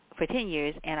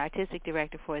 an artistic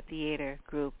director for a theater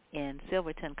group in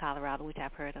Silverton, Colorado, which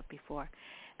I've heard of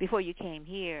before you came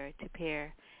here to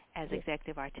pair as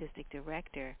executive artistic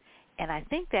director. And I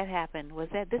think that happened, was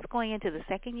that this going into the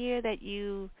second year that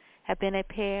you have been at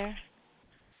pair?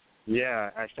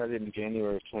 Yeah, I started in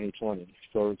January of 2020,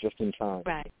 so just in time.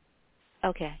 Right.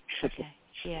 Okay.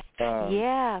 Yeah.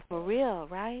 Yeah, for real,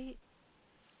 right?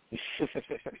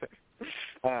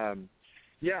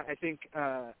 Yeah, I think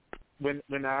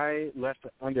when I left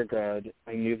undergrad,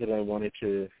 I knew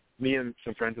that me and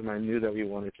some friends of mine knew that we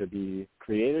wanted to be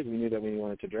creative. We knew that we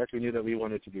wanted to direct. We knew that we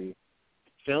wanted to do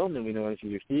film, and we wanted to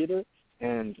do theater.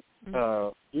 And,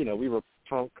 we were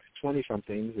punk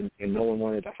 20-somethings, and no one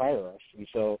wanted to hire us. And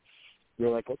so we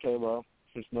were like, okay, well,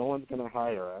 since no one's going to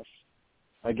hire us,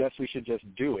 I guess we should just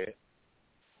do it.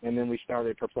 And then we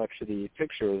started Perplexity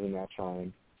Pictures in that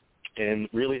time. and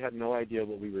really had no idea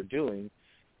what we were doing,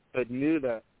 but knew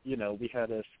that, we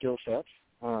had a skill set,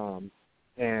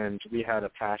 and we had a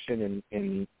passion,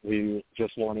 and we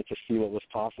just wanted to see what was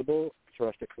possible for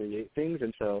us to create things.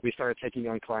 And so we started taking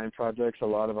on client projects. A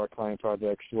lot of our client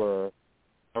projects were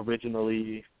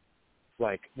originally,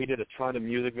 we did a ton of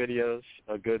music videos,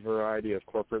 a good variety of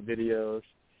corporate videos,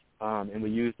 and we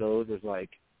used those as,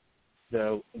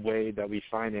 the way that we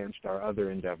financed our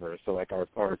other endeavors. So,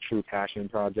 our true passion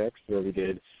projects, where we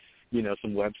did,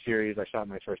 some web series. I shot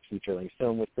my first feature-length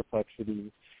film with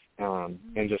Perplexity,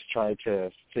 and just tried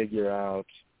to figure out,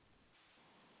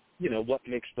 what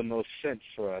makes the most sense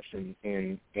for us.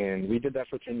 And we did that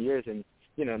for 10 years and,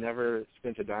 never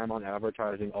spent a dime on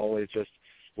advertising, always just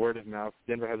word of mouth.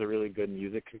 Denver has a really good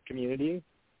music community.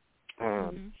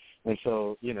 And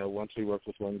so, once we worked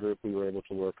with one group, we were able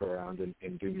to work around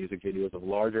and do music videos of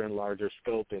larger and larger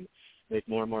scope and make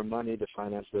more and more money to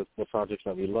finance the projects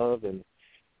that we love. And,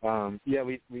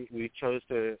 we chose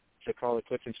to call it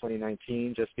quits in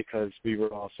 2019 just because we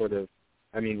were all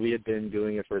we had been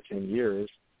doing it for 10 years.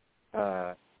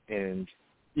 And,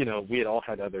 we had all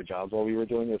had other jobs while we were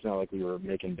doing it. It's not like we were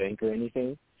making bank or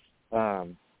anything.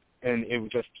 And it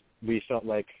was just, we felt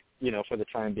like, for the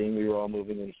time being, we were all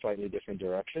moving in slightly different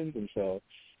directions, and so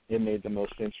it made the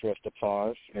most sense for us to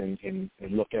pause and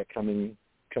look at coming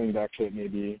back to it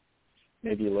maybe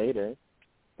later.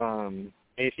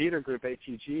 A theater group,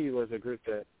 ATG, was a group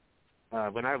that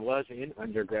when I was in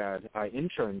undergrad, I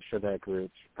interned for that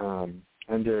group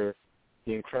under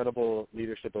the incredible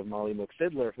leadership of Molly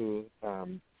McFidler, who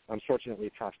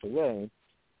unfortunately passed away,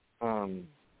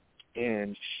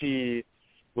 and she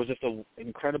was just an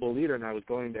incredible leader, and I was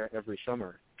going there every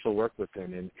summer to work with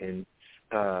them. And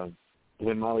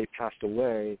when Molly passed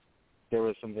away, there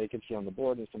was some vacancy on the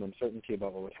board and some uncertainty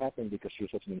about what would happen because she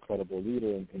was such an incredible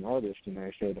leader and artist. And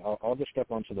I said, I'll just step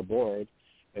onto the board,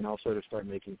 and I'll sort of start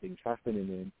making things happen. And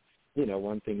then,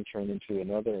 one thing turned into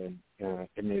another, and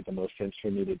it made the most sense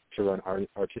for me to run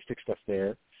artistic stuff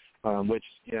there, which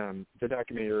the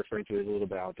documentary you're referring to is a little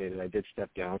bit outdated. I did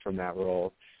step down from that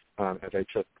role as I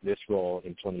took this role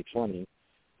in 2020,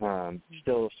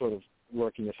 still sort of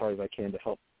working as hard as I can to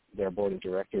help their board of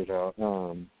directors out.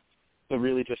 But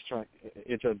really just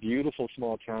it's a beautiful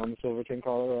small town, Silverton,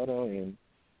 Colorado, and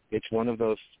it's one of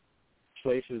those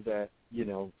places that,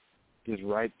 is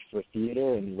ripe for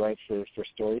theater and ripe for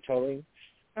storytelling.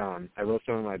 I wrote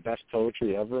some of my best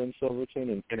poetry ever in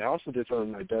Silverton, and I also did some of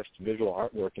my best visual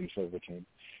artwork in Silverton,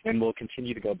 and will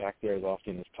continue to go back there as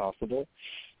often as possible.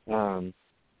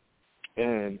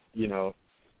 And, you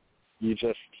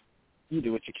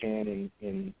do what you can,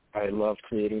 and I love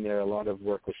creating there. A lot of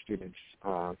work with students,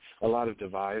 a lot of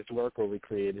devised work where we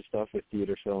created stuff with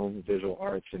theater, film, visual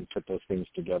arts, and put those things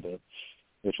together,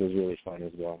 which was really fun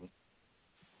as well.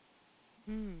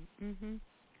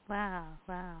 Wow.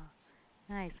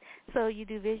 Nice. So you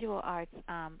do visual arts.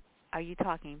 Are you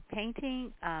talking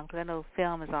painting? Because I know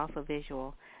film is also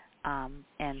visual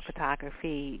and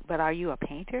photography, but are you a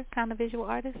painter, kind of visual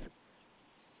artist?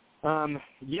 I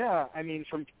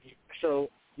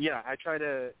try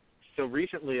to, so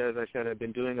recently, as I said, I've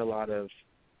been doing a lot of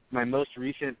my most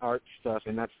recent art stuff,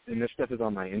 and this stuff is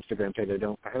on my Instagram page.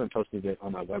 I haven't posted it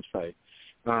on my website,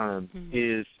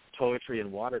 is poetry and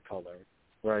watercolor,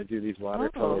 where I do these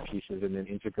watercolor pieces and then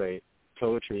integrate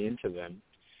poetry into them.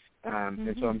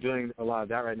 And so I'm doing a lot of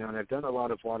that right now, and I've done a lot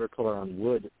of watercolor on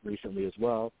wood recently as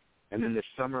well. And then this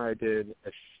summer I did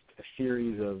a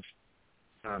series of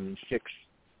 6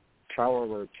 flower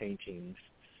word paintings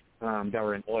that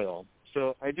were in oil.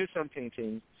 So I do some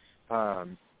painting,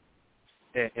 and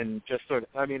just sort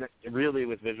of, really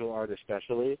with visual art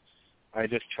especially, I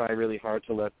just try really hard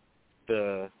to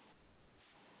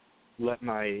let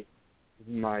my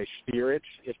spirit,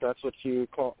 if that's what you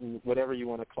call, whatever you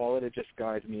want to call it, it just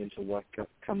guides me into what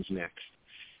comes next.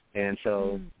 And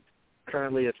so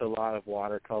currently it's a lot of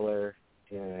watercolor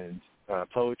and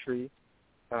poetry.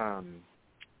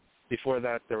 Before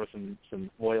that, there was some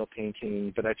oil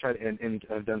painting, but I tried, and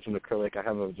I've done some acrylic. I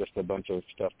have just a bunch of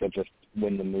stuff that just,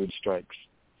 when the mood strikes,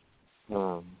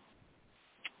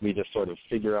 we just sort of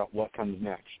figure out what comes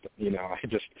next.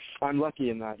 I'm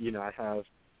lucky in that, I have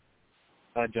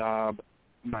a job.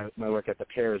 My work at the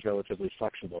Pair is relatively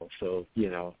flexible. So,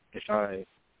 if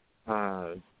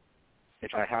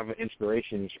I have an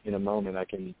inspiration in a moment, I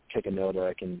can take a note, or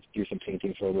I can do some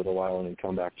painting for a little while and then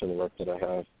come back to the work that I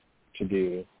have to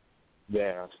do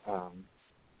there.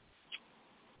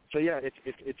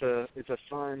 It's a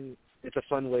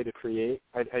fun way to create.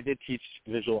 I did teach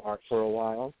visual art for a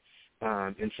while,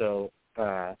 and so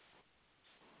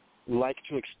like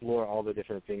to explore all the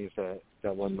different things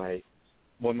that one might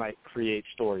one might create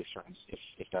stories from,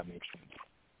 if that makes sense.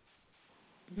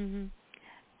 Mhm.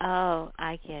 Oh,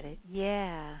 I get it.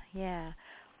 Yeah, yeah.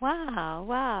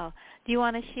 Wow. Do you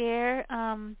want to share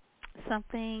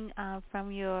something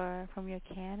from your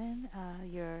canon,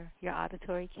 your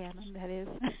auditory canon, that is?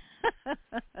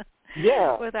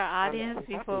 Yeah. With our audience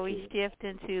before we shift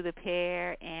into the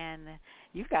pair, and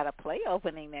you've got a play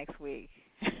opening next week.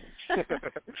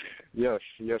 Yes,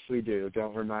 we do.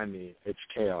 Don't remind me. It's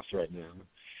chaos right now.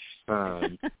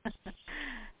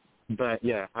 But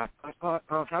yeah,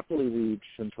 I'll happily read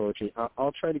some poetry.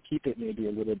 I'll try to keep it maybe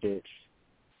a little bit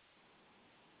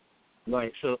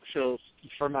like so.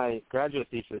 For my graduate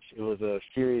thesis, it was a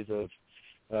series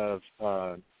of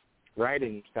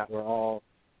writings that were all.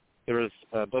 There was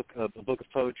a book of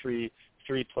poetry,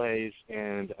 3 plays,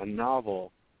 and a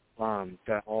novel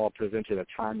that all presented a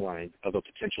timeline of a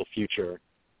potential future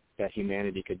that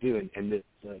humanity could do. And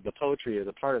the poetry as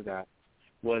a part of that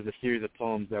was a series of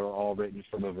poems that were all written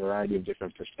from a variety of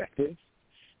different perspectives.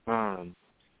 And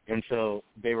so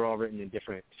they were all written in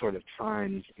different sort of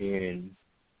times in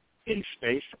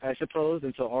space, I suppose.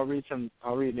 And so I'll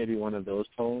read maybe one of those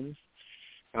poems.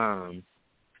 And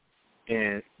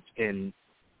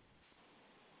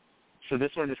so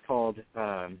this one is called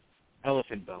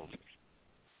Elephant Bones.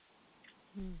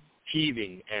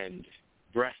 Heaving and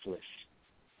breathless,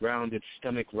 round its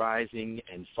stomach rising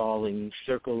and falling,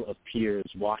 circle of peers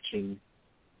watching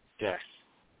death.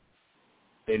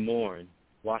 They mourn,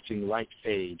 watching light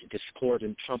fade,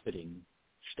 discordant trumpeting,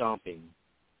 stomping.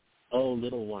 Oh,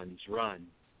 little ones, run,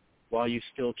 while you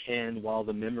still can, while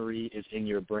the memory is in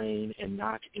your brain and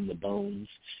not in the bones.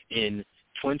 In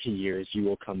 20 years you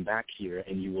will come back here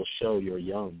and you will show your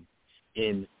young.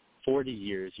 In 40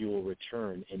 years you will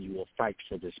return and you will fight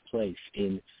for this place.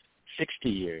 In 60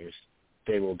 years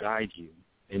they will guide you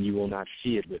and you will not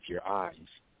see it with your eyes.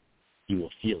 You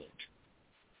will feel it.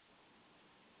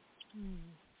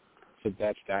 So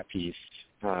that's that piece.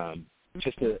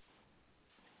 Just to,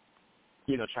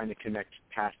 trying to connect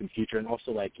past and future, and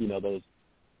also there's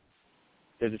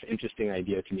this interesting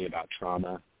idea to me about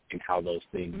trauma and how those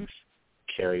things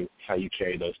how you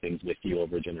carry those things with you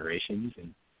over generations.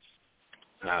 And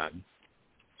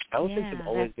elephants have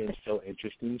always been so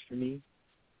interesting for me.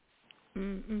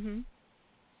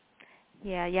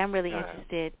 Yeah, I'm really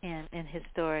interested in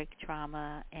historic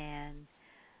trauma and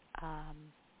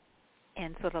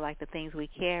sort of like the things we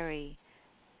carry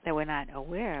that we're not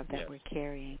aware of that we're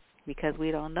carrying, because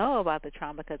we don't know about the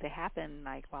trauma because it happened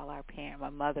like while my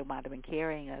mother might have been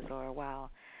carrying us, or while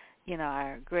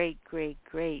our great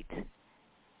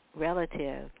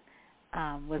relative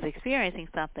was experiencing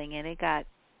something, and it got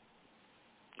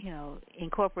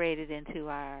incorporated into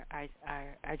our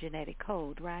genetic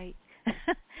code, right?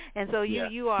 And so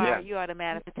you are the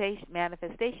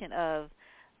manifestation of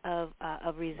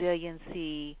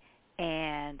resiliency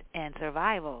and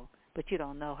survival, but you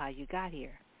don't know how you got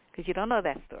here because you don't know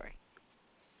that story.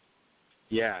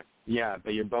 Yeah,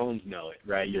 but your bones know it,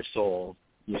 right? Your soul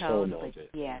knows it.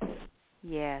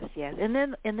 Yes. And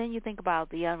then you think about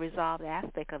the unresolved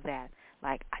aspect of that.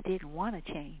 Like, I didn't want to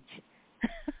change.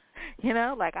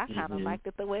 I kind of liked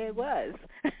it the way it was.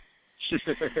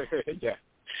 Yeah.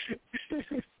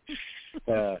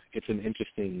 It's an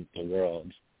interesting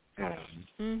world.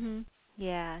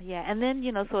 Yeah. And then,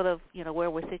 sort of,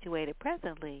 where we're situated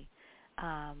presently.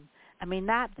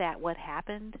 Not that what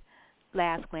happened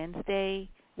last Wednesday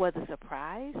was a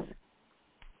surprise,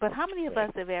 but how many of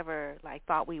us have ever,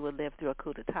 thought we would live through a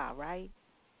coup d'etat, right?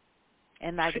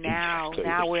 And, now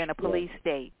we're in a police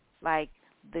state,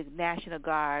 the National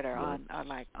Guard are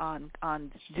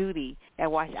on duty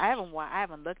at Washington. I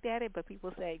haven't looked at it, but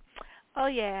people say, oh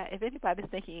yeah, if anybody's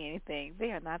thinking anything,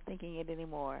 they are not thinking it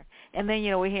anymore. And then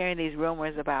we're hearing these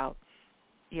rumors about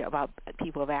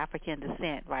people of African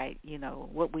descent, right?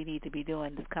 What we need to be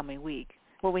doing this coming week,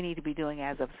 what we need to be doing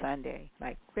as of Sunday.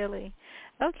 Like, really?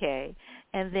 Okay.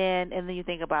 And then you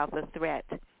think about the threat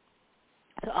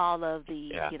to all of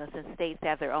the, since states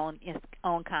have their own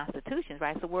constitutions,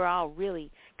 right? So we're all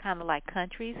really kind of like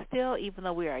countries still, even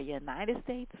though we are United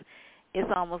States. It's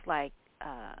almost like,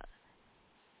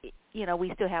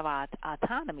 we still have our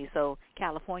autonomy. So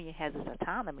California has its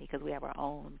autonomy because we have our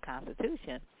own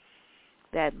constitution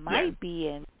that might be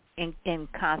in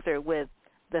concert with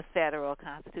the federal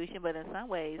constitution, but in some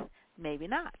ways, maybe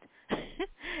not.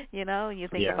 You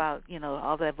think about,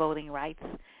 all the voting rights,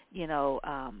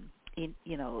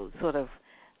 sort of,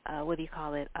 what do you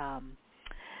call it,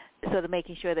 sort of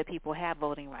making sure that people have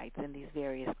voting rights in these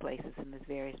various places, in these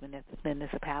various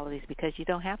municipalities, because you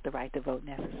don't have the right to vote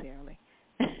necessarily.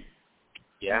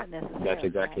 Yeah, that's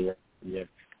exactly it. Yeah.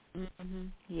 Mm-hmm.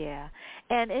 Yeah,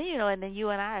 and and then you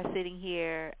and I are sitting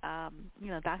here.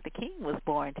 Dr. King was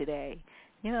born today.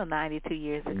 92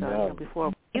 years ago.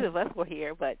 Before either of us were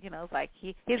here, but it's like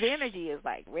his energy is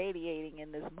like radiating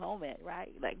in this moment,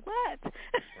 right? Like what?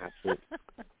 Absolutely.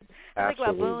 Think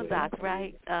about Boondocks,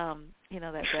 right? That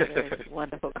brother is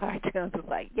wonderful cartoons. It's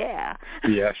like, yeah.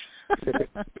 Yes.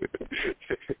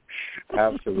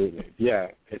 Absolutely. Yeah.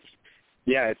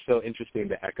 It's so interesting,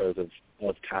 the echoes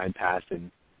of time past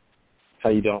and how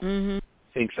you don't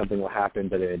think something will happen,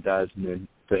 but it does, and then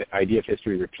the idea of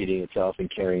history repeating itself and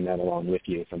carrying that along with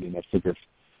you is something that's super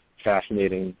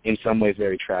fascinating, in some ways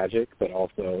very tragic, but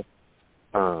also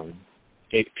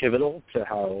pivotal to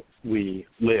how we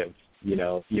live,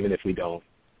 even if we don't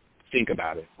think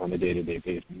about it on a day-to-day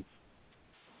basis.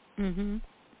 Mm-hmm.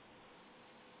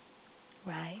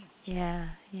 Right. Yeah.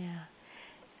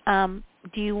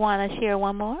 Do you want to share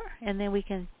one more, and then we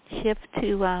can shift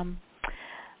to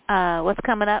what's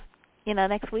coming up,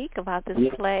 next week about this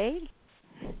play?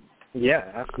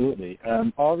 Yeah, absolutely.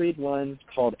 I'll read one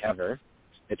called Ever.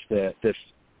 It's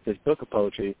this book of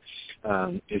poetry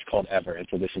is called Ever, and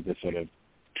so this is the sort of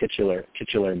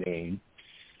titular name.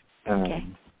 Okay.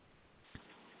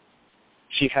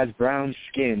 She has brown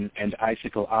skin and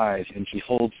icicle eyes, and she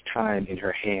holds time in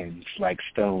her hands like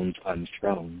stones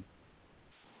unthrown.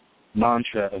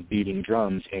 Mantra of beating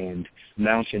drums and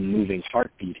mountain-moving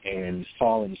heartbeat and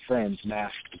fallen friends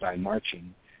masked by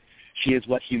marching. She is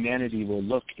what humanity will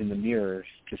look in the mirror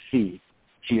to see.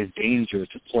 She is danger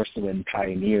to porcelain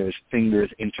pioneers,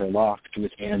 fingers interlocked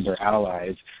with amber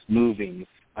allies, moving,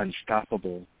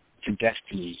 unstoppable, to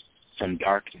destiny from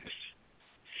darkness.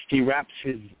 He wraps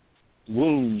his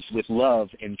wounds with love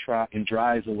and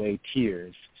dries away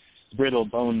tears. Brittle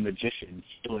bone magician,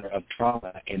 healer of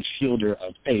trauma and shielder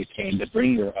of faith and the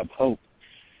bringer of hope.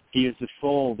 He is the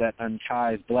soul that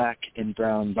unties black and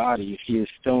brown bodies. He is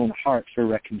stone heart for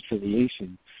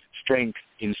reconciliation, strength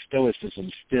in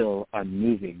stoicism still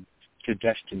unmoving, to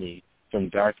destiny from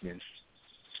darkness.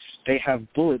 They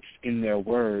have bullets in their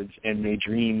words and they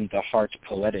dream the heart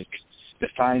poetic,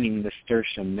 defining the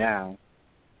tertium now,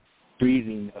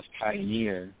 breathing of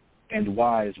pioneer and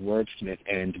wise wordsmith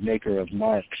and maker of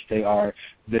marks. They are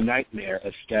the nightmare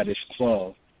of status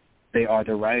quo. They are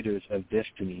the writers of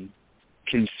destiny.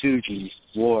 Kintsugi,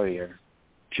 warrior,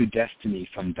 to destiny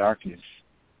from darkness,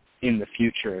 in the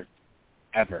future,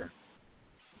 ever.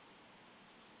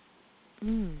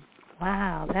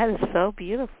 Wow, that is so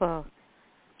beautiful.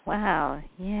 Wow,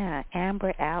 yeah,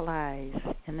 amber allies,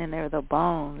 and then there are the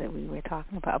bones that we were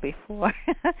talking about before,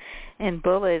 and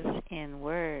bullets in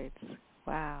words.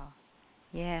 Wow,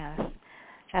 yeah,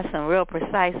 that's some real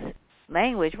precise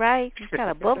language, right? It's got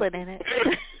a bullet in it.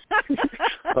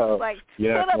 Like,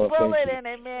 yeah, put a bullet in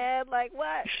it, man. Like,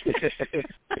 what?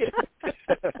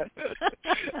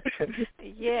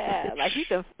 Yeah, like you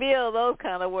can feel those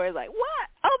kind of words. Like, what?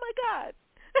 Oh, my God.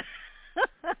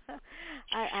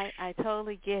 I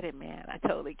totally get it, man. I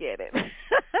totally get it.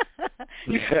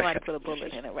 You want to put a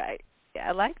bullet in it, right? Yeah,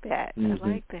 I like that. I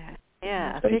like that.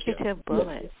 Yeah, a figurative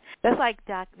bullet. That's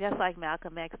like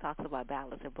Malcolm X talks about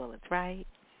ballots and bullets, right?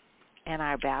 And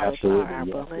our ballots are our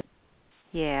bullets.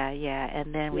 Yeah,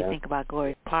 and then we think about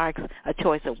Gloria Park's A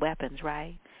Choice of Weapons,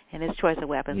 right? And his choice of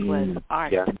weapons was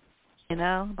art. Yeah.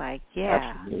 Like,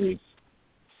 Absolutely.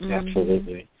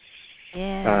 Absolutely.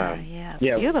 Yeah,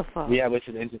 beautiful. Yeah, which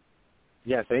is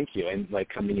thank you. And like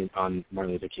coming in on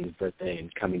Martin Luther King's birthday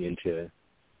and coming into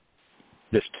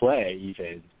this play,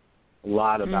 even a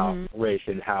lot about race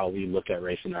and how we look at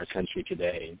race in our country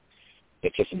today.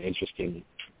 It's just an interesting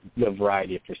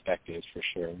variety of perspectives for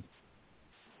sure.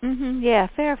 Yeah,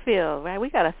 Fairfield, right? We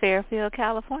got a Fairfield,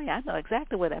 California. I know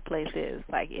exactly where that place is.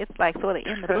 Like, it's like sort of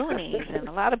in the boonies, and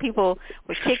a lot of people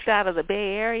were kicked out of the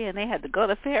Bay Area, and they had to go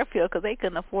to Fairfield because they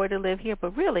couldn't afford to live here.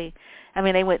 But really, I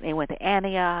mean, they went to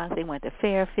Antioch, they went to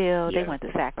Fairfield, they went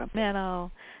to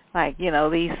Sacramento, like,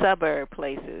 these suburb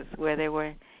places where they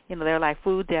were, they're like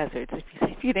food deserts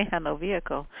if you didn't have no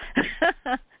vehicle.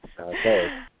 Okay.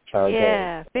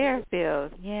 Yeah,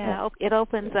 Fairfield. Yeah, it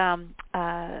opens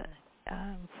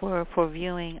for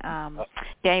viewing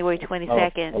January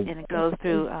 22nd, and it goes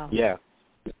through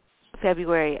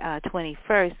February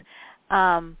 21st.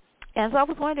 And so I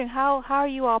was wondering, how are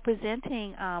you all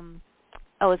presenting?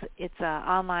 It's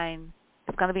online.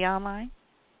 It's going to be online?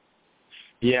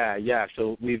 Yeah.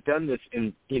 So we've done this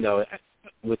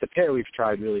with the pair, we've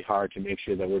tried really hard to make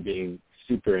sure that we're being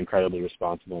super incredibly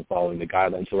responsible and following the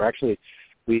guidelines. So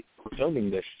we're filming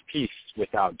this piece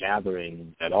without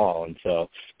gathering at all, and so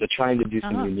they're trying to do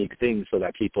some unique things so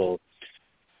that people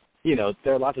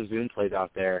there are lots of Zoom plays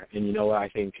out there, and you know what? I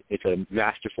think it's a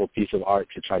masterful piece of art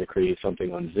to try to create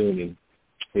something on Zoom. And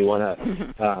we want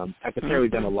to, at the fair,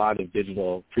 we've done a lot of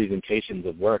digital presentations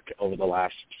of work over the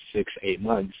last 6-8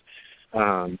 months,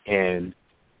 and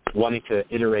wanting to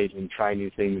iterate and try new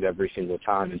things every single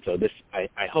time. And so this, I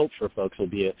hope for folks, will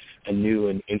be a new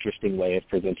and interesting way of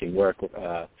presenting work,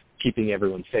 keeping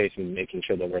everyone safe and making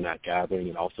sure that we're not gathering,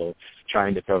 and also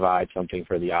trying to provide something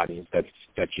for the audience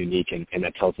that's unique and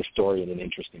that tells the story in an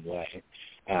interesting way.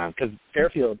 Because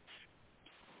Fairfield,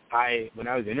 when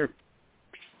I was interviewed,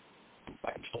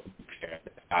 I told Sarah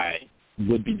that I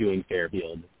would be doing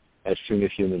Fairfield as soon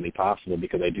as humanly possible,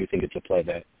 because I do think it's a play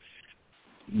that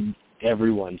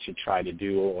everyone should try to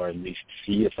do, or at least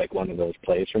see. It's like one of those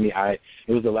plays for me.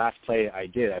 It was the last play I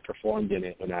did. I performed in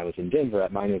it when I was in Denver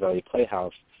at Minor Valley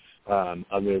Playhouse,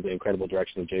 under the incredible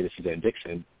direction of Jada Suzanne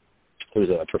Dixon, who's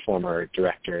a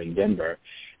performer-director in Denver,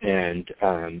 and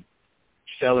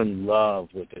fell in love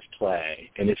with this play.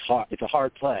 And it's a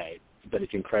hard play, but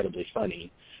it's incredibly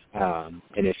funny, and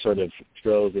it sort of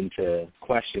throws into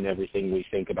question everything we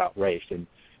think about race and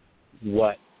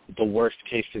what the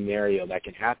worst-case scenario that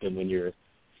can happen when you're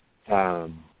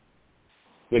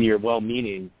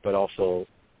well-meaning but also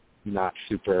not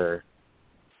super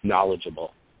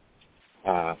knowledgeable.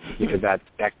 Because that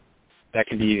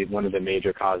can be one of the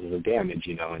major causes of damage,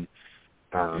 And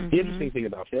the interesting thing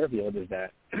about Fairfield is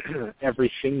that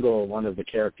every single one of the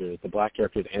characters, the black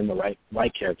characters and the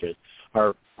white characters,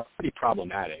 are pretty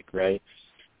problematic, right?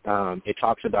 It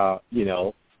talks about,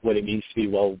 what it means to be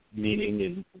well-meaning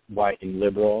and white and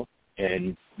liberal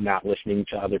and not listening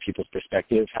to other people's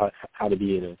perspectives, how to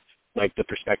be in the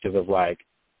perspective of a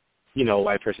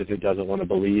white person who doesn't want to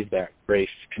believe that race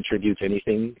contributes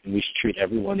anything, and we should treat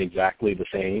everyone exactly the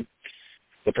same.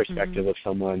 The perspective of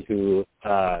someone who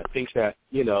thinks that,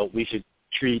 we should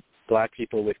treat black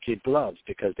people with kid gloves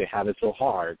because they have it so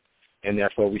hard, and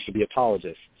therefore we should be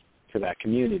apologists for that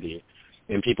community.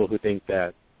 And people who think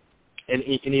that, and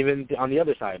even on the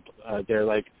other side, they're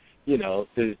like,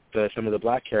 some of the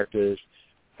black characters,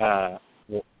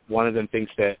 one of them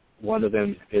thinks that one of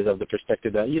them is of the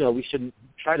perspective that, we shouldn't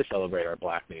try to celebrate our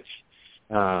blackness,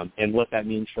 and what that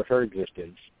means for her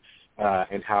existence,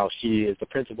 and how she is the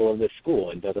principal of this school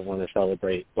and doesn't want to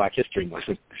celebrate Black History Month,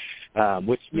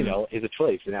 which, is a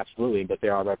choice, and absolutely, but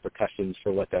there are repercussions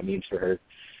for what that means for her,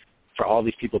 for all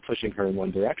these people pushing her in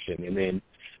one direction. And then,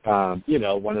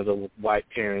 one of the white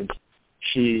parents,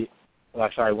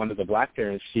 one of the black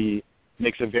parents, she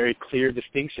makes a very clear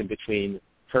distinction between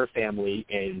her family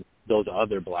and those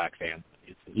other black families,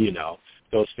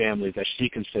 those families that she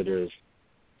considers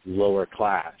lower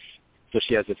class. So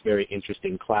she has this very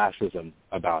interesting classism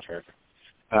about her.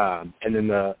 And then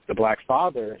the black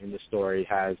father in the story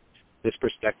has this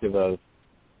perspective of,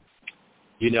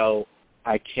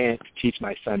 I can't teach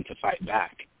my son to fight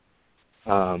back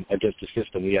against the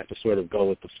system. We have to sort of go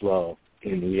with the flow,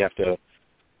 and we have to,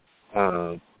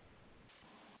 and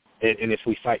if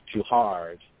we fight too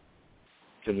hard,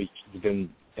 then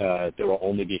there will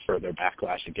only be further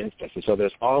backlash against us. And so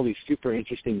there's all these super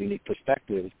interesting, unique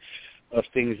perspectives of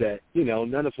things that,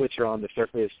 none of which are on the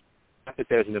surface. Not that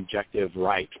there's an objective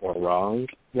right or wrong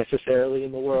necessarily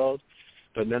in the world,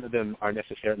 but none of them are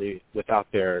necessarily without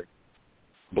their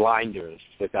blinders,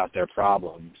 without their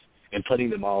problems. And putting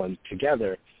them all in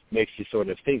together makes you sort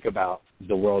of think about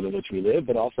the world in which we live,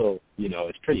 but also,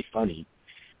 it's pretty funny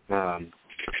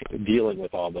dealing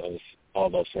with all those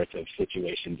sorts of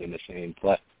situations in the same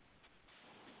play.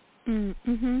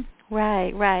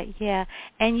 Right, yeah.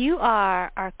 And you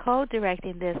are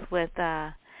co-directing this with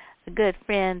a good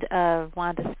friend of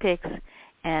Wanda's picks,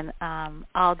 and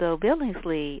Aldo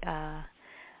Billingsley,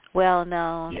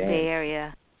 well-known Bay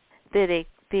Area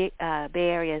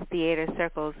theater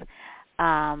circles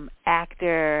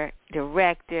actor,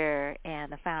 director,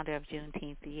 and the founder of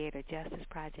Juneteenth Theater Justice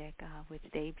Project, which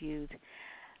debuted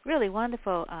really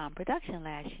wonderful production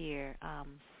last year.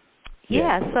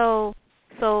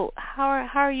 So how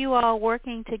are you all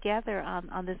working together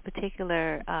on this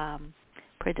particular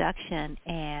production?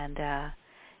 And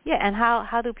and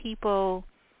how do people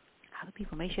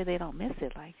make sure they don't miss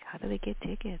it? Like, how do they get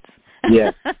tickets?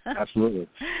 Yeah, absolutely.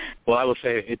 Well, I will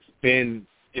say it's been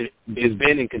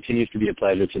and continues to be a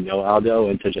pleasure to know Aldo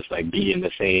and to just be in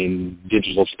the same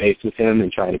digital space with him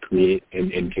and try to create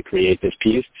and to create this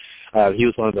piece. He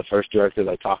was one of the first directors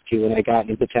I talked to when I got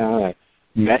into town. I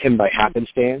met him by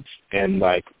happenstance, and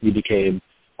we became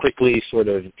quickly sort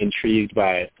of intrigued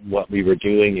by what we were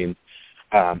doing, and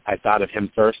I thought of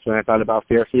him first when I thought about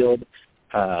Fairfield.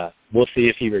 We'll see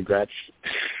if he regrets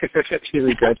it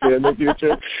in the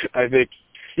future. I think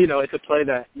it's a play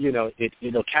that,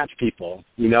 it'll catch people.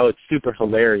 It's super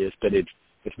hilarious, but it's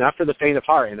not for the faint of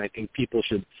heart, and I think people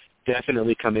should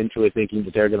definitely come into it thinking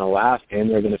that they're going to laugh and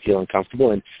they're going to feel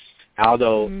uncomfortable. And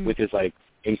Aldo, with his,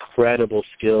 incredible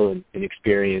skill and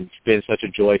experience, been such a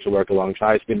joy to work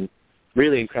alongside. It's been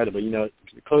really incredible.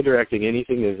 Co-directing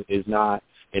anything is not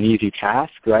an easy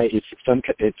task, right? It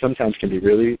sometimes can be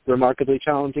really remarkably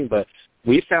challenging, but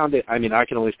we found it, I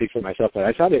can only speak for myself, but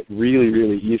I found it really,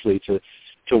 really easily to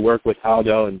work with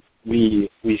Aldo, and we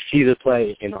see the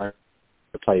play in our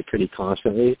play pretty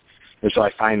constantly, and so I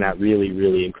find that really,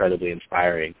 really incredibly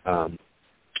inspiring. So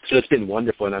it's been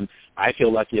wonderful, and I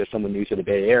feel lucky as someone new to the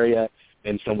Bay Area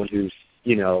and someone who's,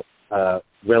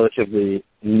 relatively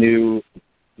new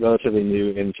in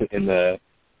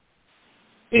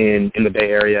the Bay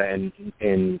Area and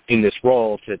in this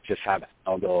role to just have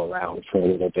Aldo around for a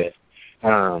little bit.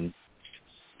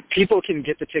 People can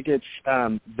get the tickets.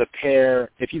 The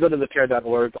Pair, if you go to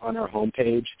thepair.org on our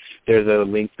homepage, there's a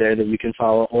link there that you can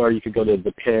follow, or you could go to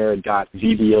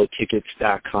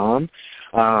thepair.vbotickets.com,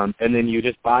 and then you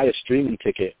just buy a streaming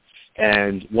ticket.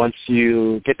 And once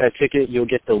you get that ticket, you'll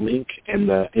get the link and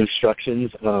the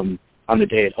instructions on the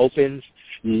day it opens.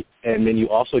 And then you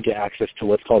also get access to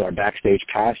what's called our Backstage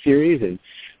Pass series, and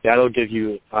that'll give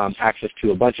you access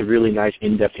to a bunch of really nice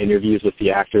in-depth interviews with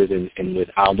the actors and with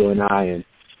Aldo and I, and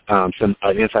some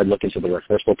inside look into the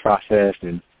rehearsal process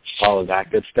and all of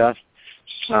that good stuff.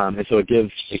 And so it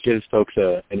gives folks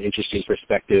an interesting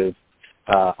perspective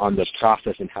on the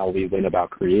process and how we went about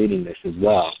creating this as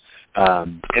well.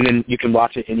 And then you can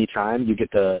watch it anytime. You get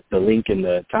the link and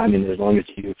the time, and as long as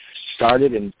you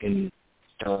started, and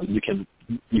you can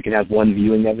have one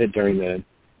viewing of it during the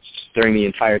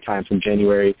entire time from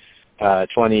January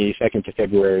 22nd to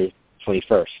February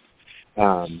 21st.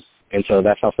 And so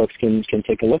that's how folks can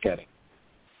take a look at it.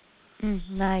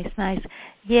 Nice.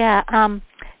 Yeah.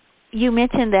 You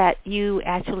mentioned that you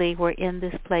actually were in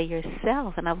this play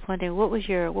yourself, and I was wondering what was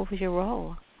your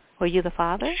role? Were you the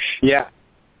father?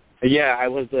 Yeah, I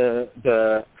was the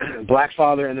black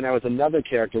father, and then I was another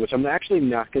character, which I'm actually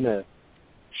not going to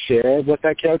share what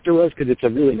that character was because it's a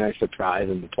really nice surprise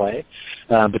in the play.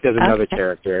 But there's another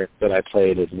character that I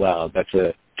played as well. That's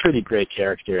a pretty great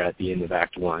character at the end of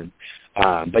Act 1.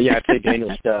 But yeah, I played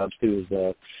Daniel Stubbs, who is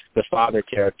the father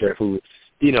character who,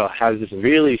 has this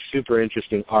really super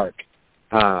interesting arc.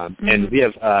 And we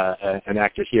have an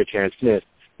actor here, Terrence Smith,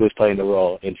 who is playing the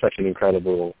role in such an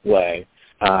incredible way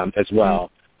as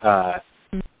well. And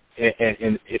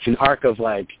it's an arc of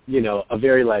a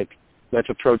very let's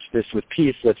approach this with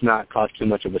peace, let's not cause too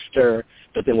much of a stir,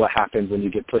 but then what happens when you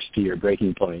get pushed to your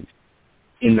breaking point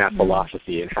in that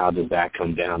philosophy, and how does that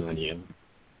come down on you?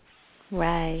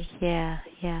 Right, yeah.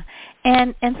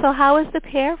 And so how is the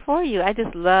Pair for you? I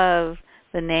just love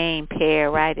the name Pair,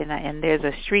 right? And there's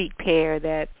a street Pair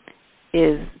that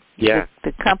is the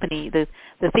company, the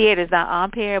theater's not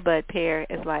on Pair, but Pair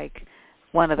is like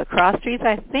one of the cross streets,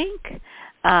 I think.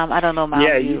 I don't know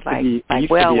Mountain View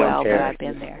well, but I've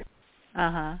been there.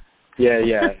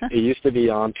 Yeah. It used to be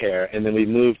on Pair, and then we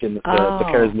moved the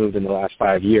Pair's moved in the last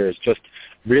 5 years, just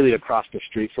really across the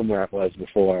street from where it was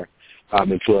before,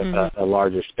 into a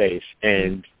larger space.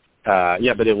 And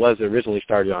but it was originally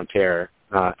started on Pair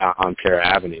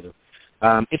Avenue.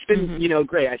 It's been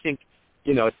great. I think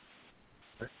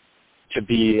to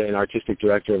be an artistic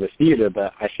director of a theater,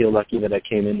 but I feel lucky that I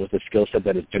came in with a skill set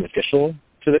that is beneficial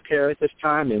to the Pair at this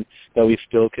time, and that we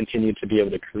still continue to be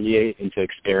able to create and to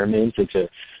experiment and to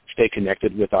stay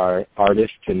connected with our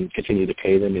artists and continue to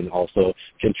pay them, and also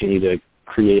continue to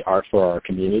create art for our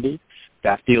community.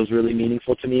 That feels really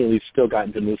meaningful to me, and we've still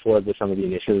gotten to move forward with some of the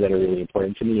initiatives that are really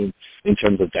important to me in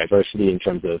terms of diversity, in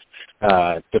terms of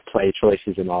the play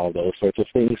choices and all of those sorts of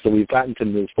things. So we've gotten to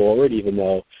move forward, even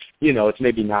though, it's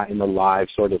maybe not in the live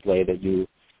sort of way that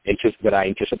I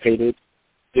anticipated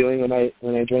doing when I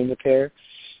joined the Pair.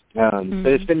 But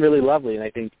it's been really lovely, and I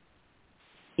think,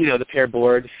 the Pair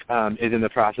board is in the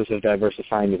process of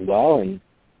diversifying as well, and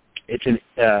it's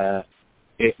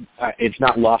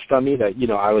not lost on me that,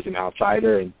 I was an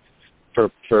outsider, and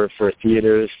for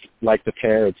theaters like the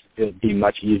Pair, it'd be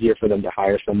much easier for them to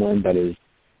hire someone that is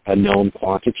a known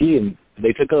quantity, and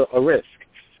they took a risk,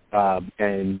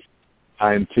 and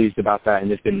I'm pleased about that,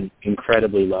 and it's been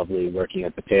incredibly lovely working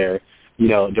at the Pair.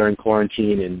 During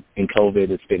quarantine and COVID,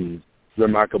 it's been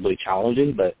remarkably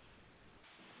challenging, but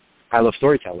I love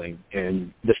storytelling,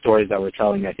 and the stories that we're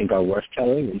telling, I think, are worth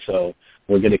telling, and so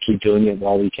we're going to keep doing it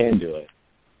while we can do it.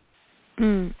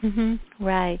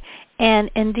 Right.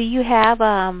 And do you have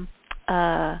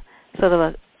sort of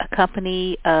a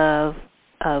company of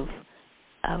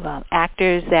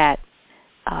actors that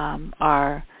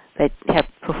that have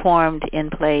performed in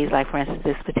plays, like for instance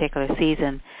this particular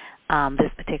season,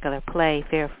 this particular play,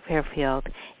 Fairfield,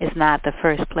 is not the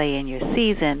first play in your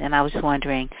season, and I was just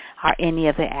wondering, are any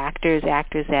of the actors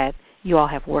that you all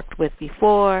have worked with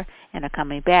before and are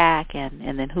coming back, and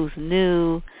then who's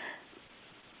new?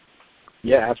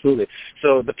 Yeah, absolutely.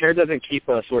 So the pair doesn't keep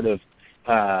a sort of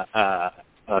a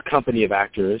company of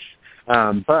actors,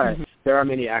 but there are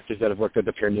many actors that have worked at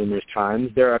the pair numerous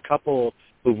times. There are a couple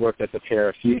who've worked at the pair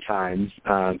a few times.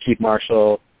 Keith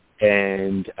Marshall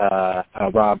and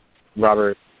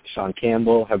Robert Sean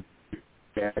Campbell have.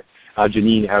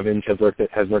 Janine Evans has worked at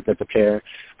the pair,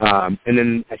 and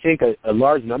then I think a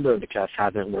large number of the cast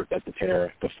hasn't worked at the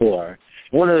pair before.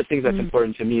 One of the things that's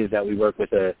important to me is that we work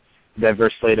with a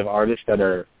diverse slate of artists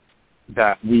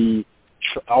that we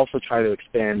also try to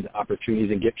expand opportunities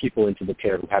and get people into the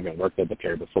pair who haven't worked at the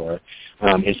pair before,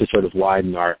 and to sort of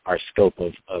widen our scope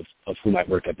of who might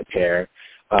work at the pair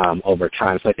over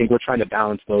time. So I think we're trying to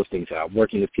balance those things out,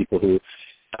 working with people who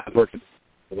have worked at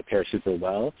the pair super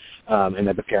well, and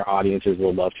that the pair audiences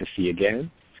will love to see again,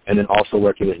 and then also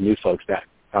working with new folks that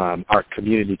our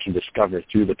community can discover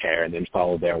through the pair and then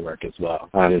follow their work as well.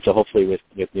 And so hopefully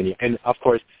with many, and of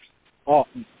course,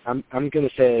 I'm going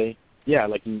to say, yeah,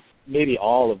 like maybe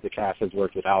all of the cast has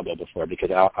worked with Aldo before, because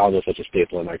Aldo is such a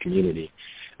staple in our community.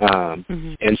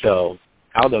 And so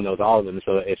Aldo knows all of them.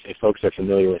 So if folks are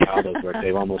familiar with Aldo's work,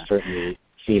 they've almost certainly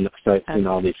seen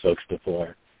all these folks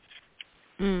before.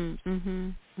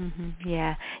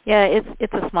 Yeah,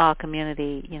 it's a small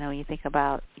community. You think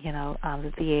about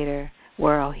the theater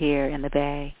world here in the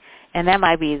Bay, and that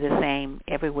might be the same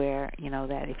everywhere.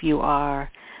 That if you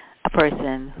are a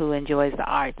person who enjoys the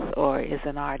arts or is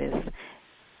an artist,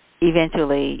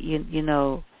 eventually you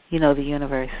know the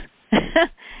universe,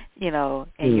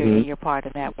 and you're part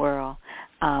of that world.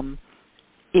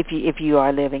 If you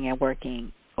are living and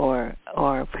working or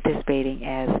participating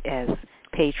as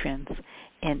patrons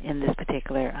in this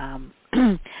particular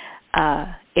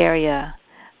area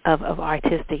of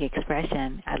artistic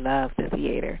expression. I love the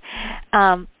theater.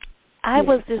 I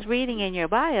was just reading in your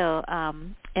bio,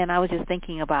 and I was just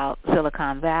thinking about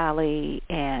Silicon Valley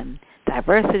and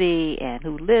diversity and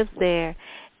who lives there,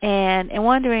 and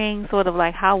wondering sort of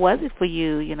like, how was it for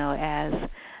you, as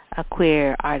a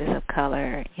queer artist of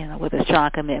color, with a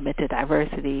strong commitment to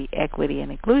diversity, equity,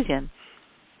 and inclusion,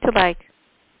 to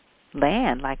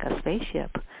land like a spaceship.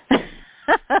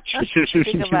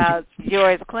 Think about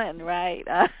George Clinton, right?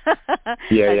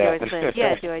 Yeah. George Clinton.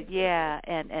 Yeah, George. Yeah,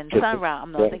 and Sun Ra.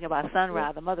 I'm not thinking about Sun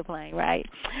Ra, the mother plane, right?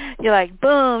 You're like,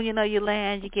 boom, you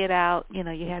land, you get out, you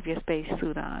have your space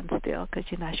suit on still, because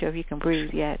you're not sure if you can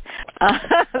breathe yet.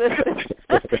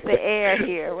 The air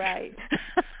here, right?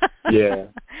 Yeah.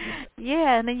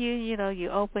 Yeah, and then you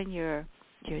open your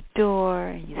door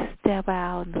and you step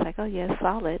out and it's like, oh yeah,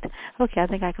 solid. Okay, I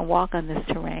think I can walk on this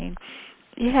terrain.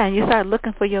 Yeah, and you start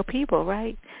looking for your people,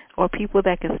 right? Or people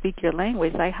that can speak your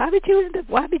language. Like, why did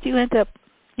you end up,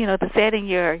 setting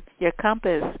your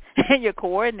compass and your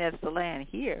coordinates to land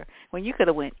here when you could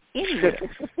have went anywhere?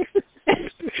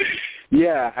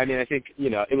 Yeah, I mean, I think,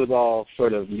 it was all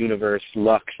sort of universe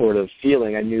luck sort of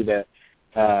feeling. I knew that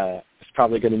I was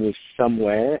probably going to move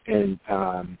somewhere, and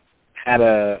had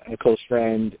a close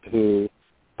friend who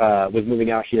was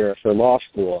moving out here for law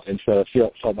school, and so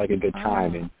it felt like a good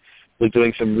time, and was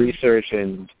doing some research,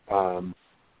 and I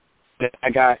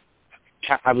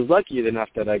was lucky enough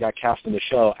that I got cast in the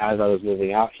show as I was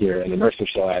moving out here, an immersive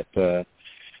show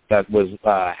that was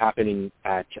happening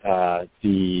at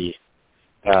the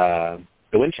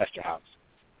Winchester House.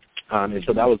 And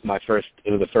so that was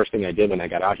it was the first thing I did when I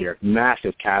got out here.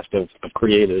 Massive cast of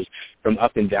creators from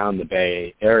up and down the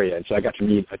Bay Area. And so I got to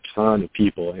meet a ton of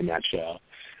people in that show.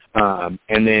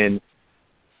 And then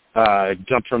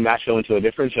jumped from that show into a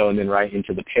different show and then right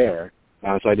into the pair.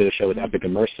 So I did a show with Epic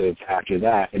Immersive after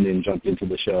that, and then jumped into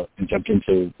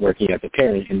working at the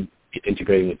pair and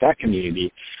integrating with that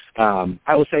community.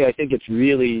 I will say I think it's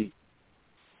really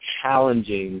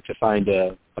challenging to find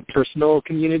a personal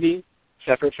community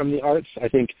separate from the arts. I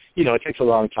think, it takes a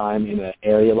long time in an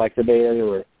area like the Bay Area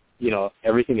where,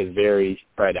 everything is very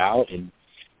spread out. And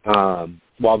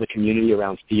while the community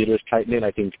around theater is tight-knit,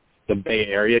 I think the Bay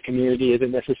Area community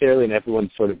isn't necessarily, and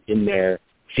everyone's sort of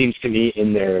seems to me,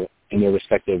 in their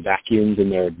respective vacuums, in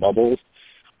their bubbles.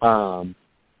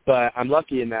 But I'm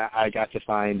lucky in that I got to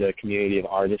find a community of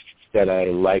artists that I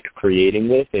like creating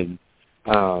with, and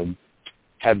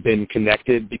have been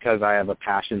connected because I have a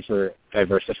passion for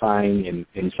diversifying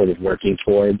and sort of working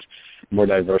towards more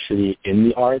diversity in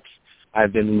the arts.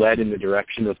 I've been led in the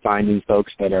direction of finding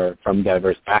folks that are from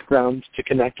diverse backgrounds to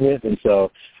connect with. And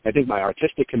so I think my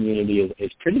artistic community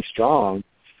is pretty strong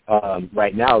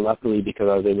right now, luckily, because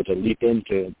I was able to leap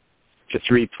into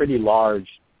three pretty large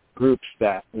groups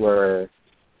that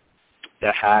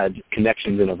had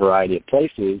connections in a variety of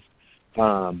places.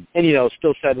 And,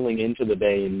 still settling into the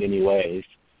Bay in many ways.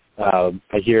 I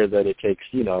hear that it takes,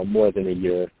 more than a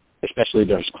year, especially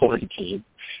during quarantine,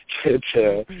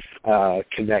 to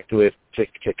connect with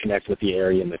the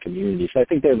area and the community. So I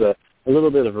think there's a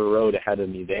little bit of a road ahead of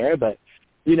me there, but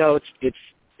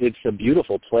it's a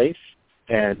beautiful place,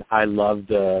 and I love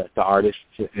the artists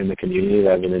in the community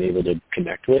that I've been able to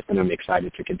connect with, and I'm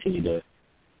excited to continue to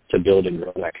build and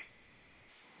grow that.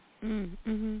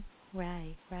 Mm-hmm.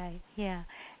 Right, yeah.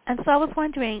 And so I was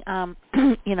wondering,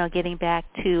 getting back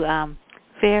to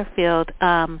Fairfield,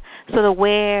 sort of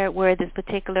where this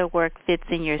particular work fits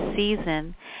in your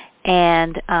season,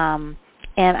 and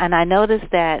I noticed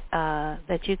that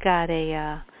you got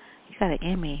an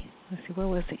Emmy. Let's see, where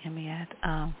was the Emmy at?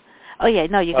 You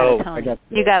got a Tony.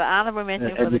 You got an honorable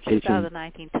mention for the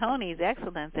 2019 Tony's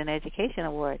Excellence in Education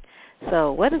Award.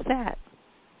 So what is that?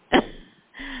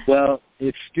 Well,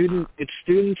 it's student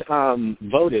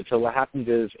voted. So what happens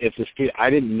is, if the student, I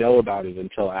didn't know about it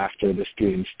until after the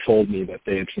students told me that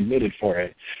they had submitted for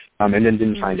it, and then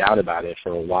didn't find out about it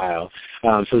for a while.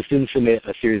 So the students submit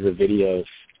a series of videos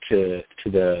to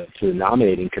the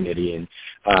nominating committee, and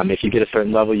if you get a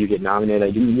certain level, you get nominated.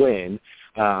 I didn't win,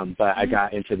 but I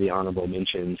got into the honorable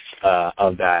mentions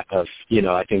of that. I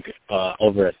think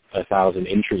over 1,000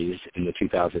 entries in the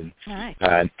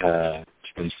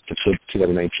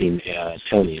 2019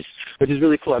 Tonys, which is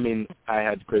really cool. I mean, I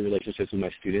had great relationships with my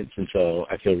students, and so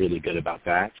I feel really good about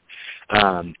that.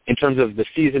 In terms of the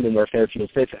season and where Fairfield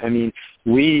fits, I mean,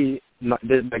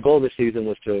 my goal this season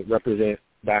was to represent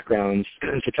backgrounds,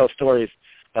 to tell stories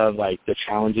of like the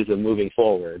challenges of moving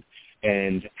forward,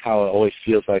 and how it always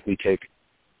feels like we take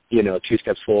 2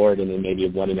 steps forward and then maybe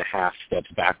 1.5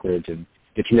 steps backwards, and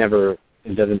it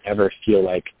doesn't ever feel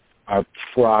like our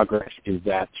progress is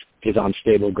on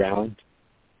stable ground,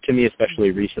 to me, especially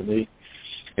recently.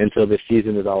 And so this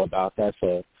season is all about that.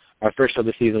 So our first show of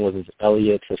the season was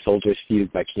Elliot, A Soldier's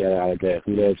Feud by Kiara Alegre,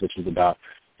 which is about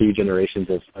 3 generations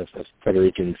of Puerto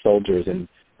Rican soldiers and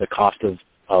the cost of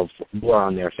war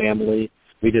on their family.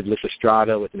 We did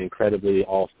Lysistrata with an incredibly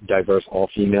diverse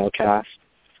all-female cast.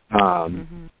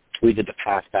 We did The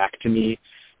Path Back to Me,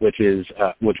 which was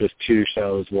 2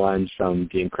 shows, one from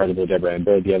the incredible Deborah Ann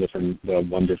Bird, the other from the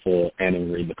wonderful Anna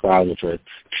Marie McLeod, which were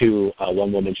 2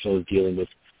 one-woman shows dealing with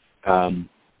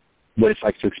what it's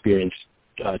like to experience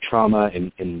trauma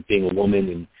and being a woman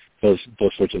and those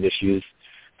sorts of issues.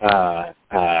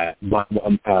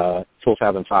 Full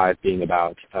Fathom 5 being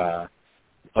about the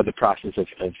process of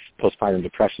postpartum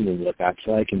depression and what that's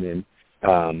like, and then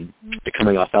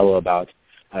Becoming Othello about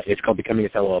it's called Becoming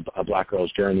Othello, A Black Girl's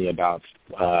Journey, about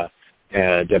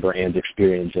Deborah Ann's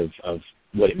experience of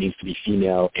what it means to be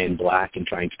female and black and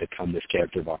trying to become this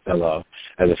character of Othello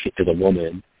as a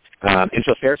woman. And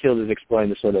so Fairfield is exploring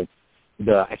the sort of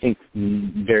I think,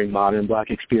 very modern black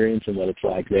experience and what it's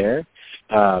like there,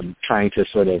 trying to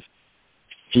sort of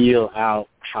feel out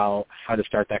how to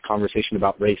start that conversation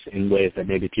about race in ways that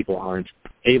maybe people aren't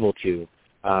able to,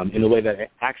 in a way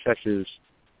that accesses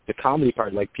the comedy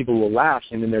part. Like, people will laugh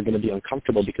and then they're going to be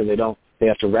uncomfortable because they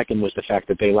have to reckon with the fact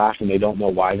that they laughed and they don't know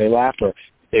why they laughed, or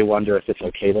they wonder if it's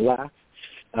okay to laugh.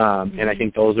 And I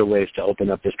think those are ways to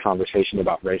open up this conversation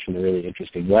about race in a really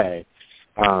interesting way.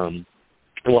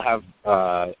 We'll have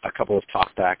a couple of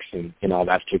talkbacks and all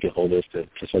that ticket holders to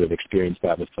sort of experience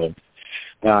that with folks.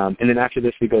 And then after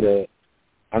this, we go to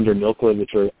Under Milkwood,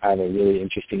 which I have a really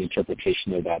interesting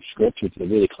interpretation of that script, which is a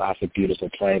really classic, beautiful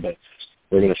play, but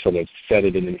we're going to sort of set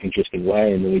it in an interesting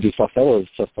way. And then we do falsettos,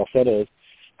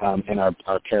 and our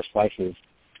pair slices,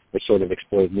 which sort of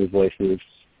explores new voices,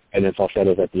 and then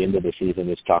falsettos at the end of the season,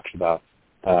 which talks about,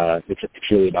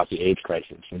 it's really about the AIDS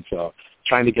crisis. And so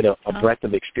trying to get a breadth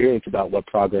of experience about what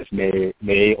progress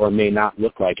may or may not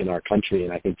look like in our country.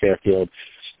 And I think Fairfield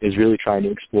is really trying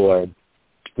to explore,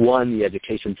 one, the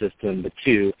education system, but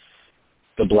two,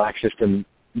 the black system,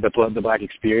 the black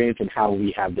experience, and how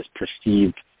we have this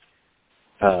perceived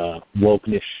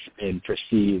wokeness and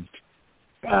perceived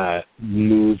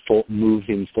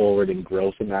moving forward and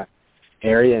growth in that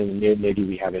area. And maybe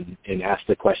we haven't, and asked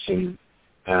the question,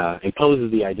 and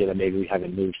poses the idea that maybe we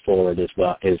haven't moved forward as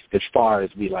far as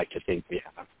we like to think we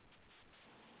have.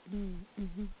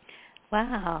 Mm-hmm.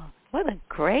 Wow, what a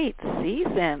great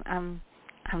season! I'm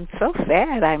so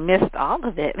sad I missed all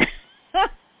of it.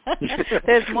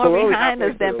 There's more behind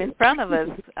us than in front of us.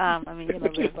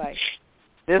 There's like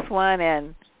this one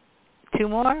and two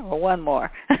more or one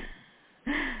more.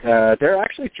 There are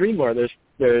actually three more.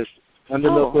 There's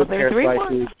Undermilk with Pear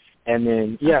Slices, and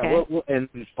then and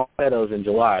Fall Meadows in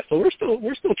July. So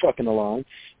we're still trucking along.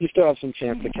 You still have some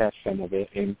chance to catch some of it.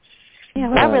 And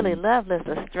I really love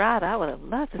Lysistrata. I would have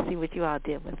loved to see what you all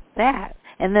did with that.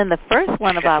 And then the first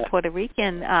one about Puerto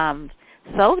Rican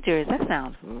soldiers, that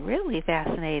sounds really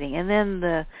fascinating. And then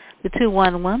the two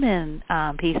one woman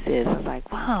pieces. I was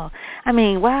like, wow.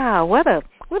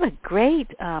 What a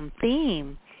great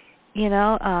theme.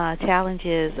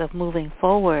 Challenges of moving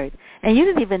forward. And you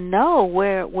didn't even know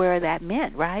where that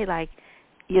meant, right? Like,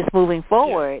 just moving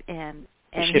forward, and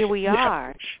here we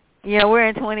are. We're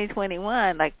in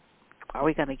 2021. Like, are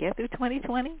we going to get through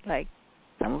 2020? Like,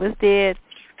 some of us did,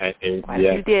 quite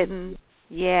a few didn't.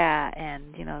 Yeah,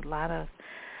 and, a lot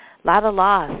of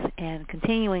loss and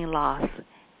continuing loss,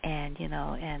 and,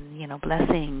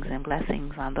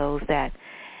 blessings on those that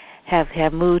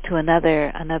have moved to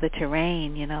another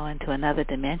terrain, into another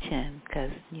dimension,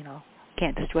 because,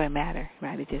 can't destroy matter,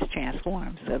 right? It just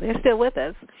transforms. So they're still with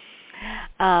us.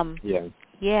 Ashay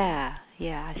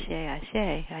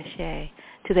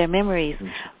to their memories.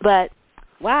 But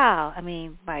wow,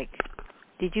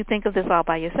 did you think of this all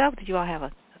by yourself? Did you all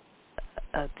have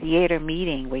a theater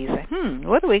meeting where you said,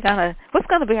 what's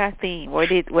gonna be our theme? Or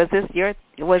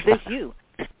was this you?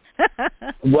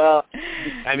 Well,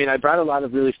 I brought a lot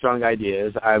of really strong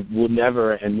ideas. I will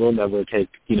never take,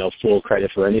 full credit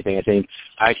for anything. I think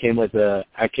I came with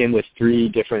three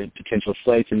different potential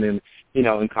slates, and then,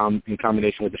 in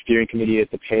combination with the steering committee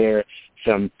at the pair,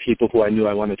 some people who I knew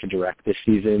I wanted to direct this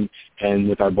season, and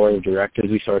with our board of directors,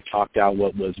 we sort of talked out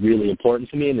what was really important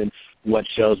to me, and then what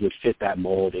shows would fit that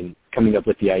mold, and coming up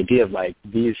with the idea of, like,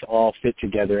 these all fit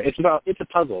together. It's a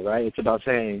puzzle, right? It's about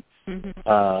saying,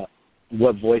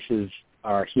 what voices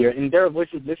are here, and there are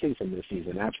voices missing from this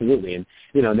season, absolutely. And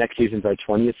next season's our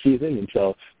 20th season, and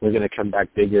so we're going to come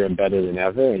back bigger and better than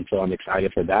ever, and so I'm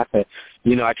excited for that. But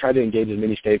I try to engage as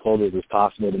many stakeholders as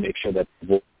possible to make sure that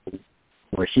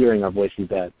we're hearing our voices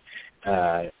that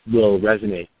will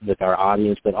resonate with our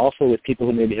audience, but also with people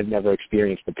who maybe have never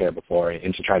experienced the pair before,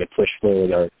 and to try to push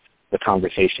forward the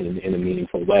conversation in a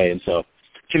meaningful way. And so,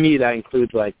 to me, that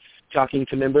includes talking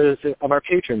to members of our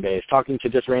patron base, talking to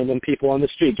just random people on the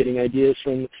street, getting ideas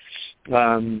from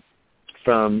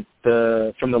the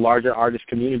larger artist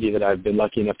community that I've been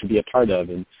lucky enough to be a part of,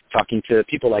 and talking to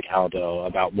people like Aldo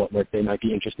about what work they might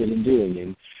be interested in doing,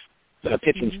 and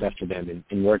pitching stuff to them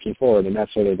and working forward. And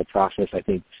that's sort of the process. I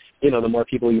think, the more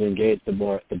people you engage, the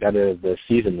better the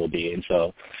season will be. And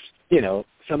so,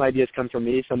 some ideas come from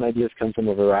me, some ideas come from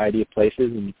a variety of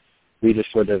places, and we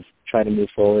just sort of try to move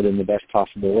forward in the best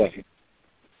possible way.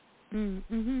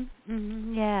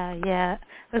 Yeah.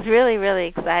 It was really, really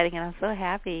exciting, and I'm so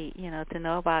happy, to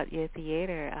know about your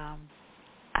theater.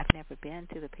 I've never been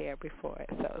to the pair before,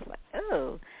 so I was like,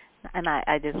 oh. And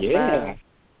I just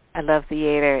love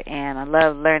theater, and I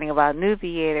love learning about new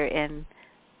theater, and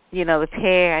the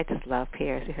pear, I just love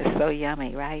pears. They're so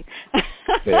yummy, right?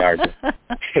 They are.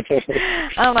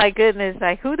 Oh, my goodness.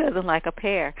 Like, who doesn't like a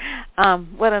pear?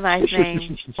 What a nice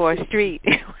name for a street.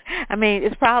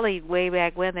 It's probably way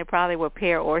back when there probably were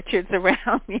pear orchards around,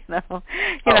 how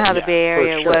the Bay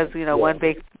Area was, one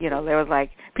big, there was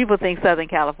like, people think Southern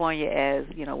California as,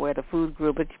 where the food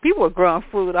grew, but people were growing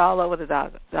food all over the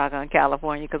doggone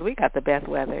California, because we got the best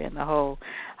weather in the whole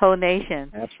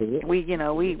nation. Absolutely. We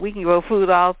can grow food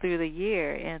all through the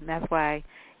year, and that's why,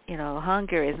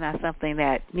 hunger is not something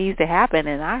that needs to happen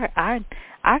in our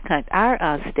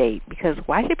state, because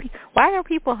why are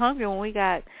people hungry when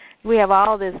we have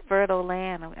all this fertile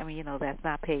land? That's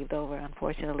not paved over,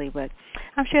 unfortunately, but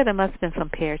I'm sure there must have been some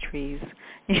pear trees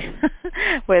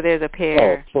where there's a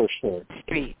pear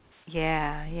street.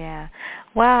 Yeah.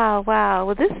 Wow.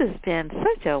 Well, this has been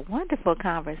such a wonderful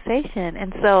conversation.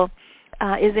 And so,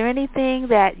 is there anything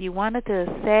that you wanted to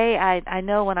say? I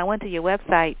know when I went to your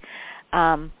website,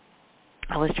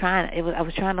 I was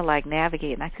trying to like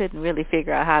navigate, and I couldn't really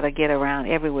figure out how to get around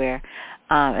everywhere.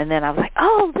 And then I was like,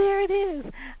 oh, there it is.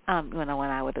 When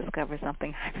I would discover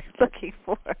something I've been looking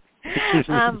for.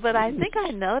 But I think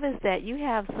I noticed that you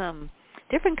have some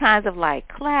different kinds of like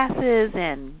classes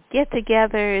and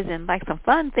get-togethers and like some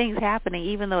fun things happening,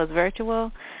 even though it's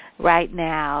virtual right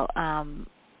now,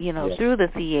 through the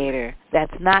theater.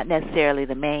 That's not necessarily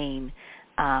the main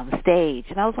stage.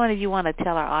 And I was wondering if you want to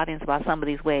tell our audience about some of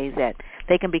these ways that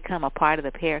they can become a part of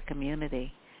the pair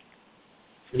community.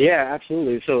 Yeah,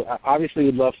 absolutely. So obviously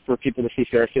we'd love for people to see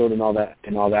Fairfield and all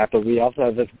that, but we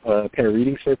also have pair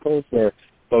reading circles where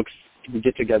folks we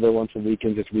get together once a week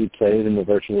and just read plays in the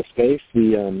virtual space.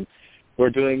 We're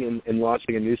doing and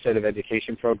launching a new set of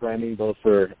education programming, both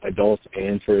for adults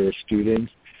and for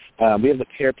students. We have the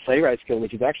Pair Playwright Guild,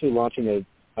 which is actually launching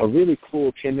a really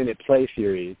cool 10-minute play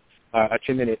series, a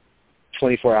 10-minute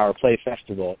 24-hour play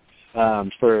festival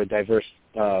for diverse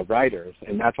writers,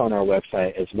 and that's on our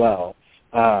website as well.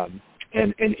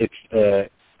 And it's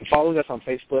following us on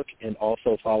Facebook and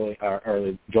also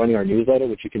joining our newsletter,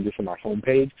 which you can do from our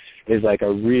homepage, is like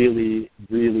a really,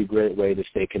 really great way to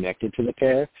stay connected to the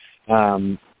Pair.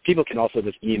 People can also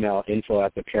just email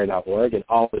info@thepair.org, and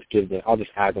I'll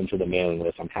just add them to the mailing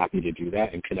list. I'm happy to do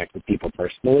that and connect with people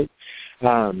personally.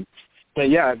 But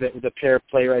yeah, the Pair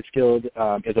Playwrights Guild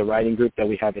is a writing group that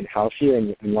we have in-house here,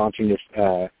 and launching this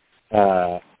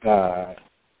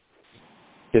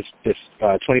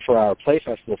 24-hour play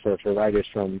festival for writers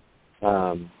from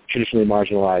traditionally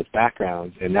marginalized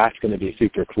backgrounds, and that's going to be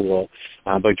super cool.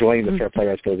 But joining the Pair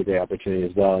Playwrights Guild is a great opportunity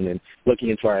as well. And then looking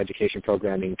into our education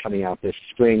programming coming out this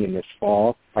spring and this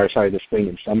spring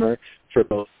and summer for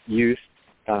both youth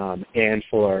and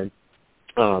for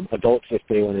adults if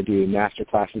they want to do master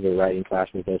classes or writing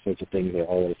classes. Those sorts of things are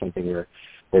always something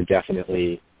we're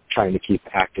definitely trying to keep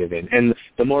active in. And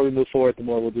the more we move forward, the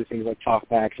more we'll do things like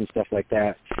talkbacks and stuff like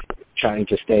that, trying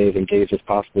to stay as engaged as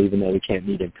possible even though we can't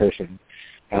meet in person.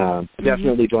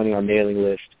 Definitely joining our mailing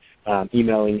list,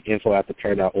 emailing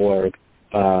info@thepair.org,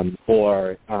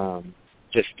 or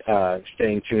just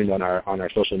staying tuned on our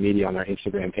social media, on our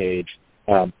Instagram page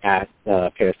at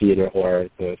Pair Theater, or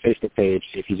the Facebook page.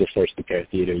 If you just search the Pair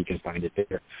Theater, you can find it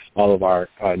there. All of our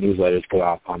newsletters go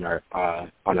out on our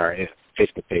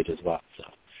Facebook page as well. So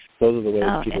those are the ways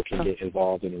people can get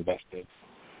involved and invested.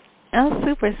 Oh,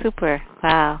 super, super.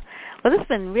 Wow. Well, this has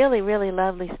been really, really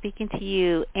lovely speaking to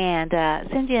you. And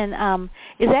Sinjin,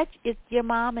 is your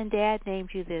mom and dad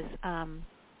named you this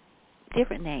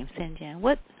different name, Sinjin?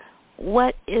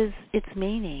 What is its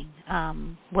meaning?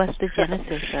 What's the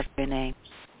genesis of your name?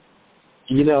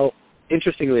 You know,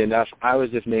 interestingly enough, I was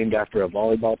just named after a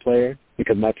volleyball player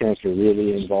because my parents were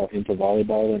really into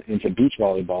volleyball and into beach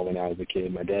volleyball when I was a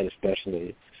kid. My dad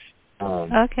especially.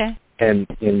 Okay. And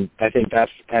I think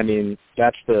that's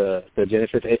the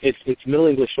genesis. It's Middle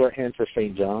English shorthand for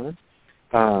St. John.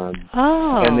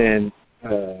 And then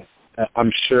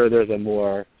I'm sure there's a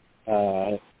more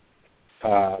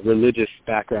religious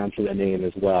background to the name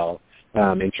as well,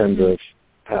 in terms of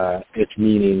its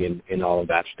meaning and all of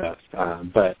that stuff.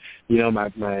 But you know, my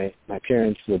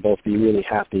parents will both be really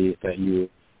happy that you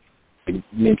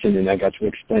mentioned and I got to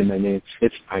explain my name.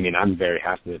 I'm very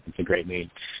happy that it's a great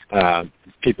name.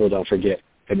 People don't forget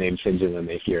the name Sinjin when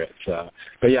they hear it. So,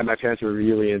 but yeah, my parents were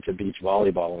really into beach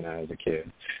volleyball when I was a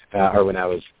kid, or when I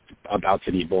was about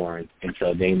to be born, and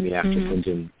so named me after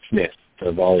Sinjin Smith,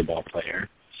 the volleyball player.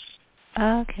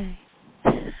 Okay.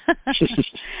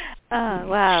 Oh,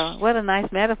 wow. What a nice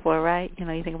metaphor, right? You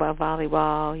know, you think about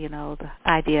volleyball, you know, the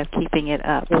idea of keeping it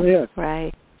up. Oh, yeah.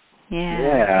 Right?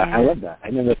 Yeah, I love that. I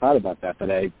never thought about that,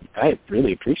 but I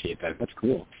really appreciate that. That's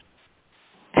cool.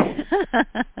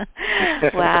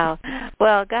 Wow.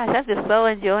 Well, gosh, I'm just so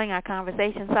enjoying our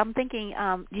conversation. So I'm thinking,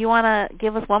 do you want to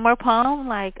give us one more poem,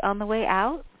 like on the way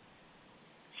out?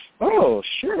 Oh,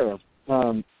 sure.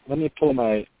 Let me pull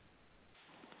my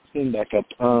thing back up.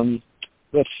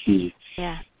 Let's see.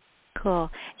 Yeah. Cool.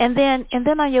 And then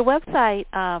on your website,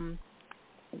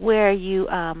 where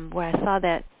I saw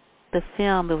that the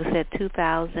film, it was at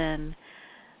 2000.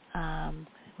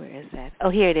 Where is that? Oh,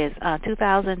 here it is.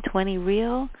 2020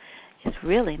 Reel. It's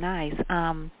really nice.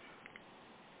 Thank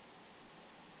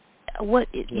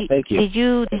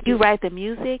you. Did you write the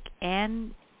music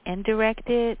and direct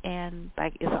it, and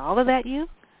like is all of that you?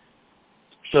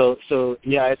 So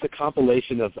yeah, it's a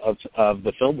compilation of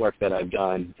the film work that I've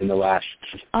done in the last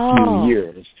few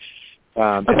years.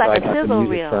 It's like a sizzle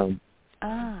reel.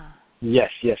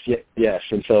 Yes.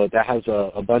 And so that has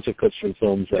a bunch of clips from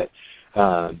films that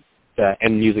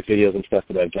and music videos and stuff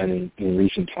that I've done in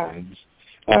recent times.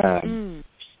 And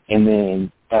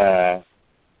then I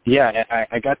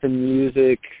got the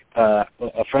music. A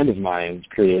friend of mine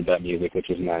created that music, which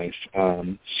is nice.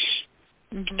 And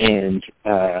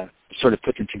sort of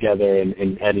put it together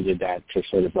and edited that to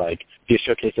sort of like be a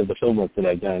showcase of the film work that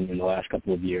I've done in the last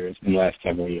several years.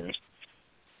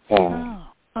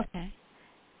 Okay.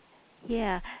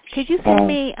 Yeah. Could you send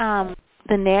me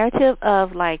the narrative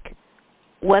of like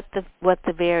what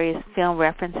the various film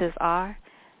references are?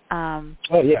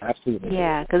 Oh yeah, absolutely.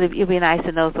 Yeah, because it'd be nice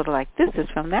to know sort of like this is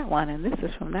from that one and this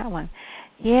is from that one.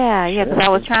 Yeah, because I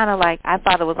was trying to I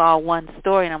thought it was all one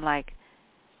story, and I'm like,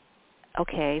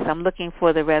 okay, so I'm looking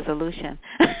for the resolution.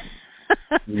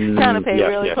 Trying to pay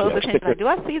really close attention. Like, do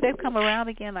I see that come around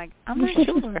again? Like, I'm not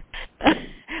sure.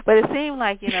 But it seemed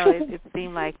like, it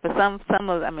seemed like, but some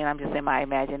of, I'm just in my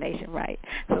imagination, right?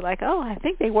 So like, oh, I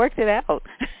think they worked it out.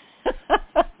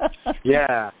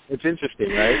 Yeah, it's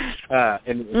interesting, right?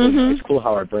 And it's cool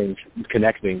how our brains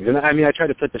connect things. And I try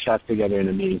to put the shots together in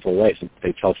a meaningful way so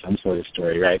they tell some sort of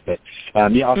story, right? But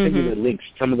I'll send you the links.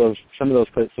 Some of those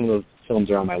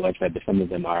films are on my website, but some of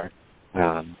them are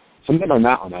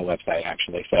not on my website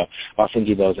actually. So I'll send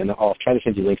you those, and I'll try to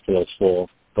send you links to those full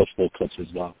clips as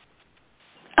well.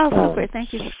 Oh, super!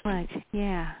 Thank you so much.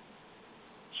 Yeah.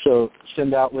 So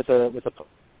send out with a.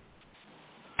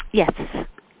 Yes.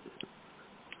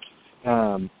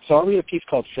 So I'll read a piece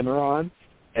called Cimarron,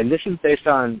 and this is based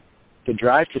on the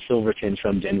drive to Silverton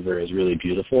from Denver is really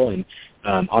beautiful, and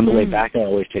on the way back I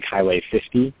always take Highway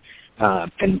 50,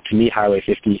 and to me Highway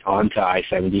 50 onto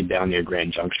I-70 down near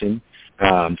Grand Junction.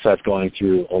 So that's going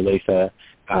through Olathe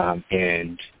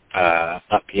and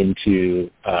up into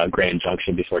Grand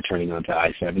Junction before turning onto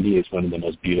I-70 is one of the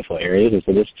most beautiful areas, and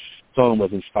so this poem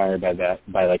was inspired by that,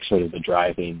 by like sort of the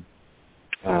driving,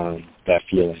 that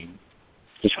feeling.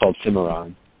 It's called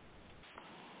Cimarron.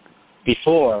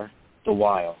 Before the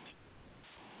wild,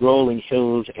 rolling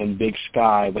hills and big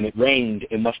sky, when it rained,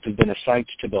 it must have been a sight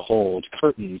to behold,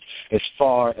 curtains as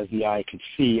far as the eye could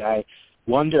see. I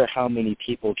wonder how many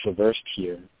people traversed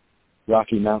here,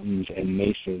 rocky mountains and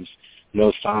mesas,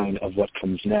 no sign of what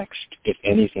comes next, if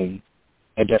anything,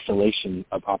 a desolation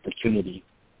of opportunity.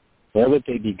 Where would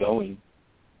they be going?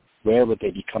 Where would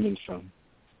they be coming from?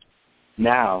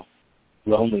 Now,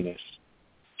 loneliness.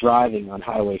 Driving on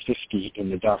Highway 50 in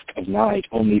the dark of night,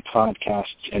 only podcasts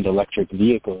and electric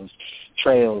vehicles,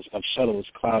 trails of shuttles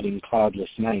clouding cloudless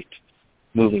night,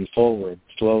 moving forward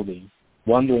slowly,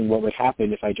 wondering what would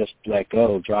happen if I just let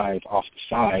go, drive off the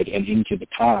side and into the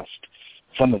past.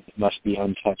 Some of it must be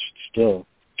untouched still,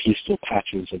 peaceful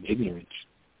patches of ignorance.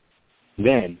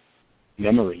 Then,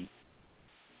 memory.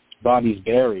 Bodies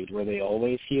buried, were they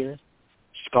always here?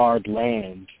 Scarred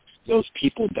land. Those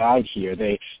people died here.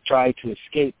 They tried to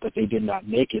escape, but they did not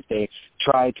make it. They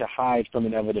tried to hide from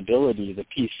inevitability. The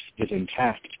peace is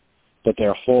intact, but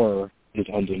their horror is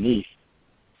underneath.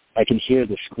 I can hear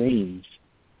the screams.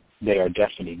 They are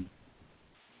deafening.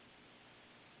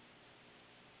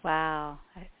 Wow.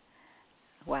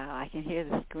 Wow, I can hear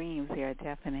the screams. They are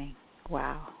deafening.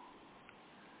 Wow.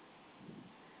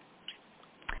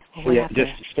 Yeah,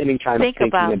 just spending time thinking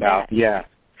about yeah.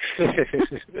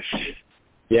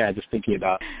 Yeah, just thinking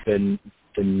about the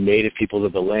native peoples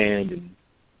of the land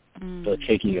and the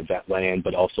taking of that land,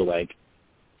 but also like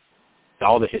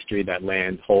all the history that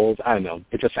land holds. I don't know.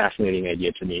 It's a fascinating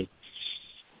idea to me.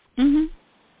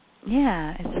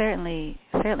 Yeah, it certainly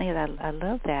is. I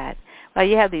love that. Well,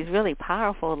 you have these really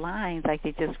powerful lines, like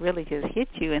they just really just hit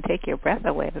you and take your breath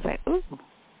away. It's like, ooh.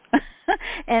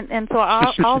 and so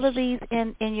all of these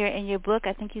in your book,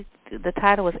 I think the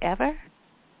title was Ever?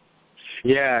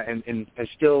 Yeah, and I'm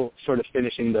still sort of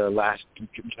finishing the last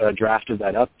draft of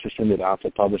that up to send it out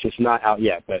to publish. It's not out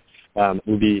yet, but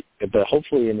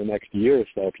hopefully in the next year or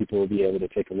so, people will be able to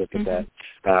take a look at that.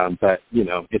 But,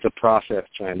 it's a process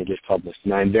trying to get published,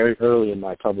 and I'm very early in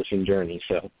my publishing journey,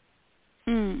 so.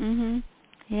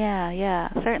 Yeah,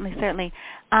 certainly.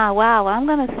 Wow, well, I'm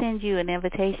going to send you an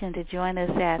invitation to join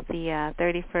us at the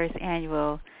 31st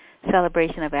Annual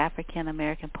Celebration of African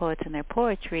American Poets and Their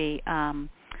Poetry on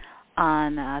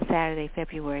Saturday,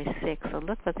 February 6th. So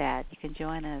look for that. You can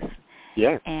join us.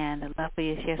 Yeah. And I'd love for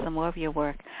you to share some more of your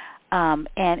work. And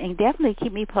definitely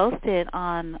keep me posted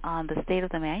on the state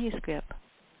of the manuscript.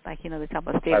 Like, they talk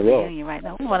about state of the union right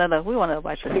now. We want to know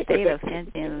about the state of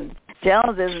Clarence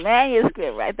Jones's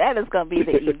manuscript, right? That is going to be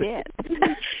the event.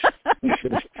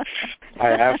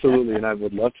 Absolutely, and I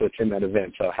would love to attend that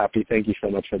event. So thank you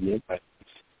so much for the invite.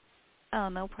 Oh,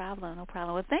 no problem.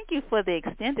 Well, thank you for the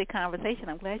extended conversation.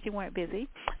 I'm glad you weren't busy,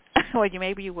 or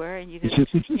maybe you were, and you just,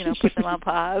 put them on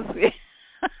pause.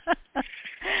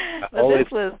 But always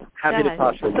this was happy to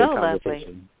pause for a good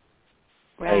conversation.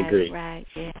 Lovely. I agree. Right,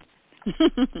 yeah.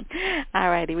 All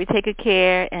righty. We take good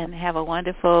care and have a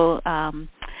wonderful,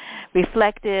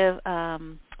 reflective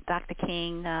Dr.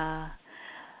 King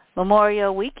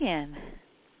Memorial Weekend.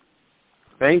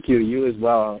 Thank you. You as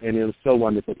well. And it was so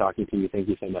wonderful talking to you. Thank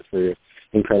you so much for your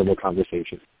incredible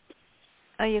conversation.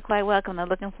 Oh, you're quite welcome. I'm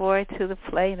looking forward to the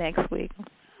play next week.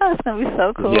 Oh, it's going to be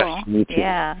so cool. Yes, me too.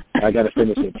 Yeah. I got to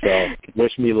finish it, so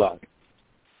wish me luck.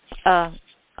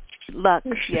 Luck,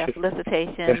 yeah,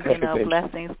 felicitations,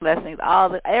 blessings,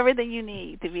 everything you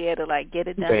need to be able to get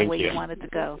it done the way you want it to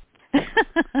go. All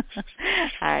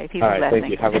right, peace and blessings.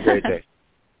 Thank you. Have a great day.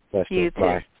 You too.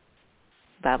 Bye.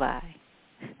 Bye-bye.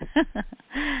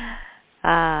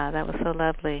 That was so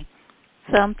lovely.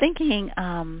 So I'm thinking,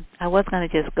 I was going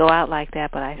to just go out like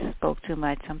that, but I spoke too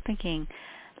much. I'm thinking,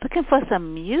 looking for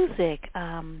some music.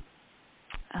 I'm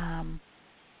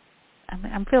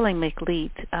feeling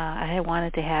McLeet. I had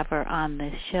wanted to have her on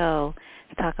this show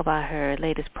to talk about her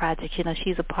latest project. You know,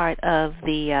 she's a part of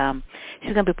the,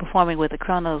 she's going to be performing with the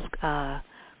Kronos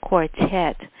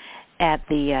Quartet at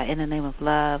the In the Name of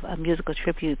Love, a musical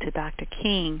tribute to Dr.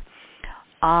 King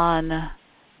on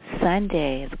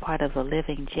Sunday as a part of the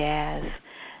Living Jazz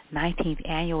 19th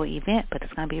annual event, but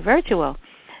it's going to be virtual.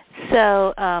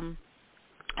 So I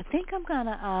think I'm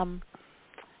gonna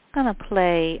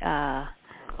play.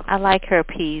 I like her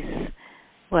piece.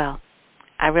 Well,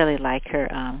 I really like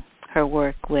her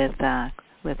work with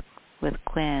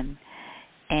Quinn,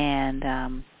 and I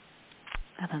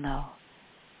don't know.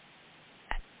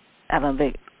 I don't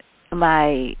think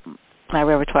my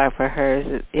repertoire for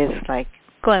hers is like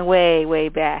going way, way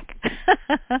back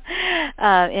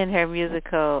in her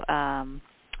musical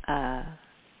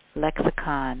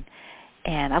lexicon.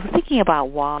 And I was thinking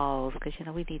about walls, because, you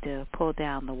know, we need to pull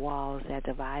down the walls that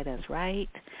divide us, right?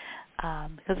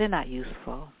 Because they're not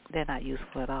useful. They're not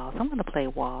useful at all. So I'm going to play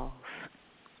Walls.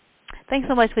 Thanks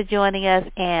so much for joining us.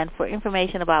 And for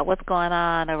information about what's going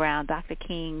on around Dr.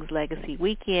 King's Legacy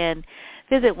Weekend,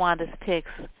 visit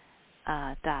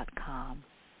wandaspicks.com.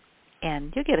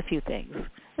 And you'll get a few things.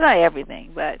 Not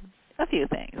everything, but a few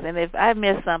things. And if I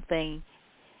missed something,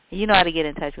 you know how to get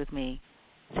in touch with me.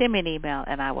 Send me an email,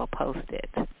 and I will post it.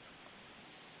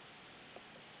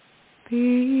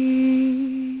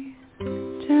 Be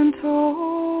gentle.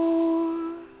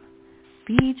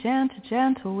 Be gentle,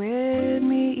 gentle with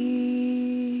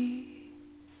me.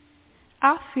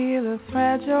 I feel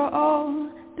fragile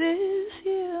this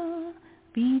year.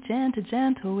 Be gentle,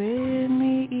 gentle with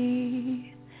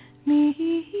me.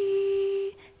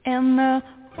 Me and the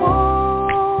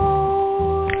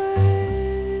walls,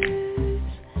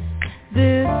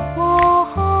 this walls.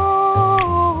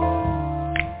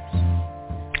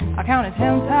 I counted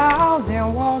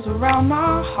 10,000 walls around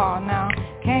my heart now.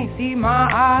 Can't see my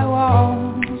eye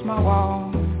walls, my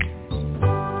walls.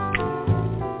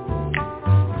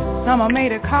 Some are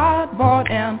made of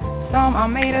cardboard and some are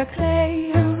made of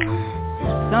clay.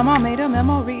 Some are made of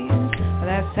memories.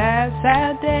 That sad,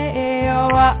 sad day, oh,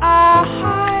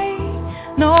 I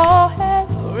know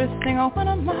every single one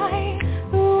of my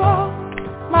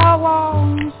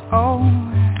walls, oh.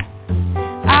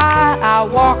 I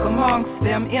walk amongst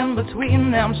them, in between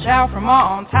them, shout from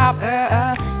on top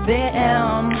of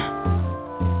them.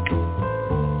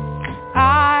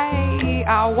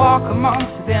 I walk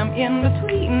amongst them, in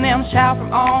between them, shout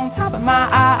from on top of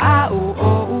my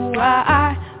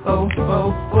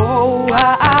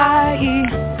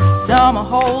some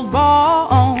hold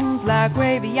bones like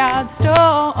graveyard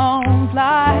stones,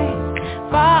 like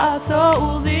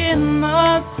fossils in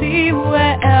the sea.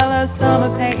 Well, some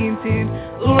are painted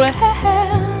red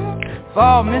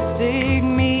for mystic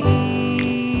me.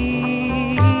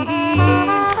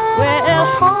 Well,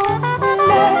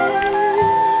 heartless.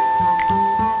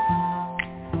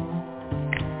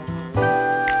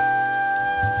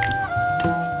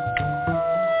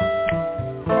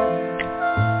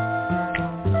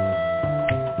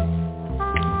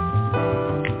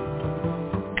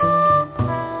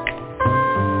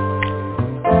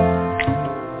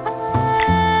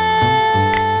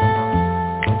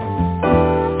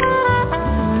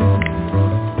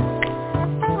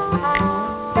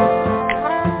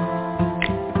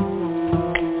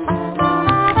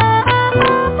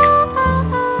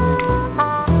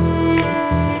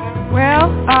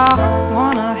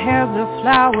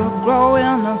 Flower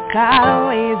growing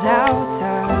sideways out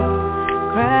to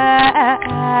cry.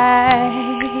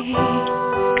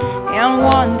 And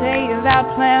one day that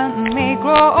plant may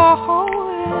grow,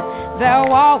 that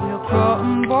wall will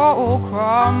crumble,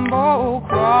 crumble,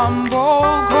 crumble,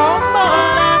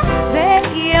 crumble.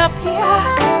 They appear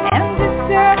and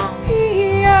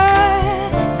disappear.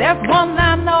 There's one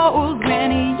that knows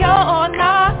when you're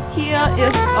not here.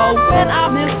 It's when I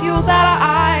miss you that I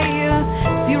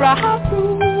see right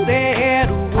through that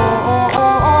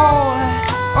wall.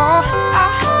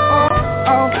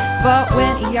 But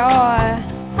when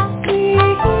you're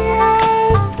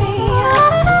with me,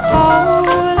 all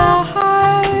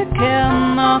I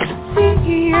can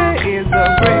see is a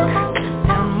brick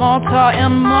and mortar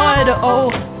and mud. Oh,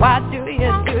 why do you do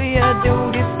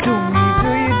this to me?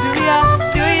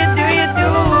 Do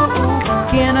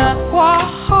can I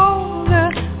walk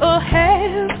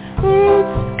ahead,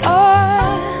 roots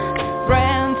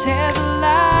branches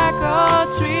like a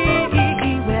tree?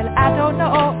 Well, I don't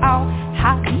know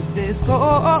how deep this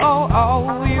goes.